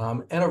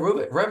 and a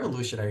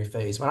revolutionary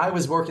phase. When I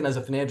was working as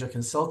a financial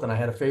consultant, I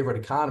had a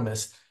favorite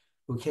economist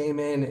who came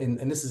in,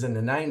 and this is in the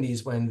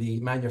 90s when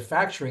the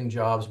manufacturing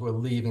jobs were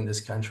leaving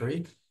this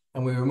country,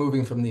 and we were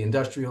moving from the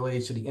industrial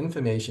age to the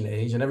information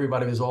age, and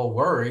everybody was all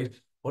worried,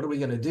 what are we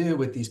going to do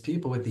with these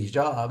people with these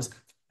jobs?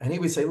 And he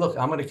would say, look,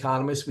 I'm an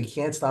economist. We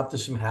can't stop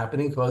this from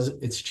happening because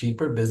it's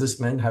cheaper.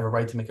 Businessmen have a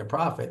right to make a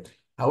profit.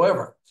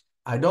 However,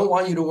 I don't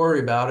want you to worry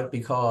about it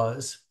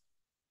because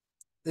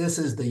this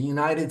is the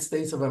United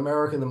States of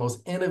America, the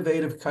most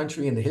innovative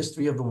country in the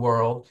history of the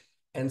world,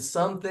 and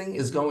something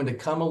is going to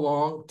come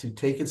along to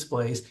take its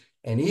place.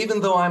 And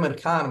even though I'm an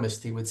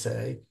economist, he would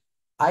say,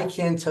 I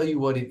can't tell you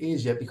what it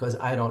is yet because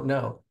I don't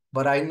know,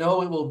 but I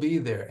know it will be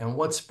there. And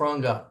what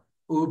sprung up?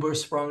 Uber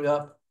sprung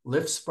up,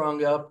 Lyft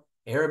sprung up,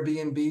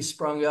 Airbnb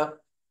sprung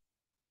up,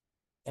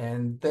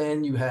 and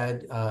then you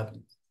had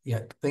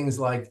things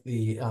like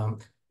the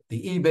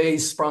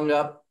eBays sprung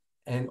up,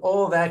 and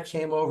all that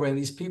came over, and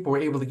these people were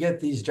able to get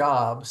these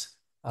jobs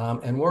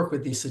and work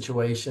with these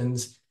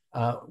situations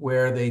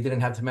where they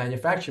didn't have to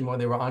manufacture more.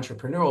 They were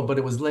entrepreneurial, but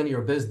it was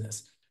linear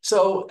business.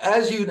 So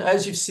as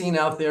you've seen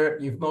out there,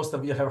 most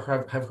of you have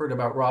heard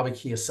about Robert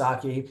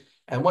Kiyosaki,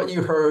 and what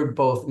you heard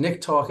both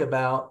Nick talk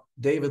about,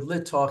 David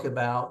Litt talk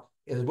about,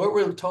 is what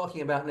we're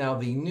talking about now.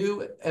 The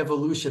new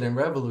evolution and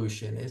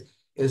revolution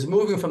is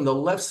moving from the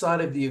left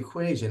side of the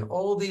equation.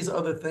 All these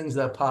other things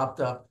that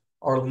popped up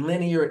are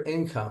linear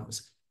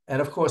incomes.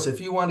 And of course, if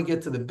you want to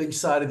get to the big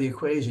side of the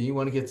equation, you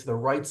want to get to the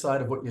right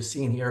side of what you're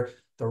seeing here,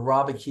 the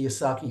Robert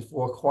Kiyosaki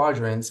 4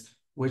 quadrants,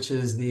 which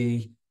is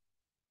the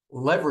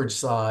leverage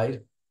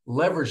side,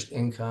 leveraged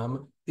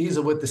income. These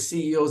are what the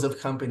CEOs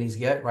of companies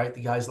get, right?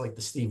 The guys like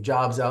the Steve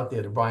Jobs out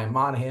there, the Brian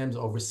Monahans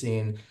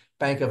overseeing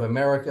Bank of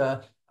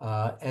America.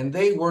 And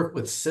they work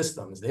with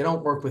systems. They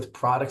don't work with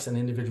products and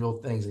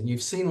individual things. And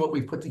you've seen what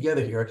we put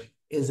together here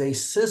is a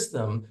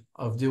system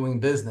of doing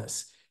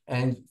business.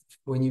 And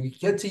when you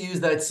get to use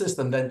that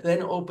system, that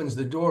then opens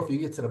the door for you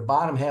to get to the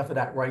bottom half of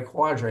that right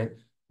quadrant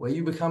where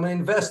you become an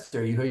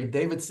investor. You heard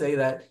David say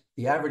that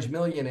the average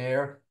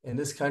millionaire in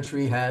this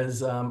country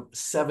has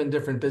 7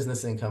 different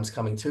business incomes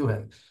coming to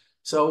him.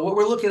 So what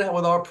we're looking at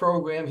with our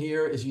program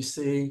here is, you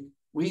see,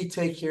 we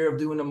take care of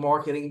doing the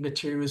marketing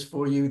materials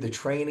for you, the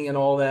training and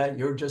all that.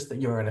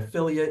 You're an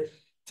affiliate,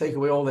 take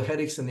away all the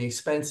headaches and the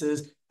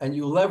expenses, and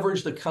you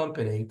leverage the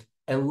company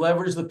and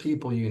leverage the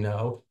people you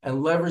know,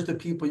 and leverage the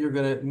people you're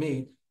going to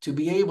meet to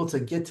be able to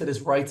get to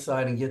this right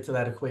side and get to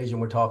that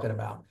equation we're talking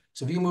about.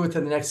 So if you move it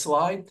to the next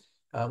slide,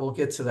 we'll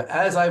get to that.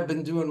 As I've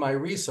been doing my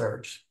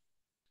research,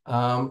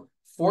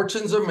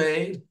 fortunes are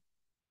made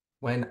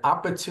when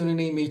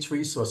opportunity meets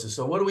resources.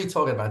 So what are we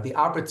talking about? The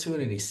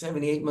opportunity,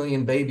 78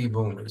 million baby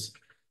boomers,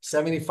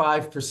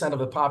 75% of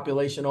the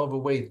population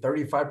overweight,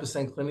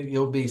 35% clinically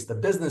obese. The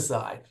business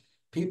side,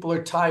 people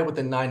are tired with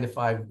the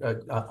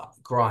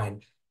 9-to-5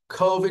 grind.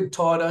 COVID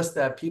taught us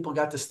that people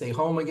got to stay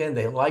home again.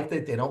 They liked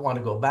it. They don't want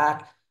to go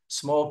back.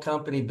 Small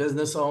company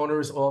business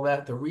owners, all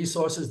that. The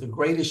resources, the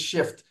greatest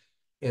shift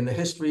in the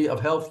history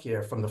of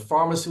healthcare, from the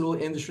pharmaceutical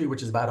industry,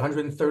 which is about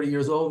 130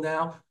 years old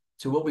now,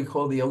 to what we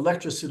call the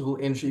electroceutical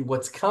industry.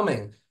 What's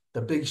coming,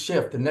 the big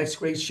shift, the next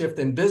great shift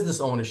in business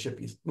ownership.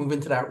 You move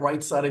into that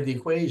right side of the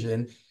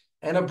equation,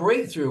 and a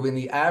breakthrough in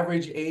the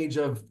average age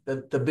of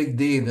the big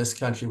D in this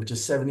country, which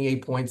is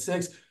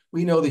 78.6.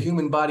 We know the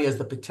human body has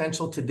the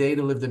potential today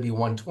to live to be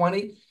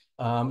 120.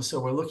 So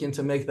we're looking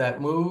to make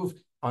that move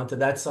onto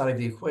that side of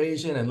the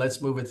equation. And let's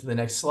move it to the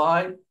next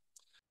slide.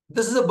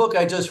 This is a book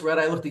I just read.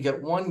 I look to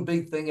get one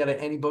big thing out of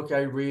any book I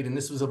read. And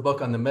this was a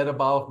book on the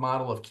metabolic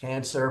model of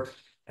cancer.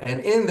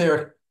 And in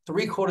there,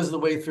 3/4 of the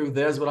way through,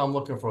 there's what I'm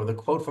looking for, the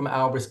quote from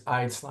Albert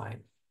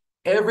Einstein.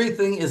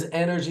 Everything is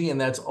energy, and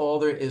that's all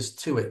there is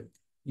to it.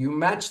 You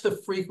match the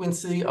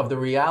frequency of the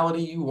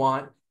reality you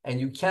want, and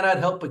you cannot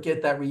help but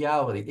get that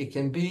reality. It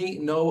can be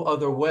no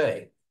other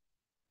way.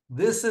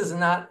 This is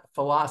not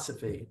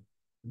philosophy.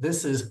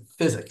 This is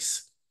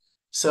physics.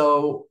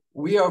 So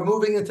we are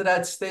moving into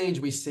that stage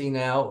we see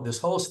now, this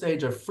whole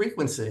stage of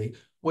frequency,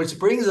 which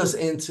brings us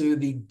into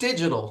the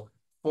digital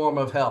form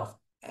of health.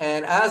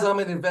 And as I'm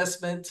an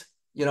investment,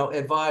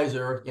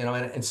 advisor,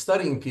 and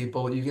studying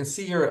people, you can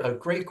see here a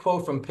great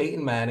quote from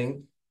Peyton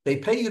Manning. They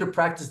pay you to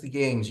practice the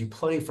games you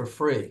play for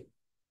free.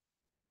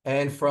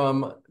 And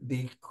from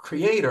the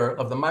creator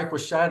of the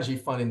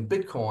MicroStrategy Fund in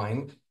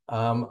Bitcoin,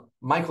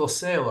 Michael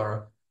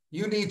Saylor,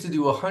 you need to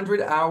do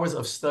 100 hours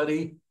of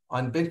study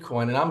on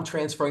Bitcoin. And I'm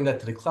transferring that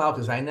to the cloud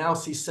because I now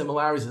see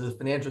similarities as a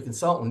financial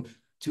consultant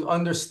to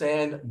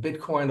understand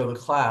Bitcoin or the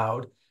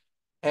cloud.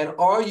 And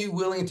are you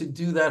willing to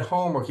do that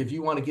homework if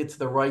you want to get to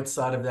the right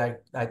side of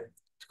that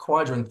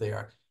quadrant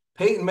there?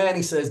 Peyton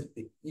Manning says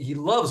he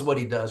loves what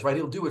he does, right?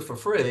 He'll do it for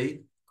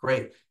free.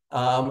 Great.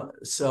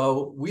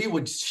 So we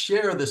would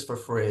share this for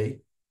free,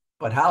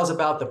 but how's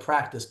about the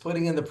practice,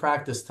 putting in the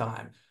practice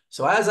time?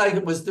 So as I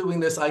was doing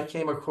this, I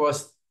came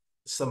across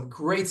some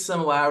great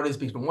similarities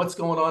between what's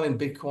going on in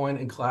Bitcoin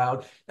and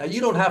cloud. Now,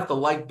 you don't have to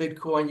like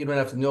Bitcoin. You don't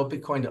have to know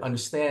Bitcoin to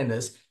understand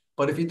this.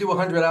 But if you do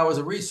 100 hours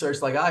of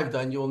research like I've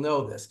done, you'll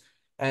know this.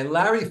 And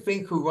Larry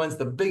Fink, who runs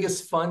the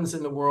biggest funds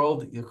in the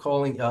world,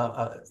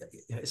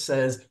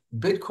 says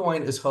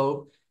Bitcoin is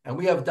hope. And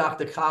we have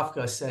Dr.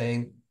 Kafka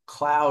saying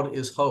cloud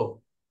is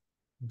hope.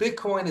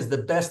 Bitcoin is the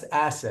best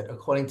asset,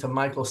 according to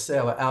Michael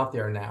Saylor, out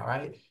there now,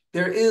 right?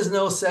 There is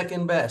no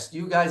second best.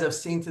 You guys have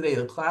seen today,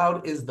 the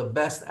cloud is the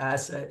best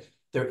asset.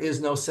 There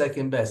is no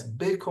second best.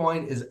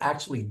 Bitcoin is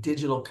actually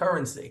digital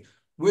currency.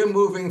 We're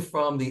moving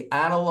from the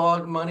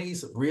analog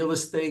monies, real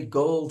estate,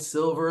 gold,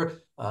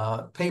 silver,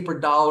 paper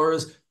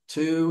dollars,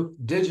 to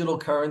digital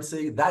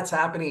currency. That's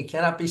happening. It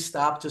cannot be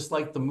stopped, just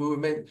like the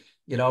movement,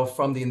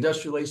 from the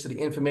industrial age to the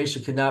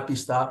information could not be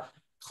stopped.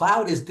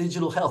 Cloud is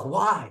digital health.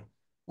 Why?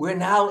 We're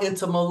now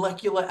into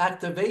molecular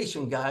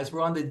activation, guys.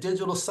 We're on the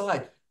digital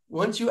side.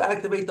 Once you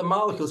activate the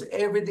molecules,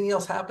 everything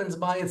else happens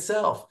by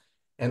itself.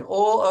 And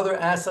all other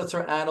assets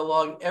are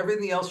analog.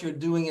 Everything else you're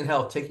doing in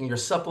health, taking your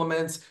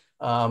supplements,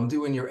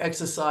 doing your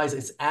exercise,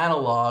 it's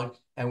analog.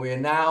 And we are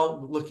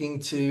now looking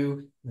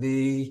to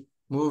the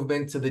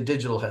movement to the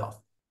digital health.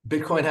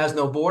 Bitcoin has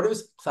no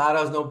borders. Cloud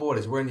has no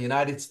borders. We're in the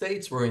United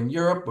States. We're in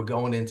Europe. We're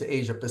going into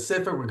Asia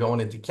Pacific. We're going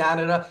into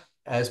Canada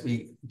as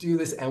we do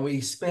this, and we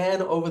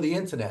span over the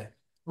internet.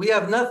 We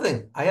have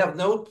nothing. I have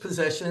no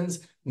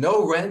possessions,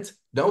 no rent,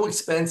 no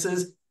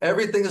expenses.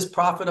 Everything is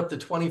profit up to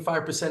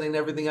 25% in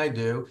everything I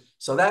do.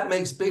 So that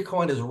makes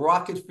Bitcoin as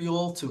rocket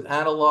fuel to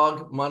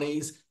analog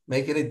monies,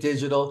 making it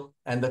digital.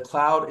 And the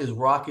cloud is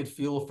rocket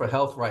fuel for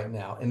health right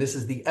now. And this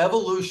is the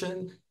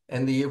evolution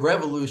and the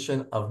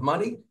revolution of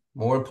money.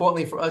 More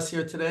importantly for us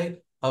here today,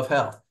 of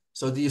health.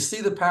 So do you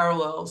see the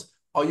parallels?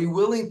 Are you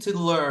willing to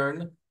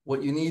learn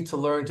what you need to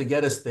learn to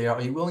get us there?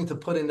 Are you willing to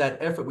put in that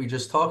effort we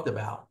just talked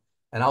about?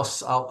 And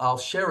I'll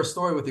share a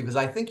story with you because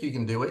I think you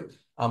can do it.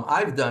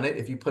 I've done it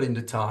if you put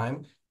into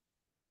time.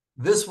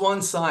 This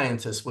one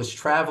scientist was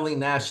traveling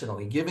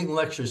nationally, giving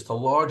lectures to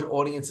large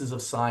audiences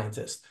of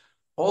scientists,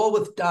 all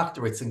with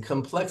doctorates in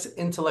complex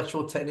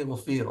intellectual technical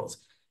fields.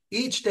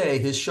 Each day,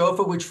 his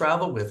chauffeur would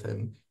travel with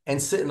him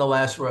and sit in the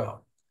last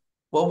row.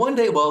 Well, one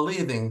day while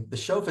leaving, the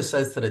chauffeur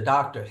says to the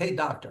doctor, "Hey,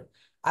 doctor,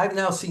 I've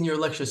now seen your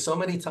lecture so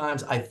many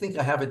times, I think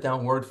I have it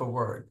down word for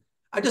word.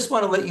 I just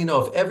want to let you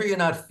know if ever you're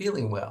not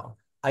feeling well,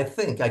 I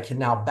think I can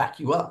now back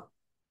you up."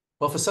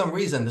 Well, for some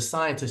reason, the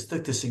scientist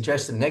took the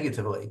suggestion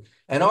negatively.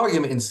 An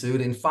argument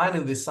ensued, and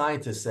finally the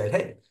scientist said,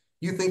 "Hey,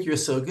 you think you're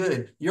so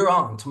good, you're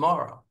on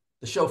tomorrow."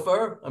 The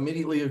chauffeur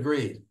immediately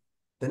agreed.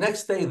 The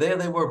next day, there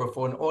they were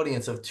before an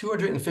audience of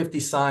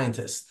 250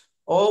 scientists,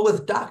 all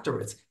with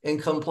doctorates in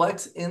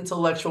complex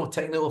intellectual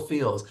technical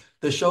fields.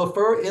 The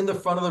chauffeur in the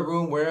front of the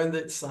room wearing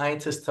the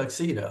scientist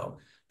tuxedo,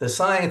 the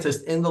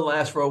scientist in the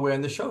last row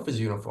wearing the chauffeur's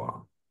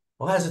uniform.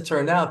 Well, as it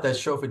turned out, that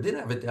chauffeur did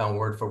have it down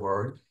word for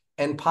word,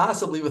 and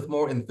possibly with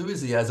more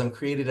enthusiasm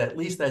created at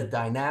least as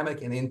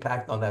dynamic an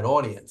impact on that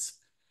audience.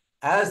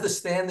 As the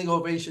standing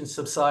ovation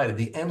subsided,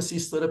 the MC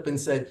stood up and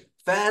said,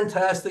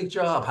 "Fantastic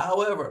job.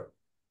 However,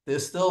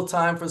 there's still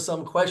time for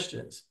some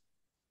questions."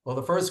 Well,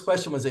 the first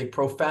question was a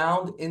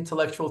profound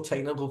intellectual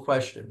technical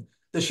question.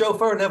 The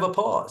chauffeur never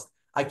paused.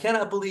 "I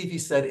cannot believe," he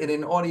said, "in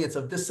an audience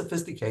of this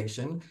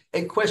sophistication,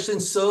 a question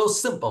so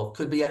simple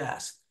could be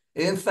asked.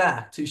 In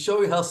fact, to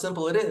show you how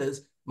simple it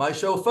is, my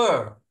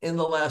chauffeur in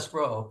the last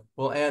row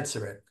will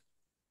answer it."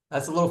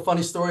 That's a little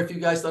funny story for you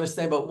guys to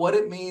understand, but what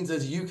it means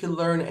is you can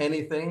learn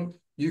anything.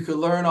 You can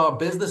learn our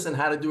business and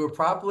how to do it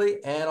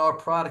properly and our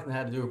product and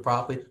how to do it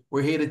properly.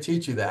 We're here to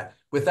teach you that.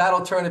 With that,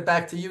 I'll turn it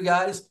back to you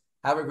guys.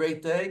 Have a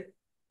great day,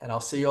 and I'll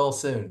see you all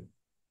soon.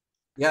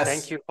 Yes.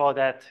 Thank you for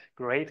that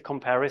great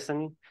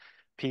comparison,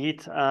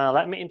 Pete.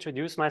 Let me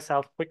introduce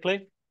myself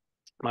quickly.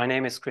 My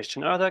name is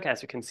Christian Erdög.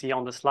 As you can see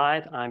on the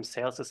slide, I'm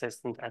sales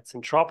assistant at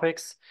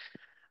Centropix.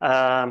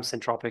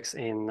 Centropix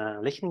in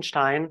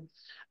Liechtenstein.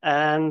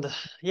 And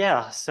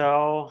yeah,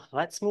 so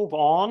let's move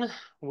on.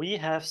 We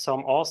have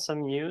some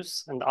awesome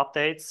news and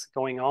updates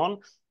going on,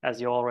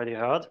 as you already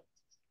heard.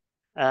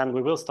 And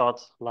we will start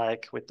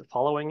like with the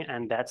following,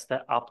 and that's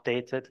the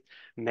updated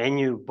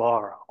menu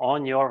bar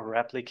on your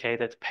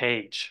replicated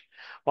page.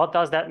 What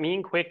does that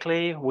mean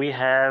quickly? We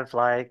have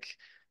like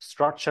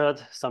structured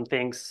some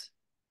things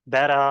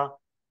better,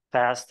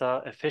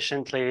 faster,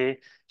 efficiently,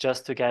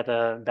 just to get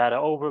a better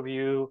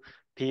overview,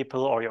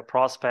 people or your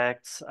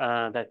prospects,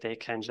 that they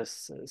can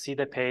just see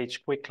the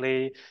page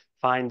quickly,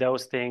 find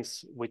those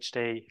things which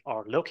they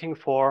are looking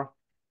for.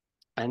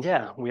 And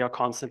yeah, we are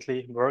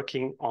constantly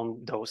working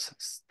on those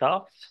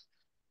stuff.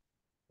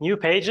 New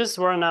pages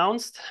were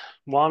announced.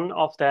 One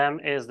of them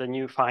is the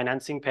new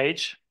financing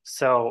page.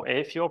 So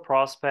if your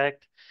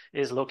prospect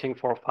is looking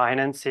for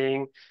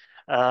financing,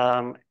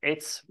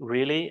 it's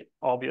really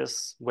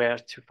obvious where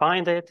to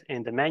find it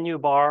in the menu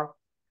bar.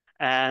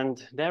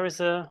 And there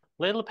is a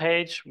little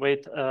page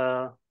with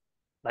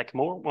like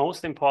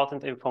most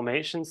important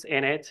informations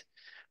in it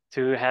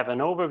to have an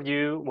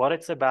overview, what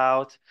it's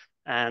about,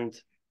 and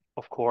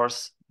of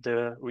course,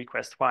 the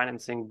request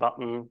financing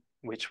button,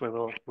 which we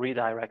will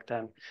redirect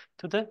them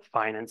to the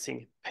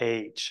financing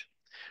page.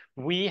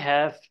 We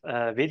have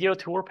a video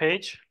tour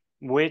page,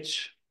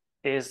 which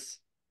is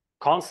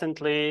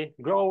constantly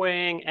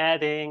growing,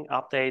 adding,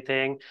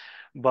 updating.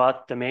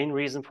 But the main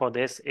reason for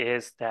this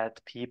is that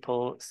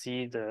people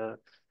see the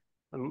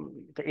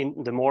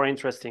more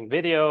interesting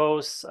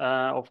videos,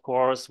 of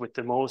course, with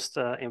the most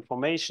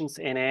informations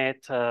in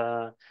it.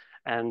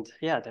 And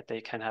yeah, that they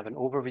can have an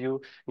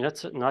overview,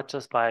 not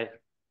just by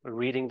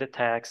reading the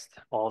text,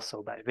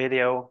 also by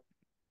video.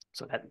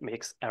 So that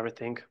makes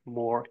everything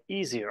more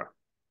easier.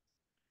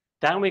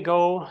 Then we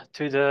go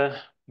to the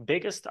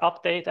biggest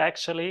update,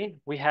 actually.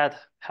 We had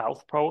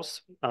Health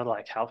Pros,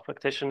 like health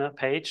practitioner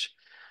page,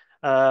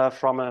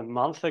 from a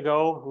month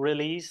ago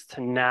released.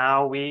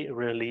 Now we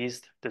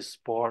released the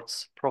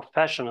sports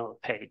professional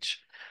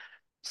page.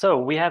 So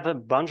we have a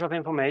bunch of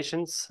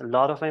informations, a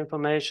lot of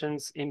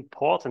informations,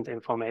 important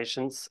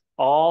informations,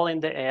 all in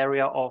the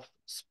area of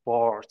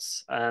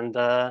sports. And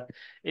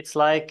it's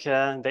like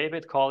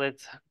David called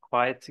it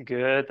quite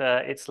good.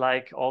 It's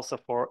like also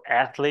for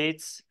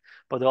athletes,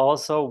 but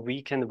also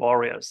weekend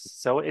warriors.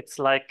 So it's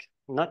like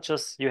not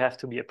just you have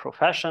to be a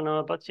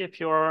professional, but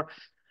if you're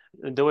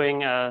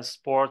doing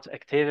sport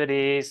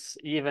activities,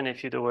 even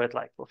if you do it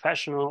like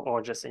professional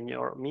or just in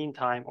your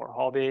meantime or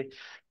hobby,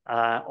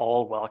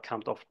 all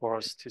welcomed, of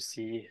course, to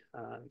see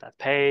that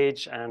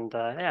page. And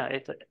yeah,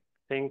 I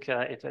think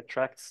it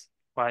attracts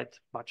quite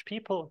much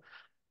people.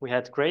 We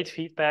had great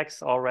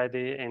feedbacks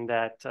already in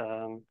that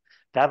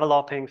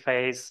developing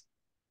phase.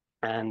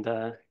 And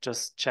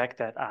just check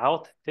that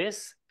out.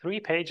 These 3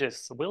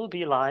 pages will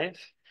be live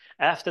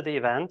after the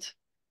event.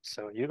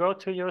 So you go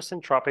to your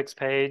Centropix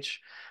page,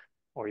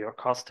 or your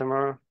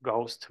customer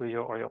goes to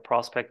your, or your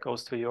prospect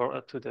goes to your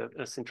to the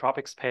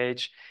Centropix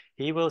page,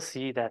 he will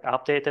see that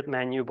updated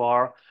menu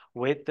bar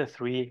with the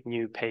 3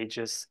 new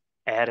pages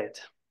added.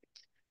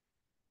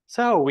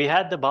 So we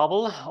had the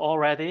bubble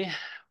already,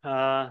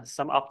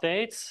 some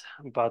updates,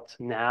 but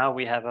now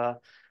we have a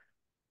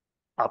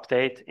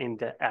update in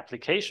the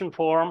application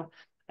form,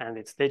 and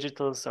it's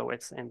digital, so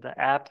it's in the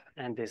app,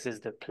 and this is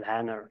the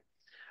planner.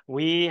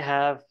 We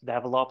have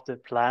developed a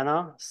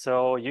planner,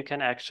 so you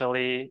can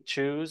actually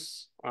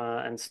choose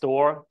and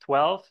store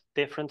 12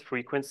 different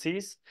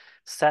frequencies,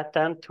 set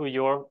them to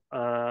your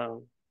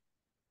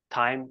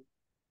time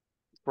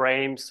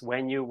frames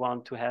when you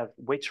want to have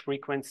which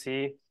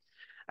frequency,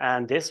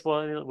 and this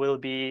will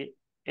be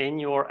in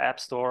your app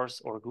stores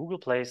or Google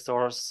Play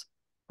stores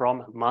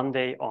from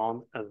Monday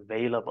on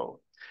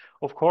available.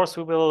 Of course,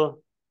 we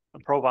will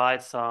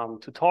provide some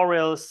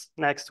tutorials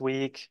next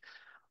week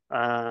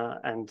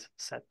and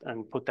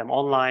put them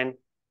online.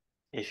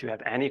 If you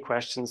have any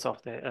questions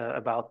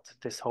about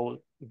this whole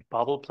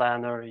bubble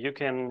planner, you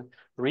can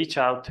reach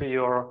out to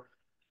your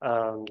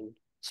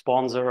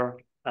sponsor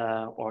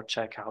or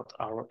check out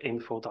our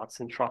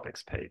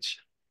info.centropix page.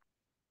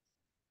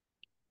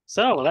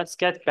 So let's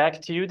get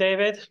back to you,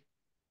 David.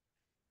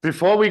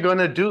 Before we're going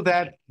to do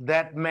that,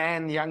 that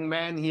young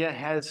man here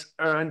has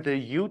earned a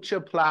huge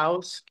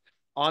applause.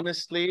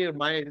 Honestly,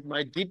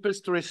 my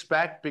deepest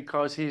respect,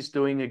 because he's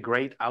doing a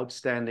great,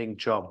 outstanding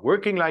job,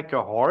 working like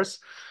a horse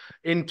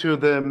into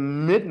the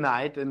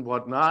midnight and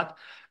whatnot,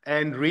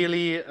 and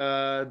really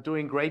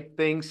doing great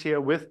things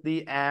here with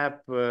the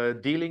app,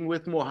 dealing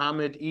with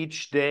Mohammed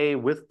each day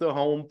with the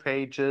home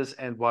pages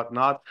and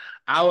whatnot.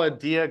 Our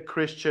dear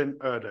Christian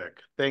Erdek.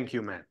 Thank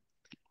you, man.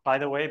 By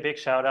the way, big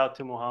shout out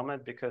to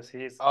Mohammed, because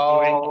he's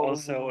doing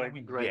also a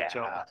great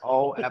job.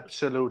 Oh,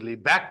 absolutely.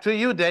 Back to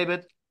you,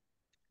 David.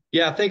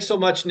 Yeah, thanks so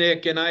much,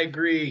 Nick. And I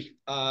agree,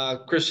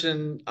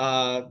 Christian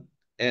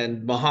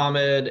and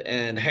Mohammed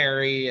and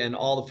Harry and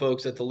all the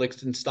folks at the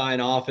Liechtenstein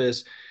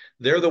office,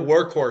 they're the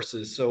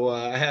workhorses. So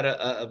I had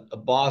a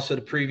boss at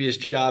a previous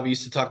job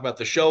used to talk about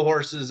the show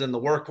horses and the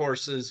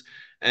workhorses,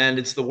 and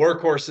it's the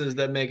workhorses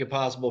that make it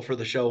possible for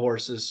the show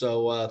horses.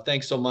 So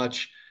thanks so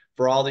much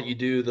for all that you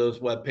do.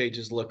 Those web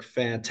pages look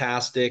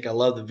fantastic. I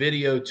love the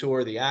video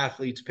tour, the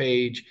athletes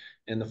page,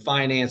 and the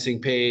financing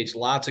page.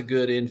 Lots of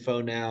good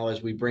info now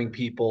as we bring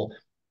people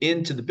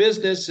into the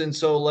business. And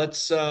so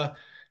let's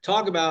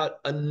talk about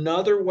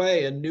another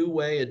way, a new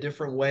way, a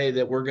different way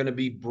that we're going to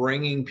be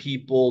bringing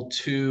people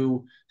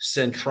to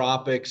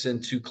Centropix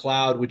and to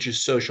cloud, which is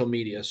social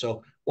media.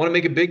 So I want to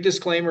make a big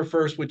disclaimer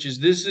first, which is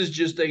this is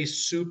just a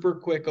super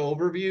quick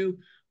overview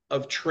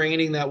of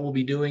training that we'll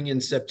be doing in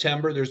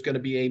September. There's going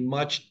to be a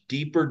much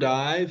deeper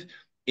dive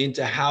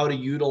into how to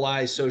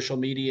utilize social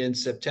media in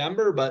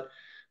September, but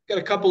got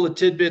a couple of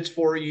tidbits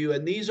for you.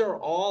 And these are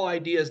all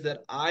ideas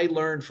that I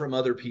learned from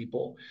other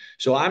people.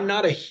 So I'm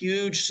not a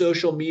huge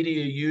social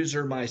media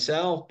user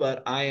myself,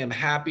 but I am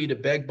happy to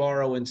beg,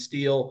 borrow, and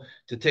steal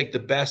to take the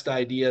best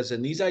ideas.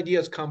 And these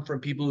ideas come from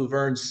people who've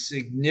earned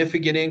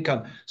significant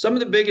income. Some of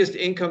the biggest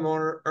income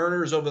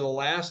earners over the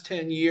last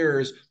 10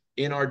 years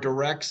in our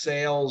direct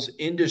sales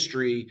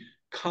industry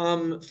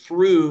come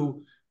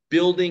through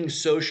building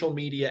social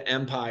media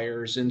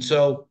empires. And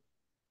so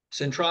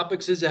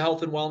Centropix is a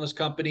health and wellness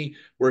company.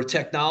 We're a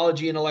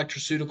technology and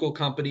electroceutical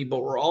company,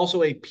 but we're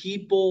also a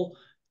people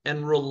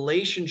and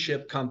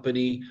relationship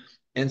company.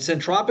 And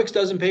Centropix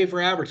doesn't pay for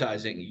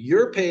advertising.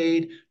 You're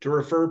paid to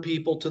refer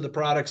people to the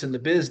products in the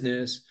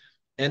business.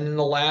 And in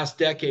the last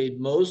decade,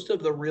 most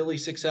of the really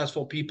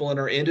successful people in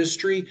our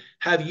industry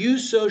have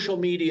used social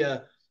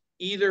media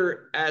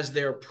either as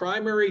their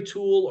primary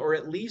tool or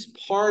at least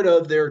part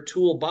of their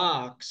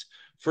toolbox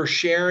for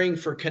sharing,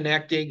 for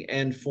connecting,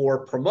 and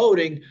for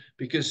promoting,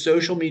 because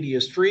social media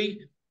is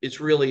free, it's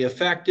really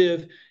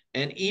effective,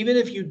 and even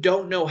if you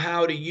don't know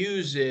how to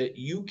use it,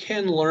 you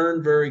can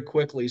learn very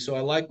quickly. So I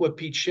like what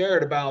Pete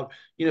shared about,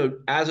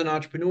 as an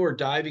entrepreneur,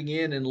 diving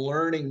in and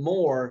learning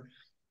more.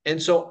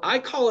 And so I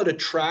call it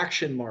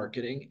attraction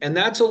marketing, and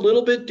that's a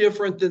little bit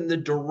different than the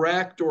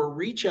direct or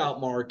reach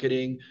out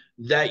marketing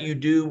that you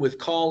do with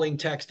calling,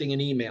 texting,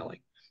 and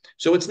emailing.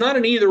 So it's not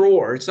an either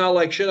or. It's not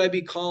like, should I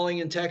be calling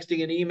and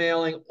texting and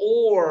emailing,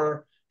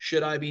 or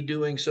should I be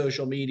doing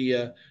social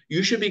media?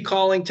 You should be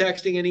calling,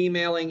 texting, and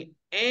emailing,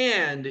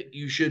 and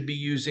you should be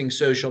using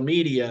social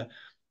media.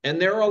 And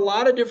there are a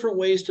lot of different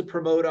ways to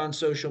promote on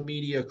social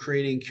media,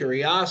 creating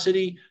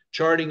curiosity,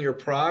 charting your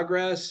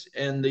progress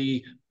and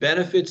the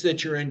benefits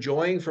that you're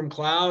enjoying from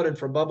cloud and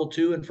from Bubble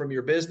 2 and from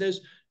your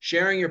business,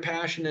 sharing your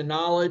passion and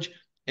knowledge,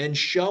 and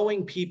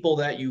showing people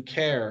that you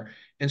care.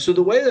 And so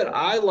the way that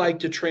I like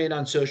to train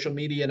on social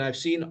media, and I've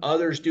seen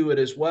others do it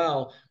as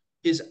well,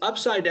 is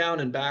upside down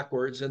and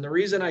backwards. And the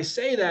reason I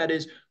say that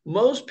is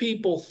most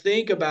people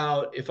think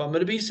about, if I'm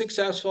going to be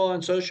successful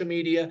on social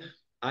media,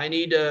 I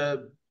need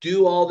to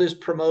do all this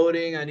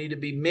promoting. I need to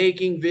be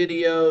making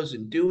videos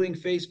and doing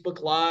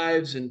Facebook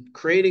Lives and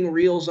creating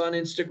reels on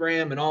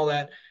Instagram and all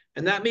that.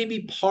 And that may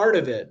be part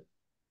of it.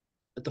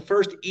 But the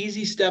first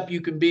easy step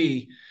you can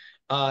be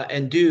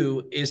and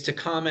do is to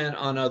comment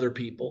on other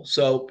people.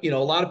 So, a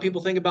lot of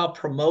people think about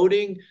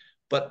promoting,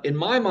 but in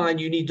my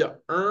mind, you need to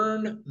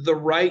earn the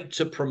right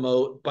to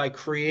promote by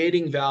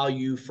creating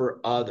value for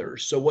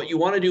others. So what you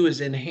want to do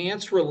is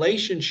enhance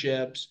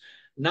relationships,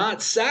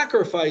 not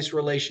sacrifice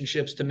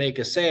relationships to make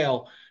a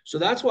sale. So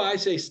that's why I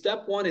say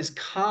step one is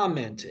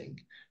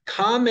commenting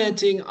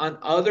on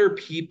other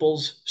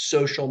people's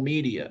social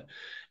media.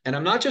 And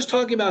I'm not just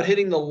talking about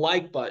hitting the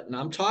like button.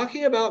 I'm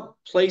talking about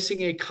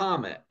placing a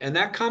comment. And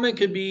that comment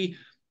could be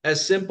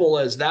as simple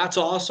as "that's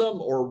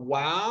awesome" or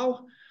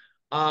 "wow."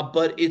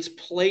 But it's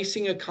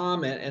placing a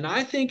comment. And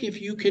I think if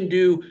you can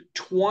do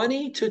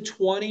 20 to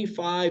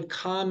 25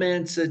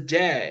 comments a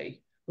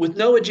day with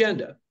no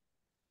agenda,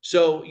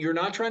 so you're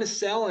not trying to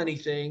sell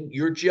anything,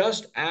 you're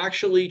just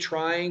actually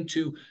trying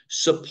to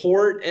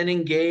support and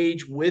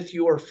engage with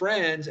your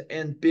friends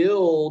and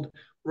build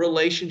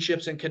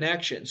relationships and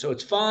connections. So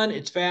it's fun,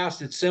 it's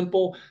fast, it's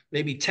simple.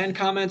 Maybe 10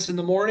 comments in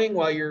the morning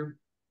while you're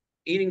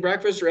eating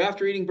breakfast or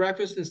after eating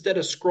breakfast. Instead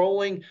of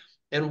scrolling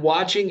and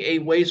watching a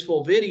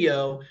wasteful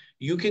video,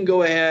 you can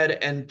go ahead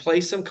and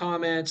place some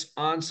comments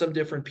on some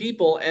different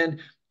people. And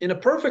in a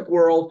perfect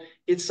world,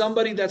 it's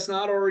somebody that's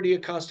not already a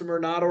customer,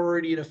 not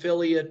already an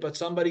affiliate, but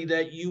somebody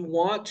that you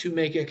want to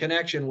make a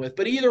connection with.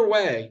 But either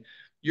way,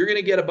 you're going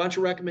to get a bunch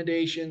of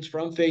recommendations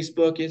from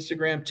Facebook,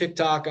 Instagram,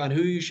 TikTok on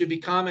who you should be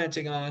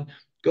commenting on.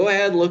 Go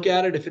ahead, look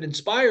at it if it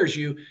inspires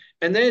you.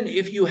 And then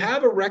if you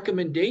have a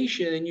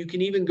recommendation, and you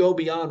can even go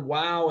beyond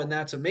 "wow" and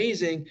 "that's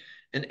amazing"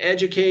 and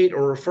educate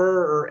or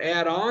refer or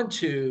add on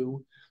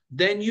to,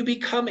 then you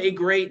become a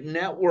great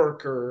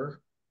networker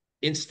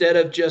instead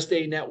of just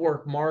a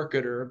network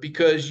marketer,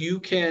 because you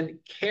can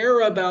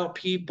care about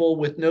people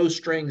with no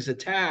strings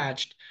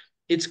attached.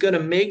 It's going to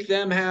make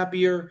them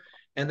happier,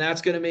 and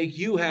that's going to make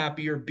you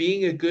happier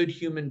being a good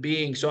human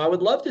being. So I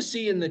would love to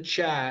see in the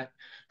chat,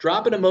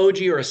 drop an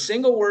emoji or a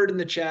single word in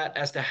the chat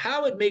as to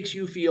how it makes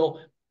you feel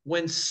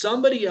when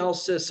somebody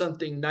else says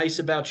something nice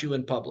about you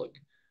in public.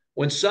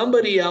 When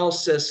somebody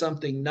else says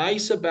something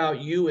nice about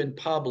you in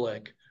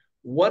public,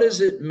 what does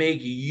it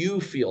make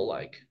you feel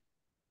like?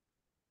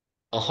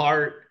 A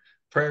heart,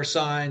 prayer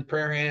sign,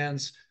 prayer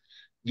hands.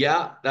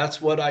 Yeah,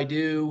 that's what I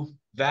do.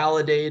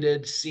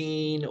 validated,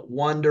 seen,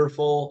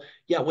 wonderful.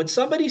 Yeah, when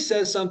somebody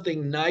says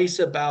something nice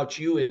about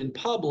you in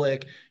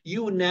public,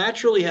 you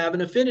naturally have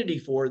an affinity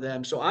for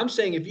them. So I'm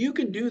saying if you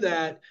can do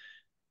that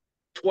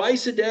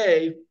twice a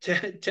day,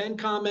 10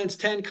 comments,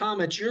 10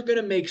 comments, you're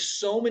going to make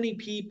so many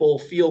people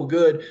feel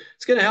good.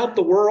 It's going to help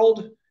the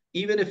world,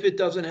 even if it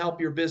doesn't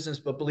help your business,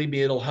 but believe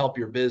me, it'll help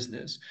your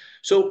business.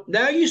 So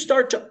now you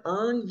start to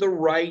earn the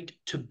right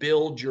to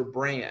build your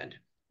brand.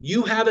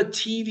 You have a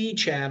TV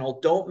channel,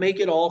 don't make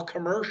it all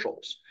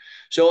commercials.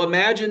 So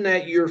imagine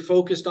that you're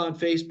focused on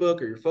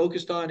Facebook or you're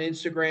focused on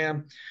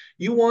Instagram.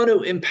 You want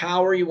to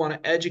empower, you want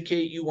to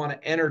educate, you want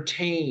to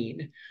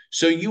entertain.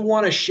 So you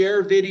want to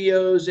share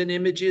videos and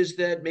images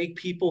that make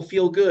people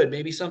feel good,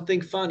 maybe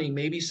something funny,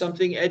 maybe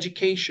something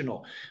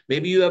educational.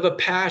 Maybe you have a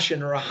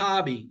passion or a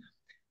hobby.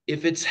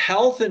 If it's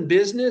health and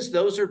business,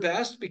 those are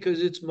best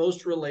because it's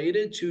most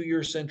related to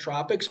your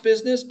Centropix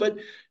business, but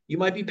you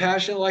might be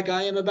passionate like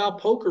I am about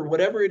poker,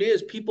 whatever it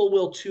is, people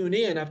will tune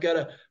in. I've got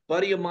a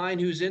buddy of mine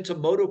who's into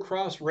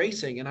motocross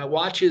racing and I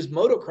watch his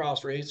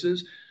motocross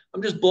races.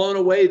 I'm just blown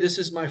away. This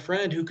is my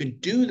friend who can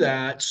do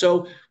that.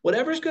 So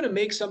whatever's going to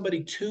make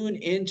somebody tune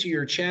into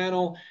your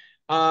channel,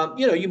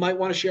 you might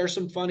want to share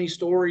some funny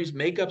stories,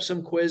 make up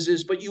some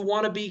quizzes, but you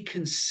want to be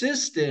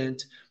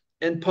consistent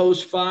and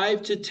post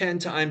 5 to 10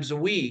 times a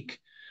week.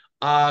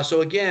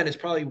 So again, it's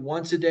probably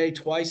once a day,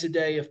 twice a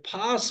day, if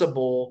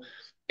possible.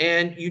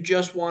 And you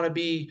just want to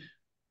be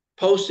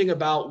posting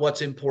about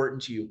what's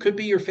important to you. Could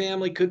be your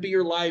family, could be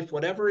your life,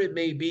 whatever it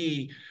may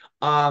be.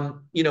 And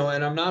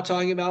I'm not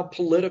talking about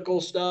political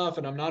stuff,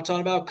 and I'm not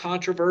talking about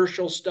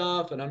controversial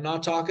stuff, and I'm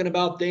not talking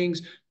about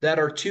things that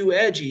are too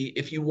edgy.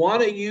 If you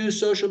want to use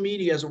social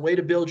media as a way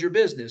to build your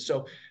business,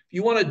 so if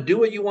you want to do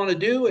what you want to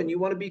do and you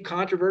want to be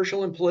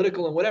controversial and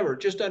political and whatever,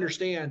 just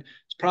understand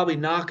it's probably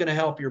not going to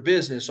help your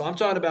business. So I'm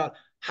talking about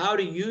how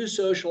to use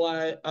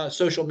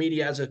social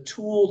media as a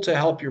tool to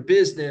help your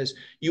business.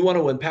 You want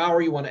to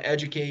empower, you want to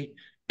educate,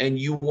 and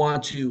you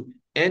want to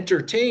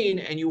entertain,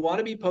 and you want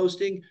to be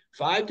posting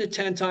 5 to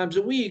 10 times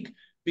a week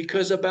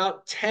because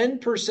about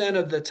 10%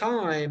 of the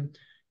time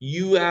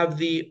you have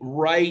the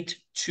right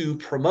to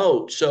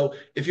promote. So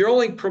if you're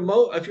only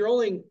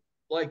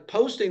like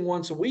posting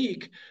once a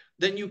week,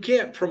 then you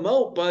can't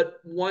promote but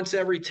once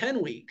every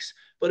 10 weeks.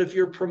 But if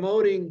you're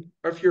promoting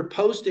or if you're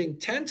posting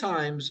 10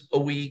 times a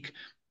week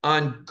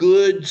on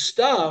good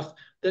stuff,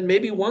 then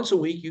maybe once a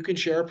week you can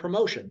share a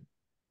promotion.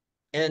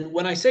 And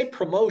when I say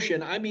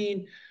promotion, I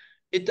mean,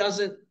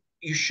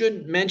 you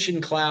shouldn't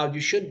mention cloud, you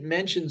shouldn't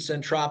mention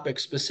Centropix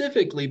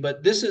specifically,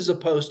 but this is a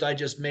post I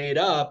just made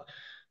up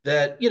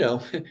that,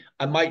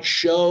 I might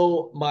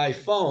show my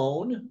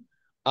phone,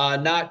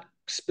 not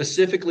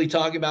specifically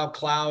talking about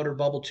cloud or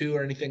bubble 2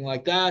 or anything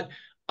like that,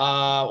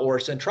 or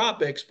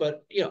Centropix,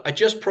 but, I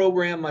just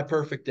programmed my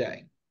perfect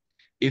day.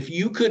 If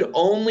you could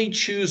only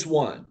choose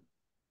one,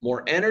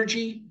 more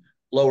energy,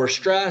 lower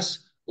stress,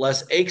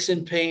 less aches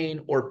and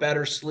pain, or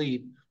better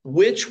sleep,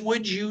 which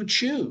would you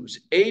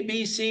choose? A,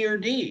 B, C, or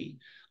D?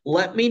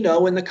 Let me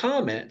know in the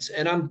comments.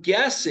 And I'm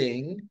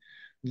guessing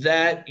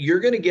that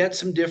you're going to get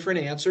some different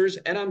answers.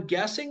 And I'm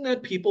guessing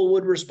that people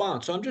would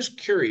respond. So I'm just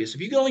curious.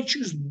 If you can only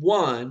choose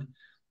one,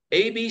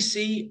 A, B,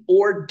 C,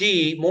 or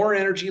D, more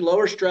energy,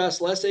 lower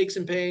stress, less aches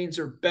and pains,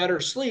 or better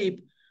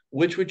sleep,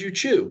 which would you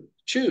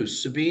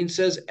choose? Sabine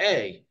says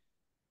A.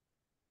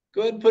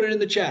 Go ahead and put it in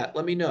the chat.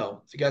 Let me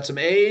know. If you got some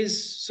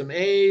A's, some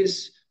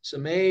A's,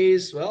 some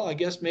A's, well, I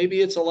guess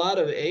maybe it's a lot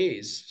of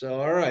A's.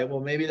 So, all right. Well,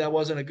 maybe that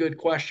wasn't a good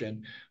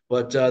question,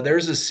 but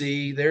there's a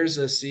C, there's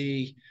a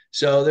C.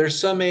 So there's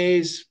some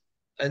A's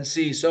and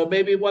C. So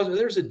maybe it wasn't,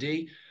 there's a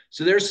D.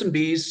 So there's some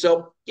B's.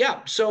 So yeah.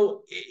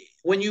 So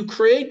when you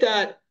create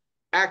that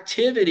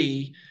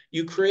activity,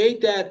 you create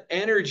that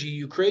energy,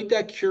 you create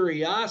that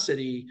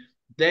curiosity,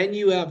 then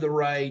you have the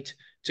right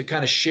to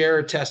kind of share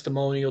a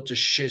testimonial, to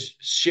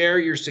share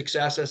your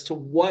success as to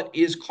what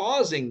is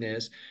causing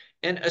this.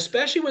 And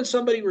especially when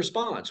somebody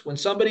responds, when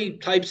somebody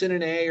types in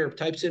an A or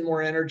types in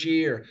more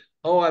energy or,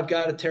 oh, I've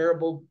got a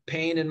terrible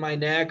pain in my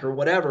neck or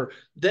whatever,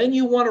 then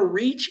you want to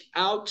reach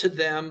out to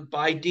them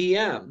by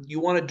DM.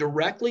 You want to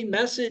directly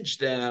message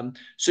them.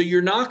 So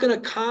you're not going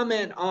to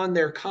comment on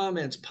their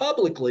comments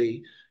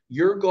publicly.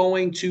 You're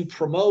going to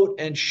promote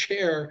and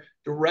share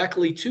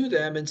directly to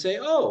them and say,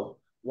 oh,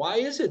 why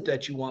is it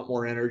that you want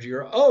more energy?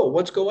 Or, oh,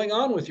 what's going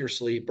on with your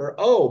sleep? Or,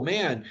 oh,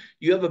 man,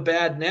 you have a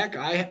bad neck.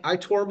 I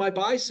tore my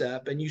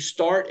bicep. And you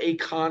start a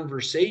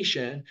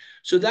conversation.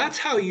 So that's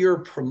how you're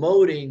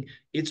promoting.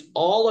 It's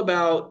all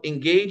about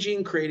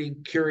engaging,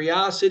 creating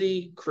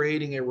curiosity,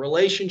 creating a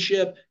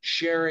relationship,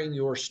 sharing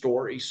your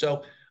story.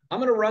 So I'm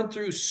going to run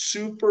through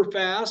super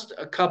fast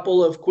a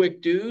couple of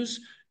quick do's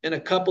and a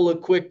couple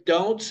of quick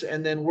don'ts.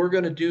 And then we're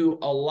going to do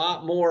a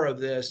lot more of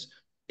this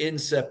in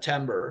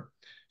September.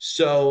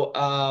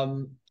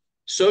 So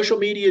social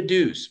media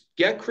do's: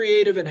 get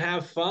creative and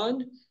have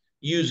fun,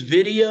 use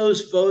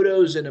videos,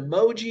 photos, and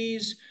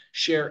emojis,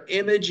 share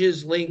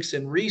images, links,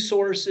 and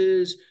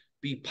resources,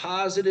 be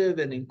positive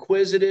and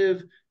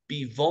inquisitive,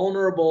 be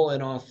vulnerable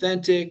and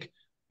authentic,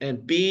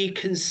 and be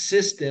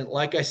consistent.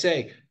 Like I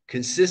say,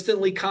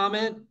 consistently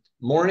comment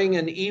morning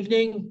and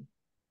evening,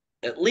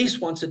 at least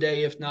once a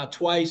day, if not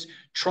twice.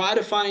 Try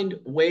to find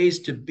ways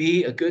to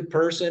be a good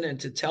person and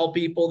to tell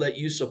people that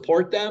you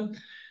support them.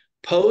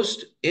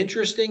 Post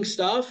interesting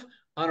stuff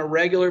on a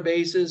regular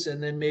basis,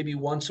 and then maybe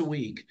once a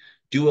week,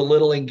 do a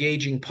little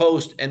engaging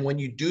post. And when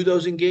you do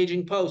those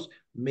engaging posts,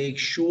 make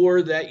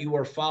sure that you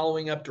are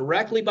following up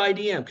directly by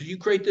DM, because you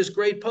create this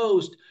great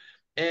post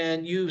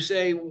and you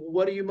say,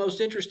 what are you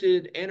most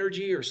interested in,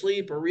 energy or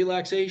sleep or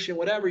relaxation,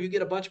 whatever. You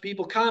get a bunch of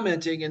people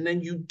commenting, and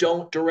then you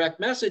don't direct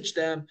message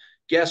them.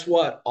 Guess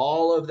what?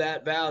 All of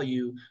that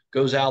value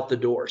goes out the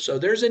door. So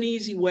there's an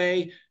easy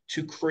way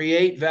to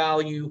create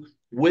value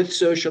with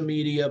social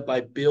media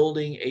by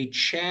building a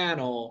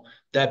channel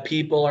that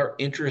people are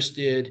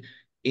interested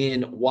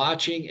in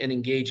watching and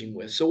engaging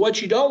with. So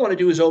what you don't want to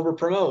do is over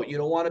promote. You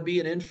don't want to be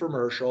an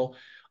infomercial.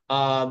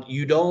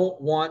 You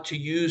don't want to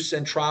use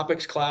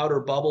Centropix, Cloud,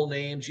 or Bubble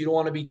names. You don't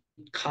want to be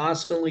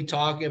constantly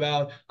talking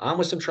about, I'm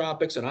with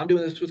Centropix and I'm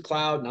doing this with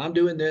Cloud and I'm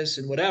doing this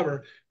and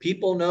whatever.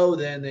 People know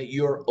then that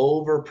you're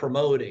over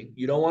promoting.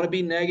 You don't want to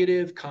be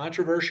negative,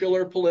 controversial,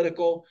 or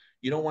political.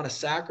 You don't want to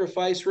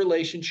sacrifice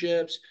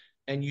relationships,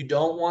 and you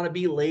don't want to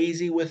be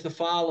lazy with the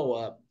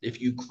follow-up.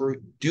 If you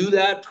do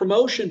that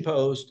promotion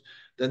post,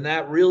 then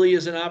that really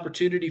is an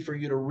opportunity for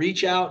you to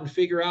reach out and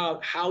figure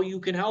out how you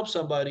can help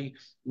somebody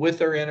with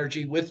their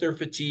energy, with their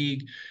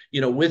fatigue,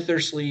 with their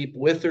sleep,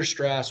 with their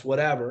stress,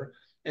 whatever.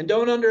 And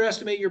don't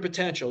underestimate your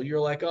potential. You're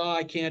like, oh,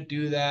 I can't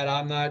do that.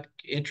 I'm not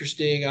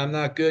interesting. I'm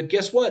not good.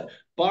 Guess what?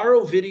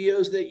 Borrow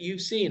videos that you've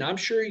seen. I'm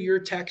sure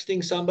you're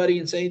texting somebody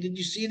and saying, did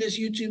you see this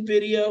YouTube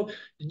video?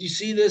 Did you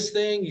see this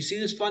thing? You see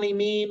this funny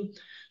meme?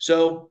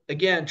 So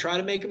again, try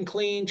to make them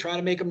clean, try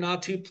to make them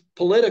not too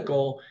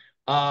political.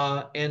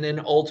 And then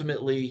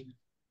ultimately,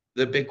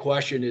 the big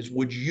question is,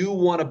 would you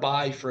want to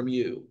buy from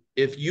you?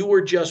 If you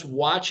were just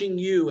watching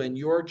you and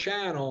your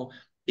channel,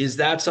 is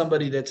that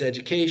somebody that's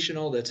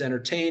educational, that's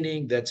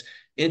entertaining, that's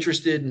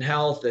interested in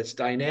health, that's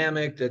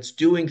dynamic, that's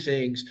doing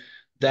things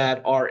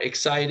that are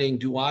exciting?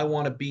 Do I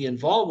want to be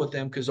involved with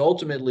them? Because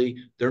ultimately,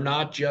 they're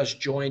not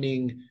just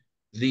joining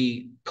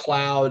the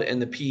cloud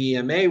and the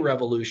PEMA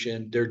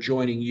revolution, they're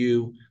joining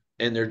you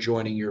and they're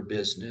joining your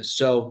business.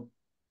 So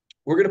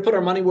we're going to put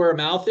our money where our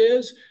mouth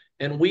is,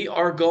 and we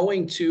are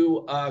going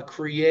to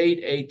create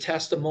a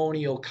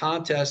testimonial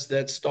contest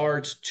that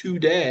starts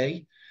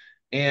today.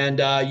 And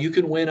you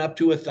can win up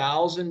to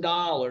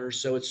 $1,000.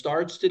 So it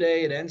starts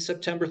today. It ends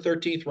September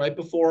 13th, right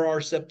before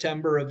our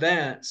September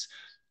events.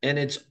 And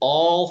it's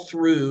all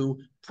through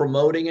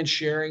promoting and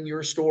sharing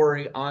your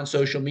story on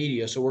social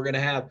media. So we're going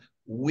to have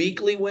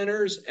weekly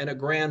winners and a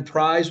grand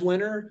prize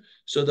winner.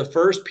 So the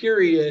first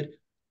period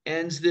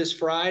ends this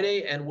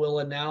Friday, and we'll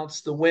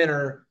announce the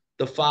winner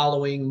the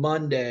following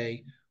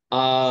Monday.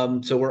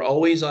 So we're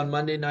always on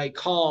Monday night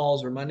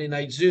calls or Monday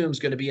night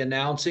Zooms going to be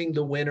announcing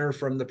the winner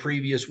from the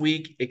previous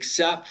week,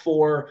 except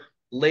for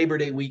Labor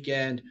Day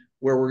weekend,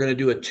 where we're going to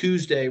do a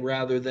Tuesday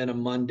rather than a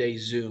Monday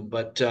Zoom.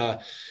 But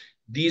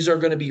these are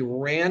going to be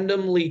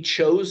randomly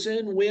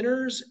chosen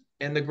winners,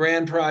 and the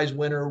grand prize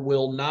winner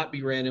will not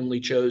be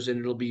randomly chosen.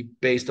 It'll be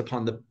based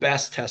upon the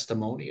best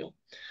testimonial.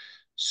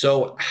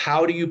 So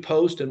how do you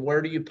post, and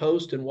where do you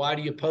post, and why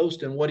do you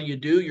post, and what do you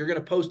do? You're going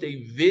to post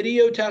a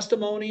video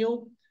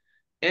testimonial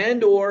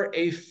and or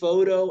a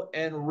photo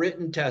and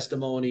written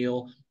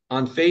testimonial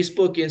on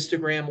Facebook,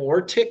 Instagram,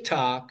 or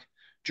TikTok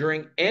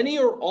during any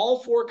or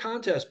all 4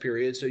 contest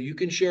periods. So you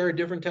can share a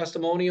different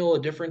testimonial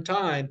a different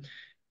time.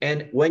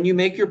 And when you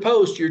make your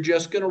post, you're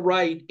just going to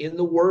write in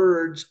the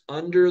words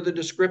under the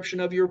description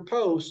of your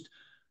post,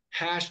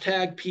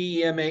 hashtag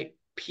PEMA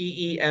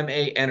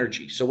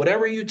energy. So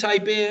whatever you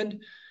type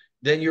in,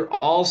 then you're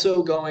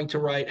also going to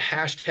write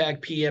hashtag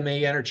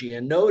PEMA energy.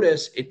 And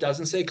notice it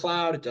doesn't say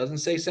cloud. It doesn't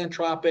say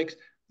Centropix.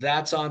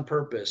 That's on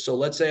purpose. So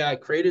let's say I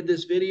created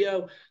this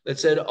video that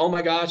said, oh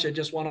my gosh, I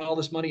just won all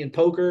this money in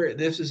poker.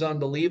 This is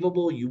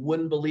unbelievable. You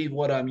wouldn't believe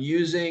what I'm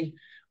using.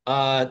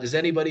 Does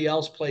anybody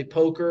else play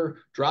poker?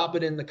 Drop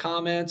it in the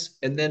comments.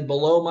 And then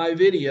below my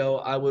video,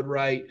 I would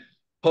write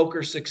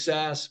poker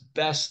success,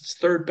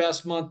 third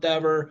best month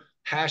ever,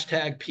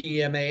 hashtag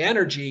PEMA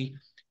energy.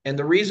 And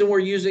the reason we're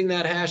using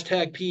that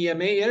hashtag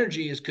PEMA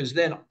energy is because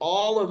then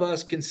all of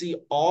us can see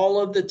all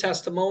of the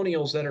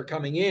testimonials that are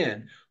coming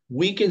in.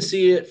 We can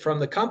see it from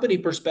the company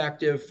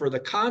perspective for the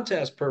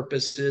contest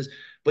purposes,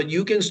 but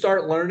you can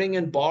start learning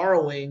and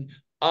borrowing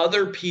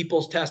other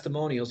people's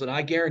testimonials. And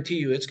I guarantee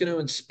you, it's going to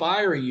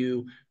inspire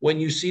you when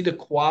you see the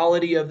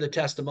quality of the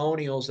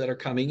testimonials that are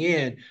coming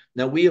in.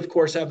 Now, we, of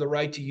course, have the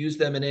right to use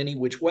them in any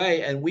which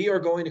way, and we are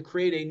going to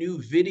create a new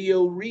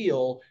video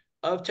reel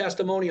of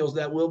testimonials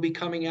that will be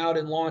coming out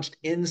and launched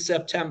in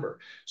September.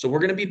 So we're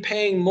going to be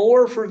paying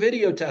more for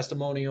video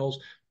testimonials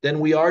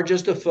than we are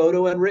just a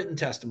photo and written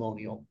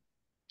testimonial.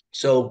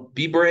 So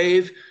be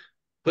brave,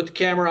 put the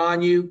camera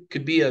on you.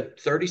 Could be a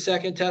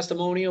 30-second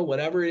testimonial,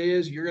 whatever it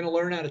is. You're going to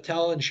learn how to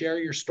tell and share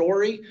your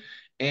story.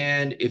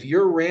 And if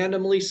you're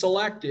randomly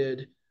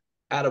selected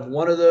out of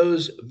one of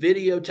those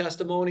video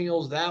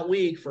testimonials that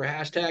week for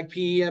hashtag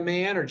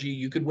PEMA energy,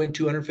 you could win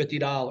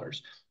 $250.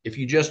 If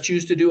you just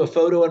choose to do a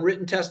photo and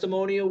written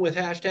testimonial with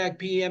hashtag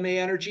PEMA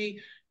Energy,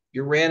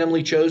 you're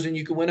randomly chosen.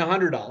 You can win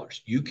 $100.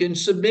 You can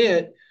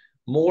submit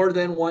more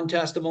than one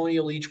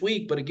testimonial each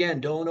week, but again,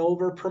 don't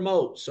over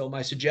promote. So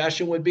my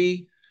suggestion would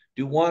be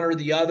do one or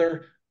the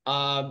other,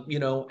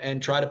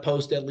 and try to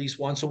post at least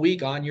once a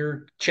week on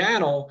your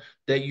channel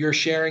that you're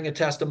sharing a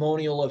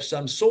testimonial of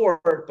some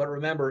sort. But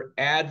remember,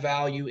 add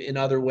value in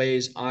other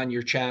ways on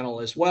your channel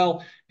as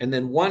well. And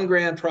then one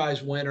grand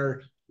prize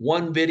winner,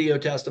 one video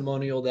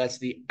testimonial that's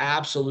the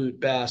absolute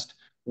best,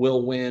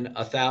 will win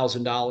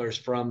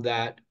 $1,000 from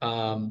that.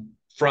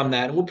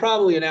 And we'll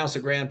probably announce the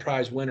grand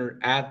prize winner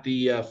at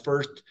the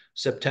first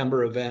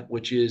September event,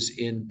 which is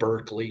in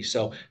Berkeley.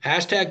 So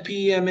hashtag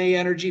PEMA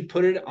Energy,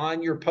 put it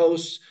on your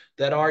posts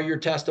that are your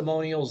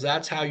testimonials.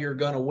 That's how you're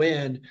going to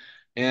win.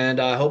 And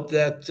I hope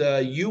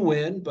that you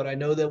win, but I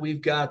know that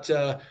we've got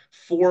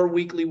 4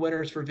 weekly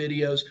winners for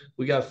videos.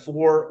 We got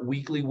 4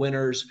 weekly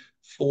winners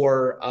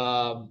for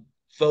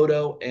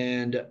photo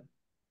and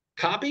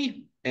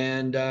copy.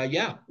 And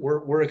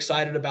we're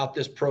excited about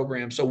this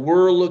program. So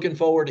we're looking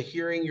forward to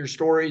hearing your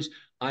stories.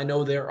 I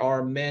know there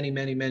are many,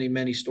 many, many,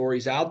 many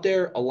stories out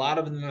there. A lot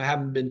of them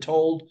haven't been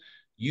told.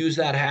 Use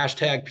that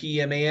hashtag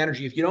PEMA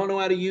Energy. If you don't know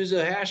how to use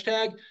a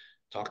hashtag,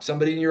 talk to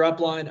somebody in your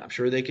upline. I'm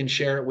sure they can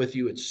share it with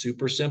you. It's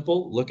super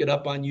simple. Look it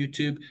up on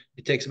YouTube.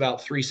 It takes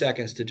about 3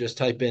 seconds to just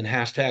type in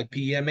hashtag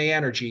PEMA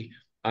Energy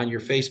on your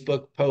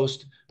Facebook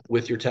post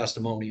with your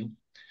testimonial.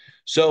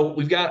 So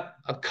we've got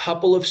a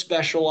couple of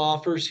special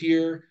offers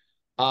here.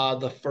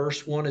 The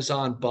first one is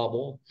on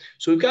Bubble.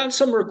 So we've gotten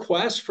some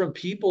requests from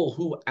people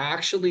who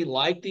actually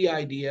like the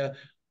idea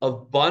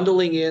of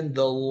bundling in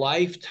the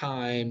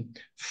lifetime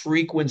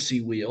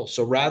frequency wheel.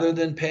 So rather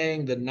than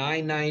paying the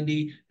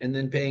 $9.90 and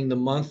then paying the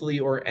monthly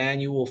or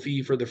annual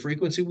fee for the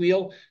frequency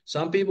wheel,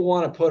 some people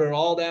want to put it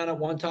all down at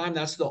one time.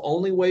 That's the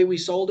only way we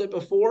sold it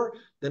before.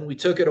 Then we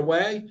took it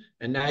away,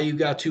 and now you've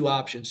got 2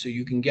 options. So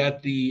you can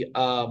get the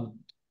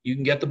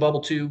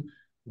Bubble 2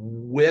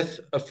 with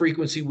a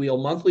frequency wheel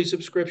monthly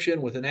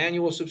subscription, with an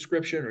annual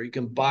subscription, or you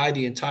can buy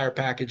the entire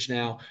package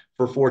now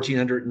for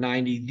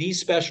 $1,490. These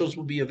specials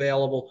will be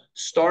available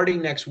starting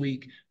next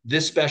week.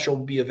 This special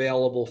will be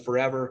available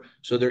forever,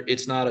 so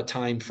it's not a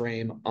time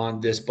frame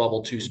on this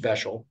Bubble 2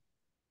 special.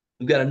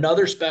 We've got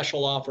another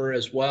special offer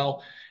as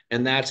well,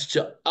 and that's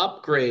to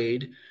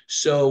upgrade.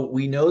 So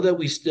we know that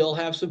we still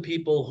have some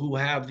people who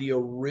have the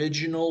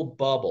original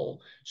Bubble.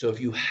 So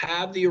if you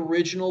have the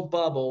original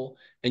Bubble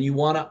and you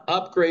want to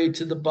upgrade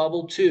to the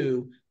Bubble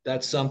 2,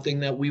 that's something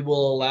that we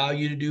will allow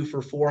you to do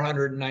for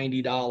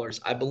 $490.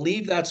 I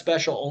believe that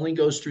special only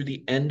goes through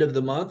the end of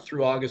the month,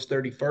 through August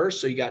 31st.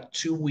 So you got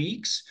 2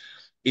 weeks.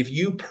 If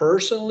you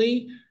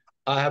personally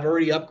have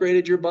already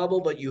upgraded your Bubble,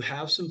 but you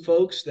have some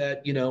folks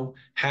that,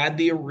 had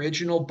the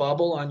original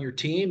Bubble on your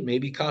team,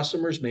 maybe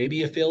customers,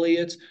 maybe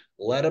affiliates,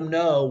 let them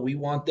know. We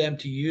want them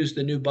to use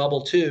the new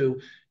Bubble too.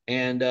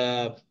 And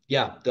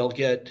they'll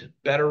get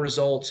better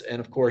results and,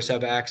 of course,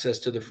 have access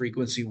to the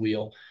frequency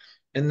wheel.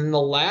 And then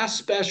the last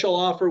special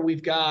offer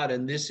we've got,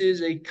 and this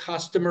is a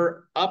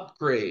customer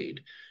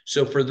upgrade.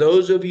 So for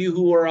those of you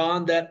who are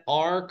on that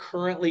are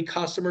currently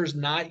customers,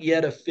 not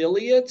yet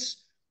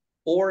affiliates,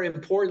 or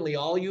importantly,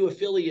 all you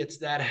affiliates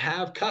that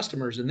have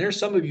customers, and there's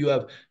some of you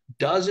have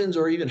dozens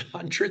or even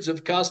hundreds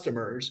of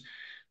customers,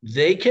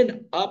 they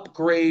can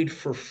upgrade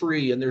for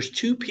free. And there's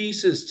 2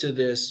 pieces to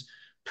this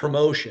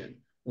promotion.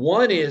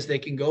 One is they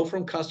can go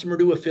from customer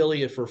to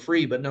affiliate for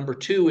free, but number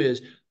 2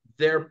 is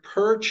their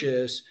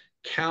purchase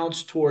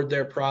counts toward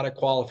their product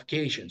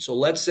qualification. So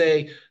let's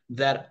say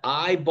that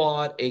I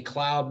bought a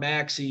Cloud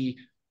Maxi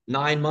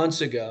 9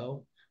 months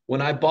ago.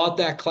 When I bought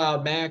that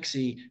Cloud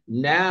Maxi,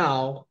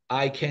 now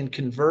I can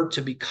convert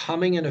to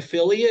becoming an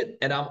affiliate,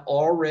 and I'm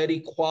already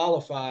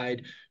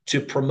qualified to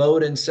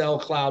promote and sell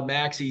Cloud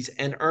Maxis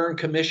and earn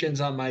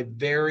commissions on my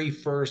very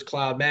first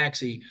Cloud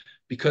Maxi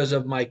because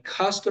of my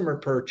customer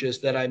purchase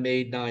that I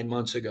made 9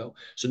 months ago.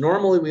 So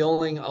normally we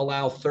only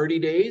allow 30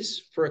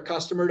 days for a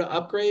customer to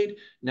upgrade.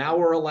 Now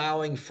we're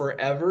allowing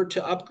forever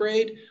to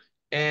upgrade,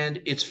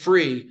 and it's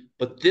free,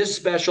 but this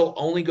special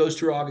only goes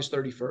through August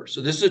 31st.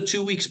 So this is a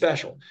 2-week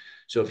special.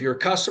 So if you're a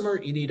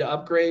customer, you need to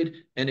upgrade.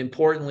 And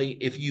importantly,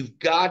 if you've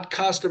got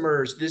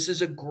customers, this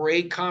is a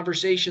great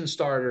conversation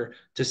starter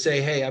to say,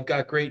 hey, I've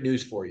got great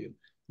news for you.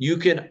 You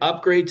can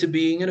upgrade to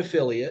being an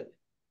affiliate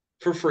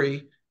for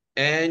free,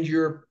 and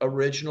your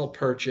original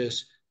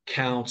purchase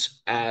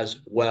counts as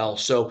well.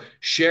 So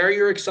share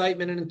your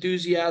excitement and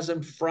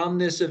enthusiasm from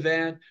this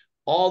event,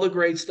 all the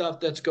great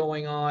stuff that's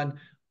going on.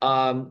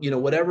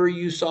 Whatever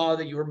you saw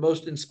that you were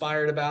most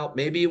inspired about,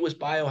 maybe it was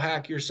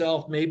biohack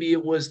yourself, maybe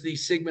it was the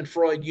Sigmund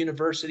Freud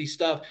University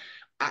stuff.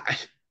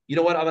 You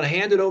know what? I'm going to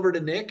hand it over to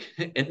Nick,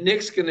 and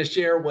Nick's going to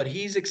share what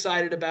he's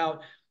excited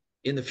about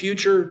in the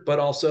future, but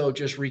also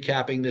just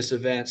recapping this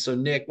event. So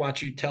Nick, why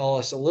don't you tell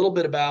us a little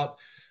bit about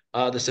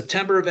the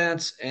September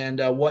events and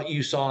what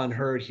you saw and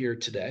heard here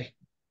today?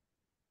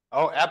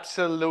 Oh,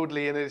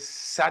 absolutely. It is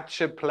such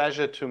a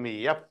pleasure to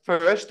me. Yeah,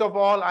 first of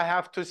all, I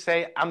have to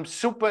say I'm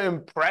super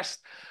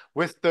impressed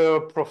with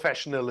the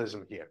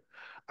professionalism here.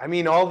 I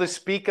mean, all the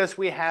speakers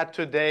we had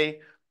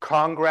today,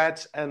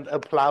 congrats and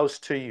applause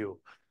to you.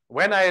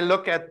 When I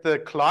look at the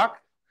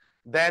clock,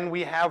 then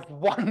we have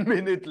 1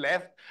 minute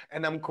left,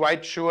 and I'm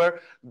quite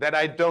sure that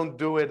I don't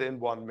do it in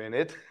 1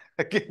 minute.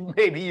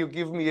 Maybe you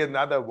give me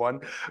another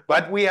one,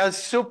 but we are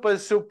super,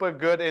 super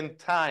good in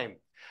time.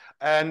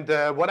 And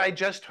what I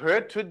just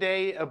heard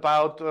today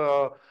about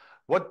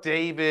what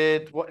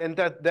David and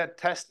that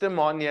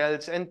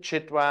testimonials and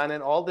Chitwan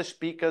and all the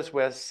speakers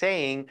were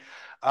saying,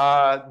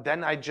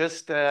 then I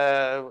just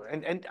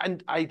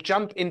and I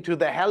jump into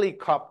the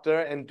helicopter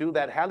and do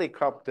that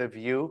helicopter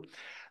view.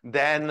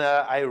 Then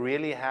I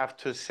really have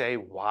to say,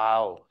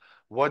 wow,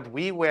 what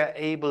we were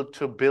able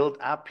to build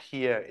up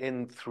here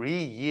in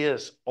 3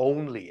 years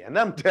only. And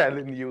I'm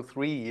telling you,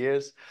 3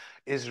 years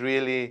is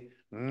really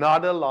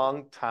not a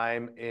long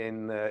time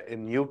in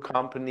new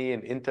company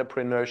and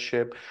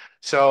entrepreneurship.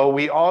 So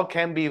we all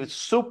can be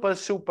super,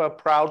 super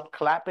proud,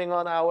 clapping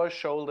on our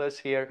shoulders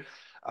here.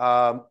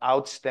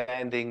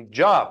 Outstanding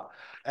job.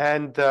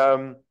 And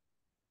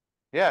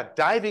yeah,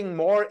 diving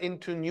more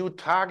into new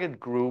target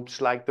groups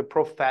like the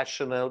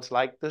professionals,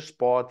 like the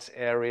sports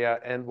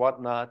area and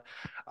whatnot,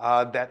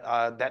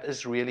 that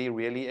is really,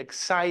 really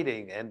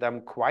exciting. And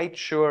I'm quite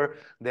sure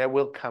there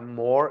will come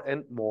more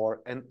and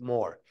more and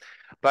more.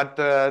 But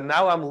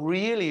now I'm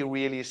really,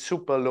 really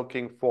super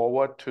looking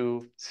forward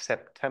to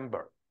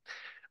September,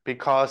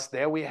 because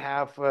there we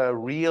have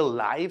real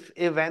life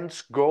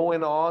events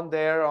going on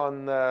there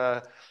on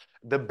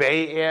the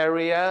Bay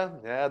Area,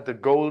 the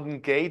Golden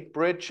Gate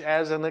Bridge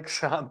as an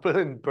example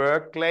in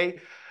Berkeley.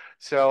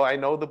 So I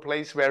know the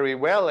place very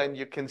well, and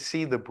you can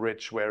see the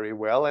bridge very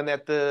well. And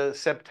at the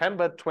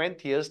September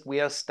 20th, we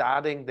are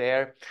starting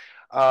there,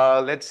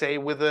 let's say,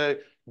 with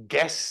a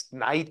guest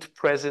night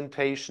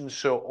presentation,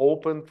 so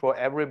open for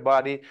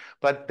everybody.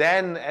 But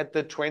then at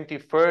the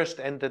 21st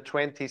and the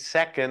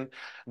 22nd,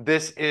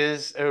 this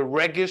is a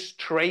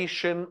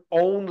registration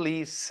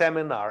only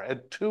seminar, a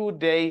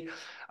 2-day,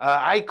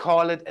 I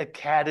call it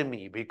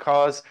academy,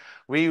 because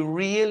we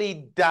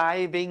really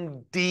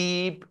diving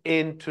deep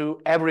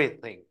into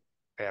everything.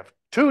 We have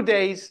 2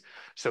 days,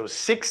 so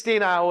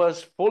 16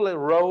 hours, full in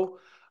row.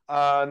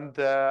 And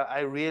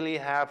I really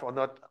have, or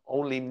not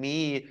only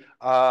me,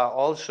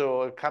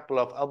 also a couple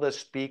of other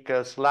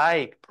speakers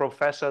like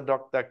Professor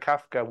Dr.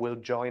 Kafka will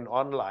join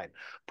online.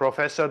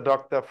 Professor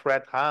Dr.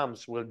 Fred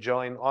Harms will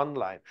join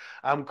online.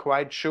 I'm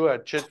quite sure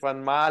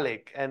Chitwan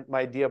Malik and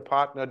my dear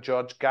partner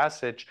George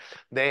Gasic,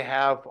 they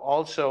have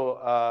also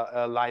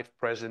a live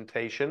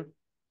presentation.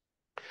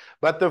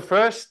 But the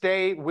first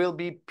day will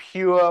be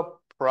pure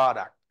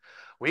product.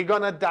 We're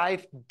going to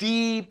dive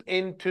deep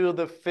into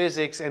the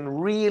physics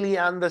and really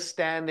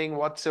understanding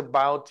what's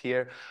about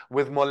here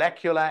with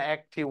molecular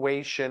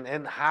activation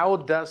and how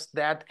does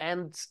that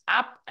ends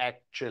up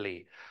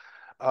actually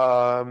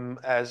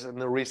as a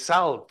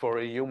result for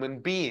a human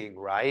being,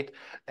 right?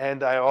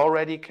 And I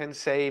already can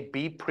say,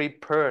 be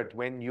prepared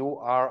when you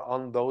are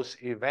on those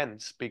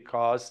events,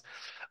 because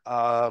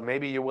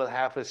maybe you will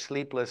have a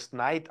sleepless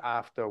night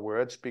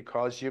afterwards,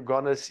 because you're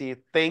going to see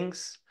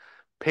things,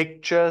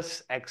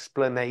 pictures,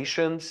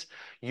 explanations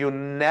you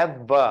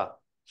never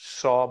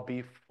saw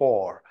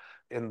before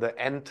in the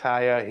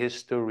entire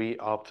history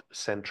of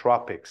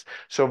Centropix.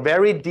 So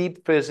very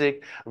deep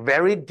physics,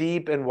 very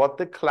deep in what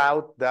the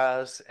cloud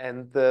does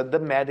and the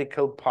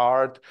medical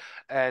part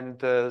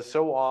and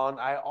so on.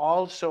 I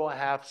also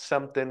have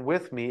something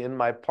with me in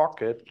my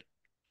pocket,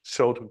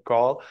 so to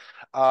call,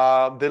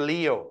 the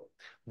Leo,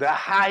 the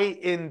high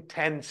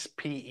intense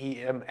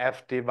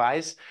PEMF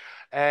device.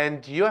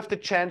 And you have the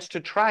chance to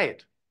try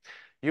it.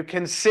 You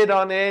can sit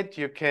on it,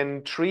 you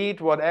can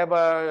treat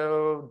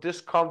whatever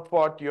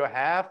discomfort you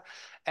have,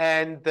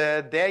 and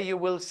there you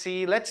will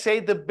see, let's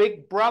say, the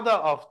big brother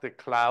of the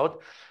cloud,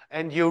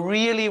 and you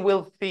really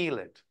will feel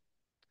it.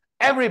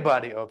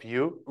 Everybody of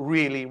you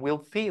really will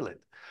feel it,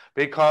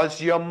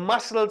 because your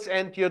muscles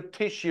and your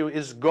tissue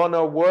is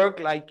gonna work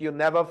like you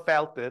never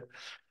felt it.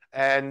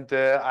 And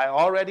I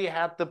already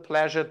had the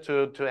pleasure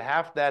to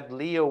have that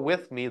Leo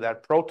with me,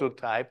 that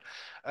prototype,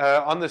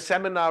 on the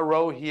seminar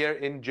row here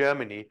in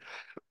Germany.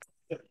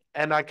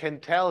 And I can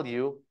tell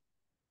you,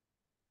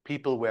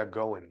 people were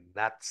going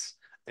nuts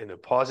in a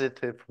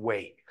positive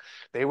way.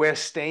 They were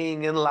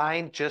staying in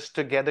line just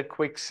to get a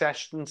quick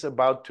sessions,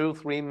 about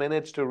 2-3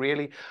 minutes, to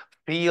really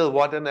feel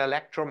what an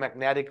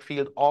electromagnetic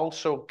field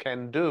also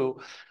can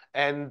do.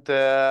 And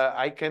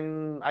I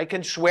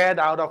can swear it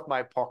out of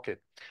my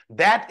pocket.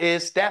 That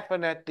is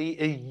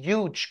definitely a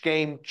huge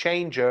game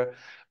changer,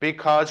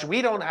 because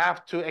we don't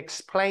have to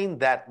explain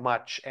that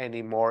much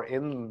anymore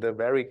in the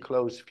very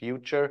close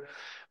future,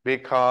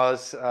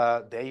 because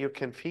there you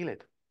can feel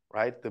it,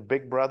 right? The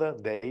big brother,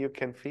 there you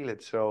can feel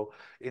it. So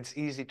it's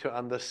easy to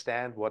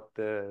understand what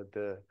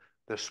the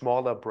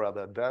smaller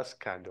brother does,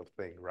 kind of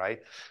thing,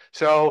 right?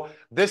 So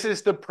this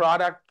is the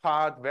product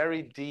part,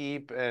 very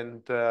deep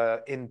and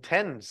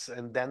intense,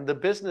 and then the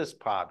business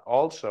part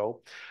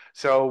also.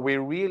 So we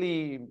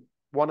really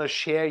want to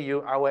share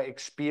you our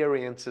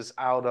experiences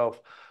out of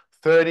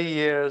 30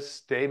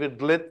 years, David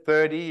Blitt,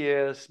 30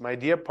 years, my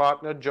dear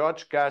partner,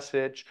 George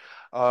Gasich,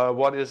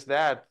 what is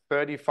that?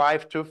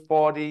 35 to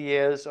 40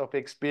 years of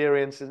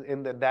experience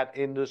in that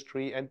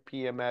industry and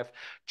PMF.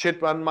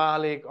 Chitwan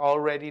Malik,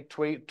 already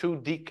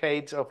 2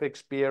 decades of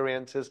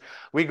experiences.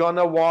 We're going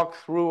to walk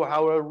through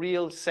how a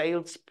real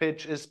sales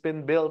pitch has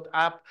been built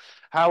up,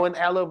 how an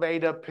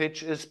elevator pitch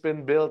has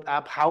been built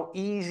up, how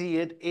easy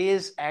it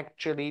is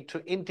actually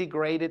to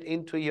integrate it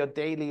into your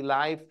daily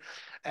life,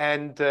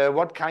 and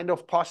what kind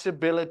of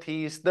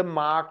possibilities, the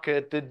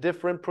market, the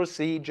different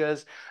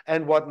procedures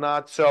and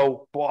whatnot.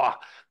 So,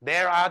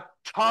 there are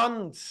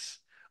tons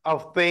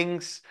of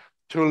things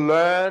to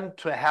learn,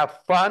 to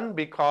have fun,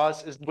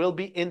 because it will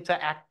be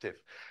interactive.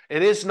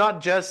 It is not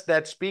just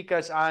that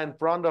speakers are in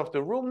front of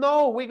the room.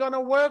 No, we're going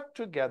to work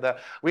together.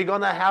 We're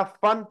going to have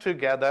fun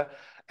together.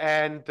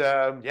 And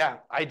yeah,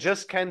 I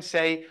just can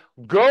say,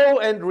 go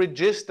and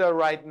register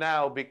right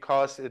now,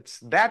 because it's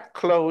that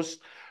close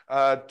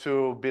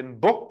to been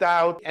booked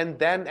out. And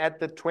then at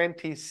the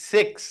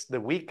 26th, the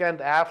weekend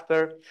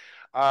after,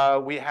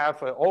 we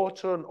have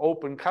also an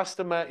open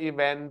customer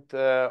event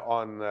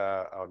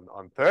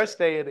on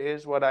Thursday, it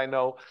is what I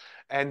know.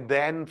 And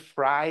then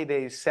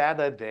Friday,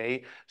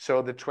 Saturday,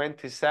 so the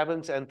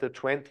 27th and the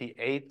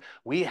 28th,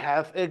 we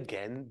have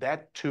again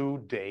that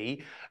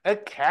 2-day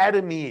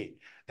academy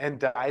and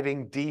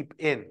diving deep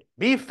in.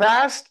 Be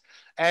fast.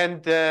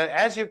 And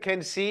as you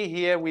can see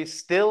here, we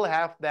still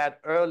have that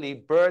early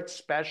bird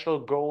special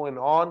going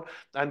on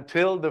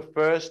until the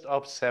 1st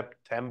of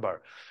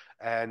September.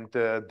 And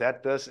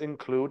that does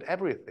include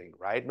everything,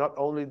 right? Not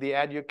only the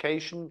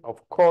education,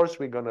 of course,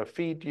 we're going to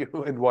feed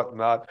you and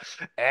whatnot.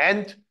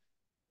 And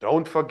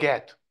don't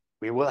forget,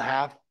 we will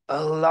have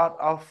a lot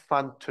of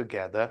fun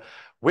together,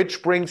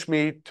 which brings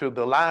me to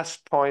the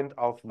last point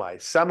of my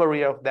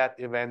summary of that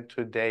event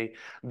today.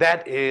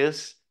 That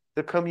is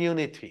the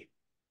community.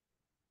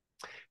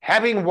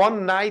 Having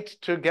one night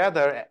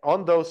together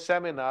on those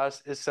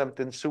seminars is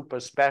something super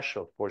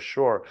special, for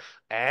sure.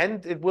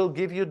 And it will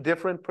give you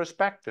different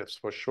perspectives,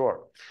 for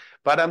sure.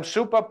 But I'm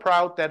super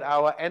proud that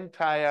our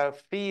entire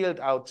field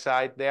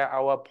outside there,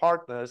 our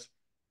partners,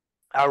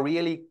 are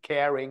really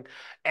caring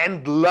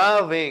and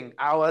loving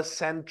our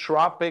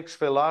Centropix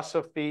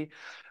philosophy.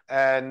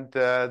 And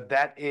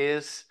that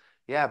is,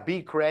 yeah,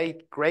 be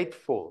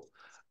grateful,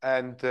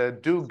 and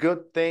do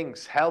good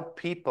things, help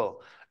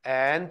people,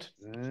 and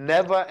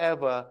never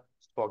ever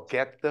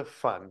forget the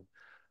fun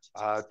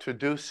to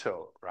do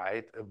so,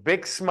 right? A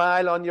big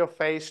smile on your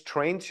face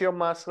trains your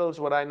muscles,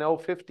 what I know,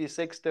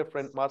 56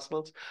 different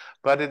muscles,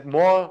 but it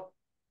more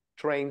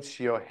trains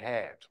your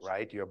head,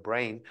 right? Your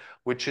brain,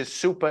 which is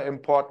super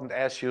important,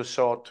 as you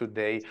saw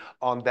today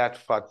on that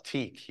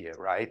fatigue here,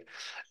 right?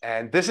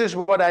 And this is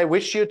what I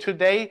wish you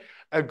today.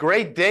 A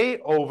great day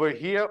over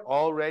here,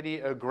 already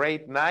a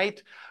great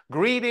night.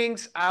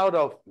 Greetings out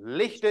of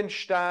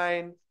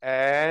Liechtenstein,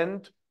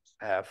 and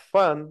have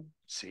fun.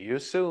 See you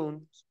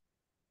soon.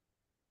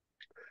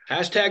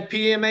 Hashtag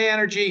PMA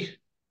energy.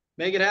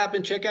 Make it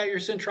happen. Check out your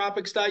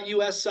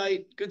centropix.us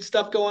site. Good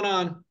stuff going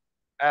on.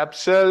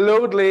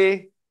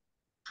 Absolutely.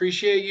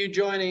 Appreciate you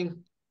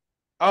joining.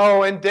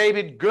 Oh, and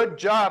David, good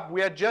job.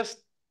 We are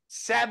just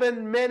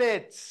 7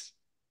 minutes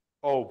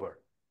over.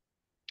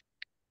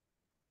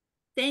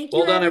 Thank you.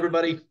 Well done,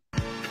 everybody.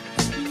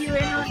 See you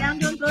in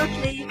Orlando,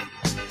 Berkeley.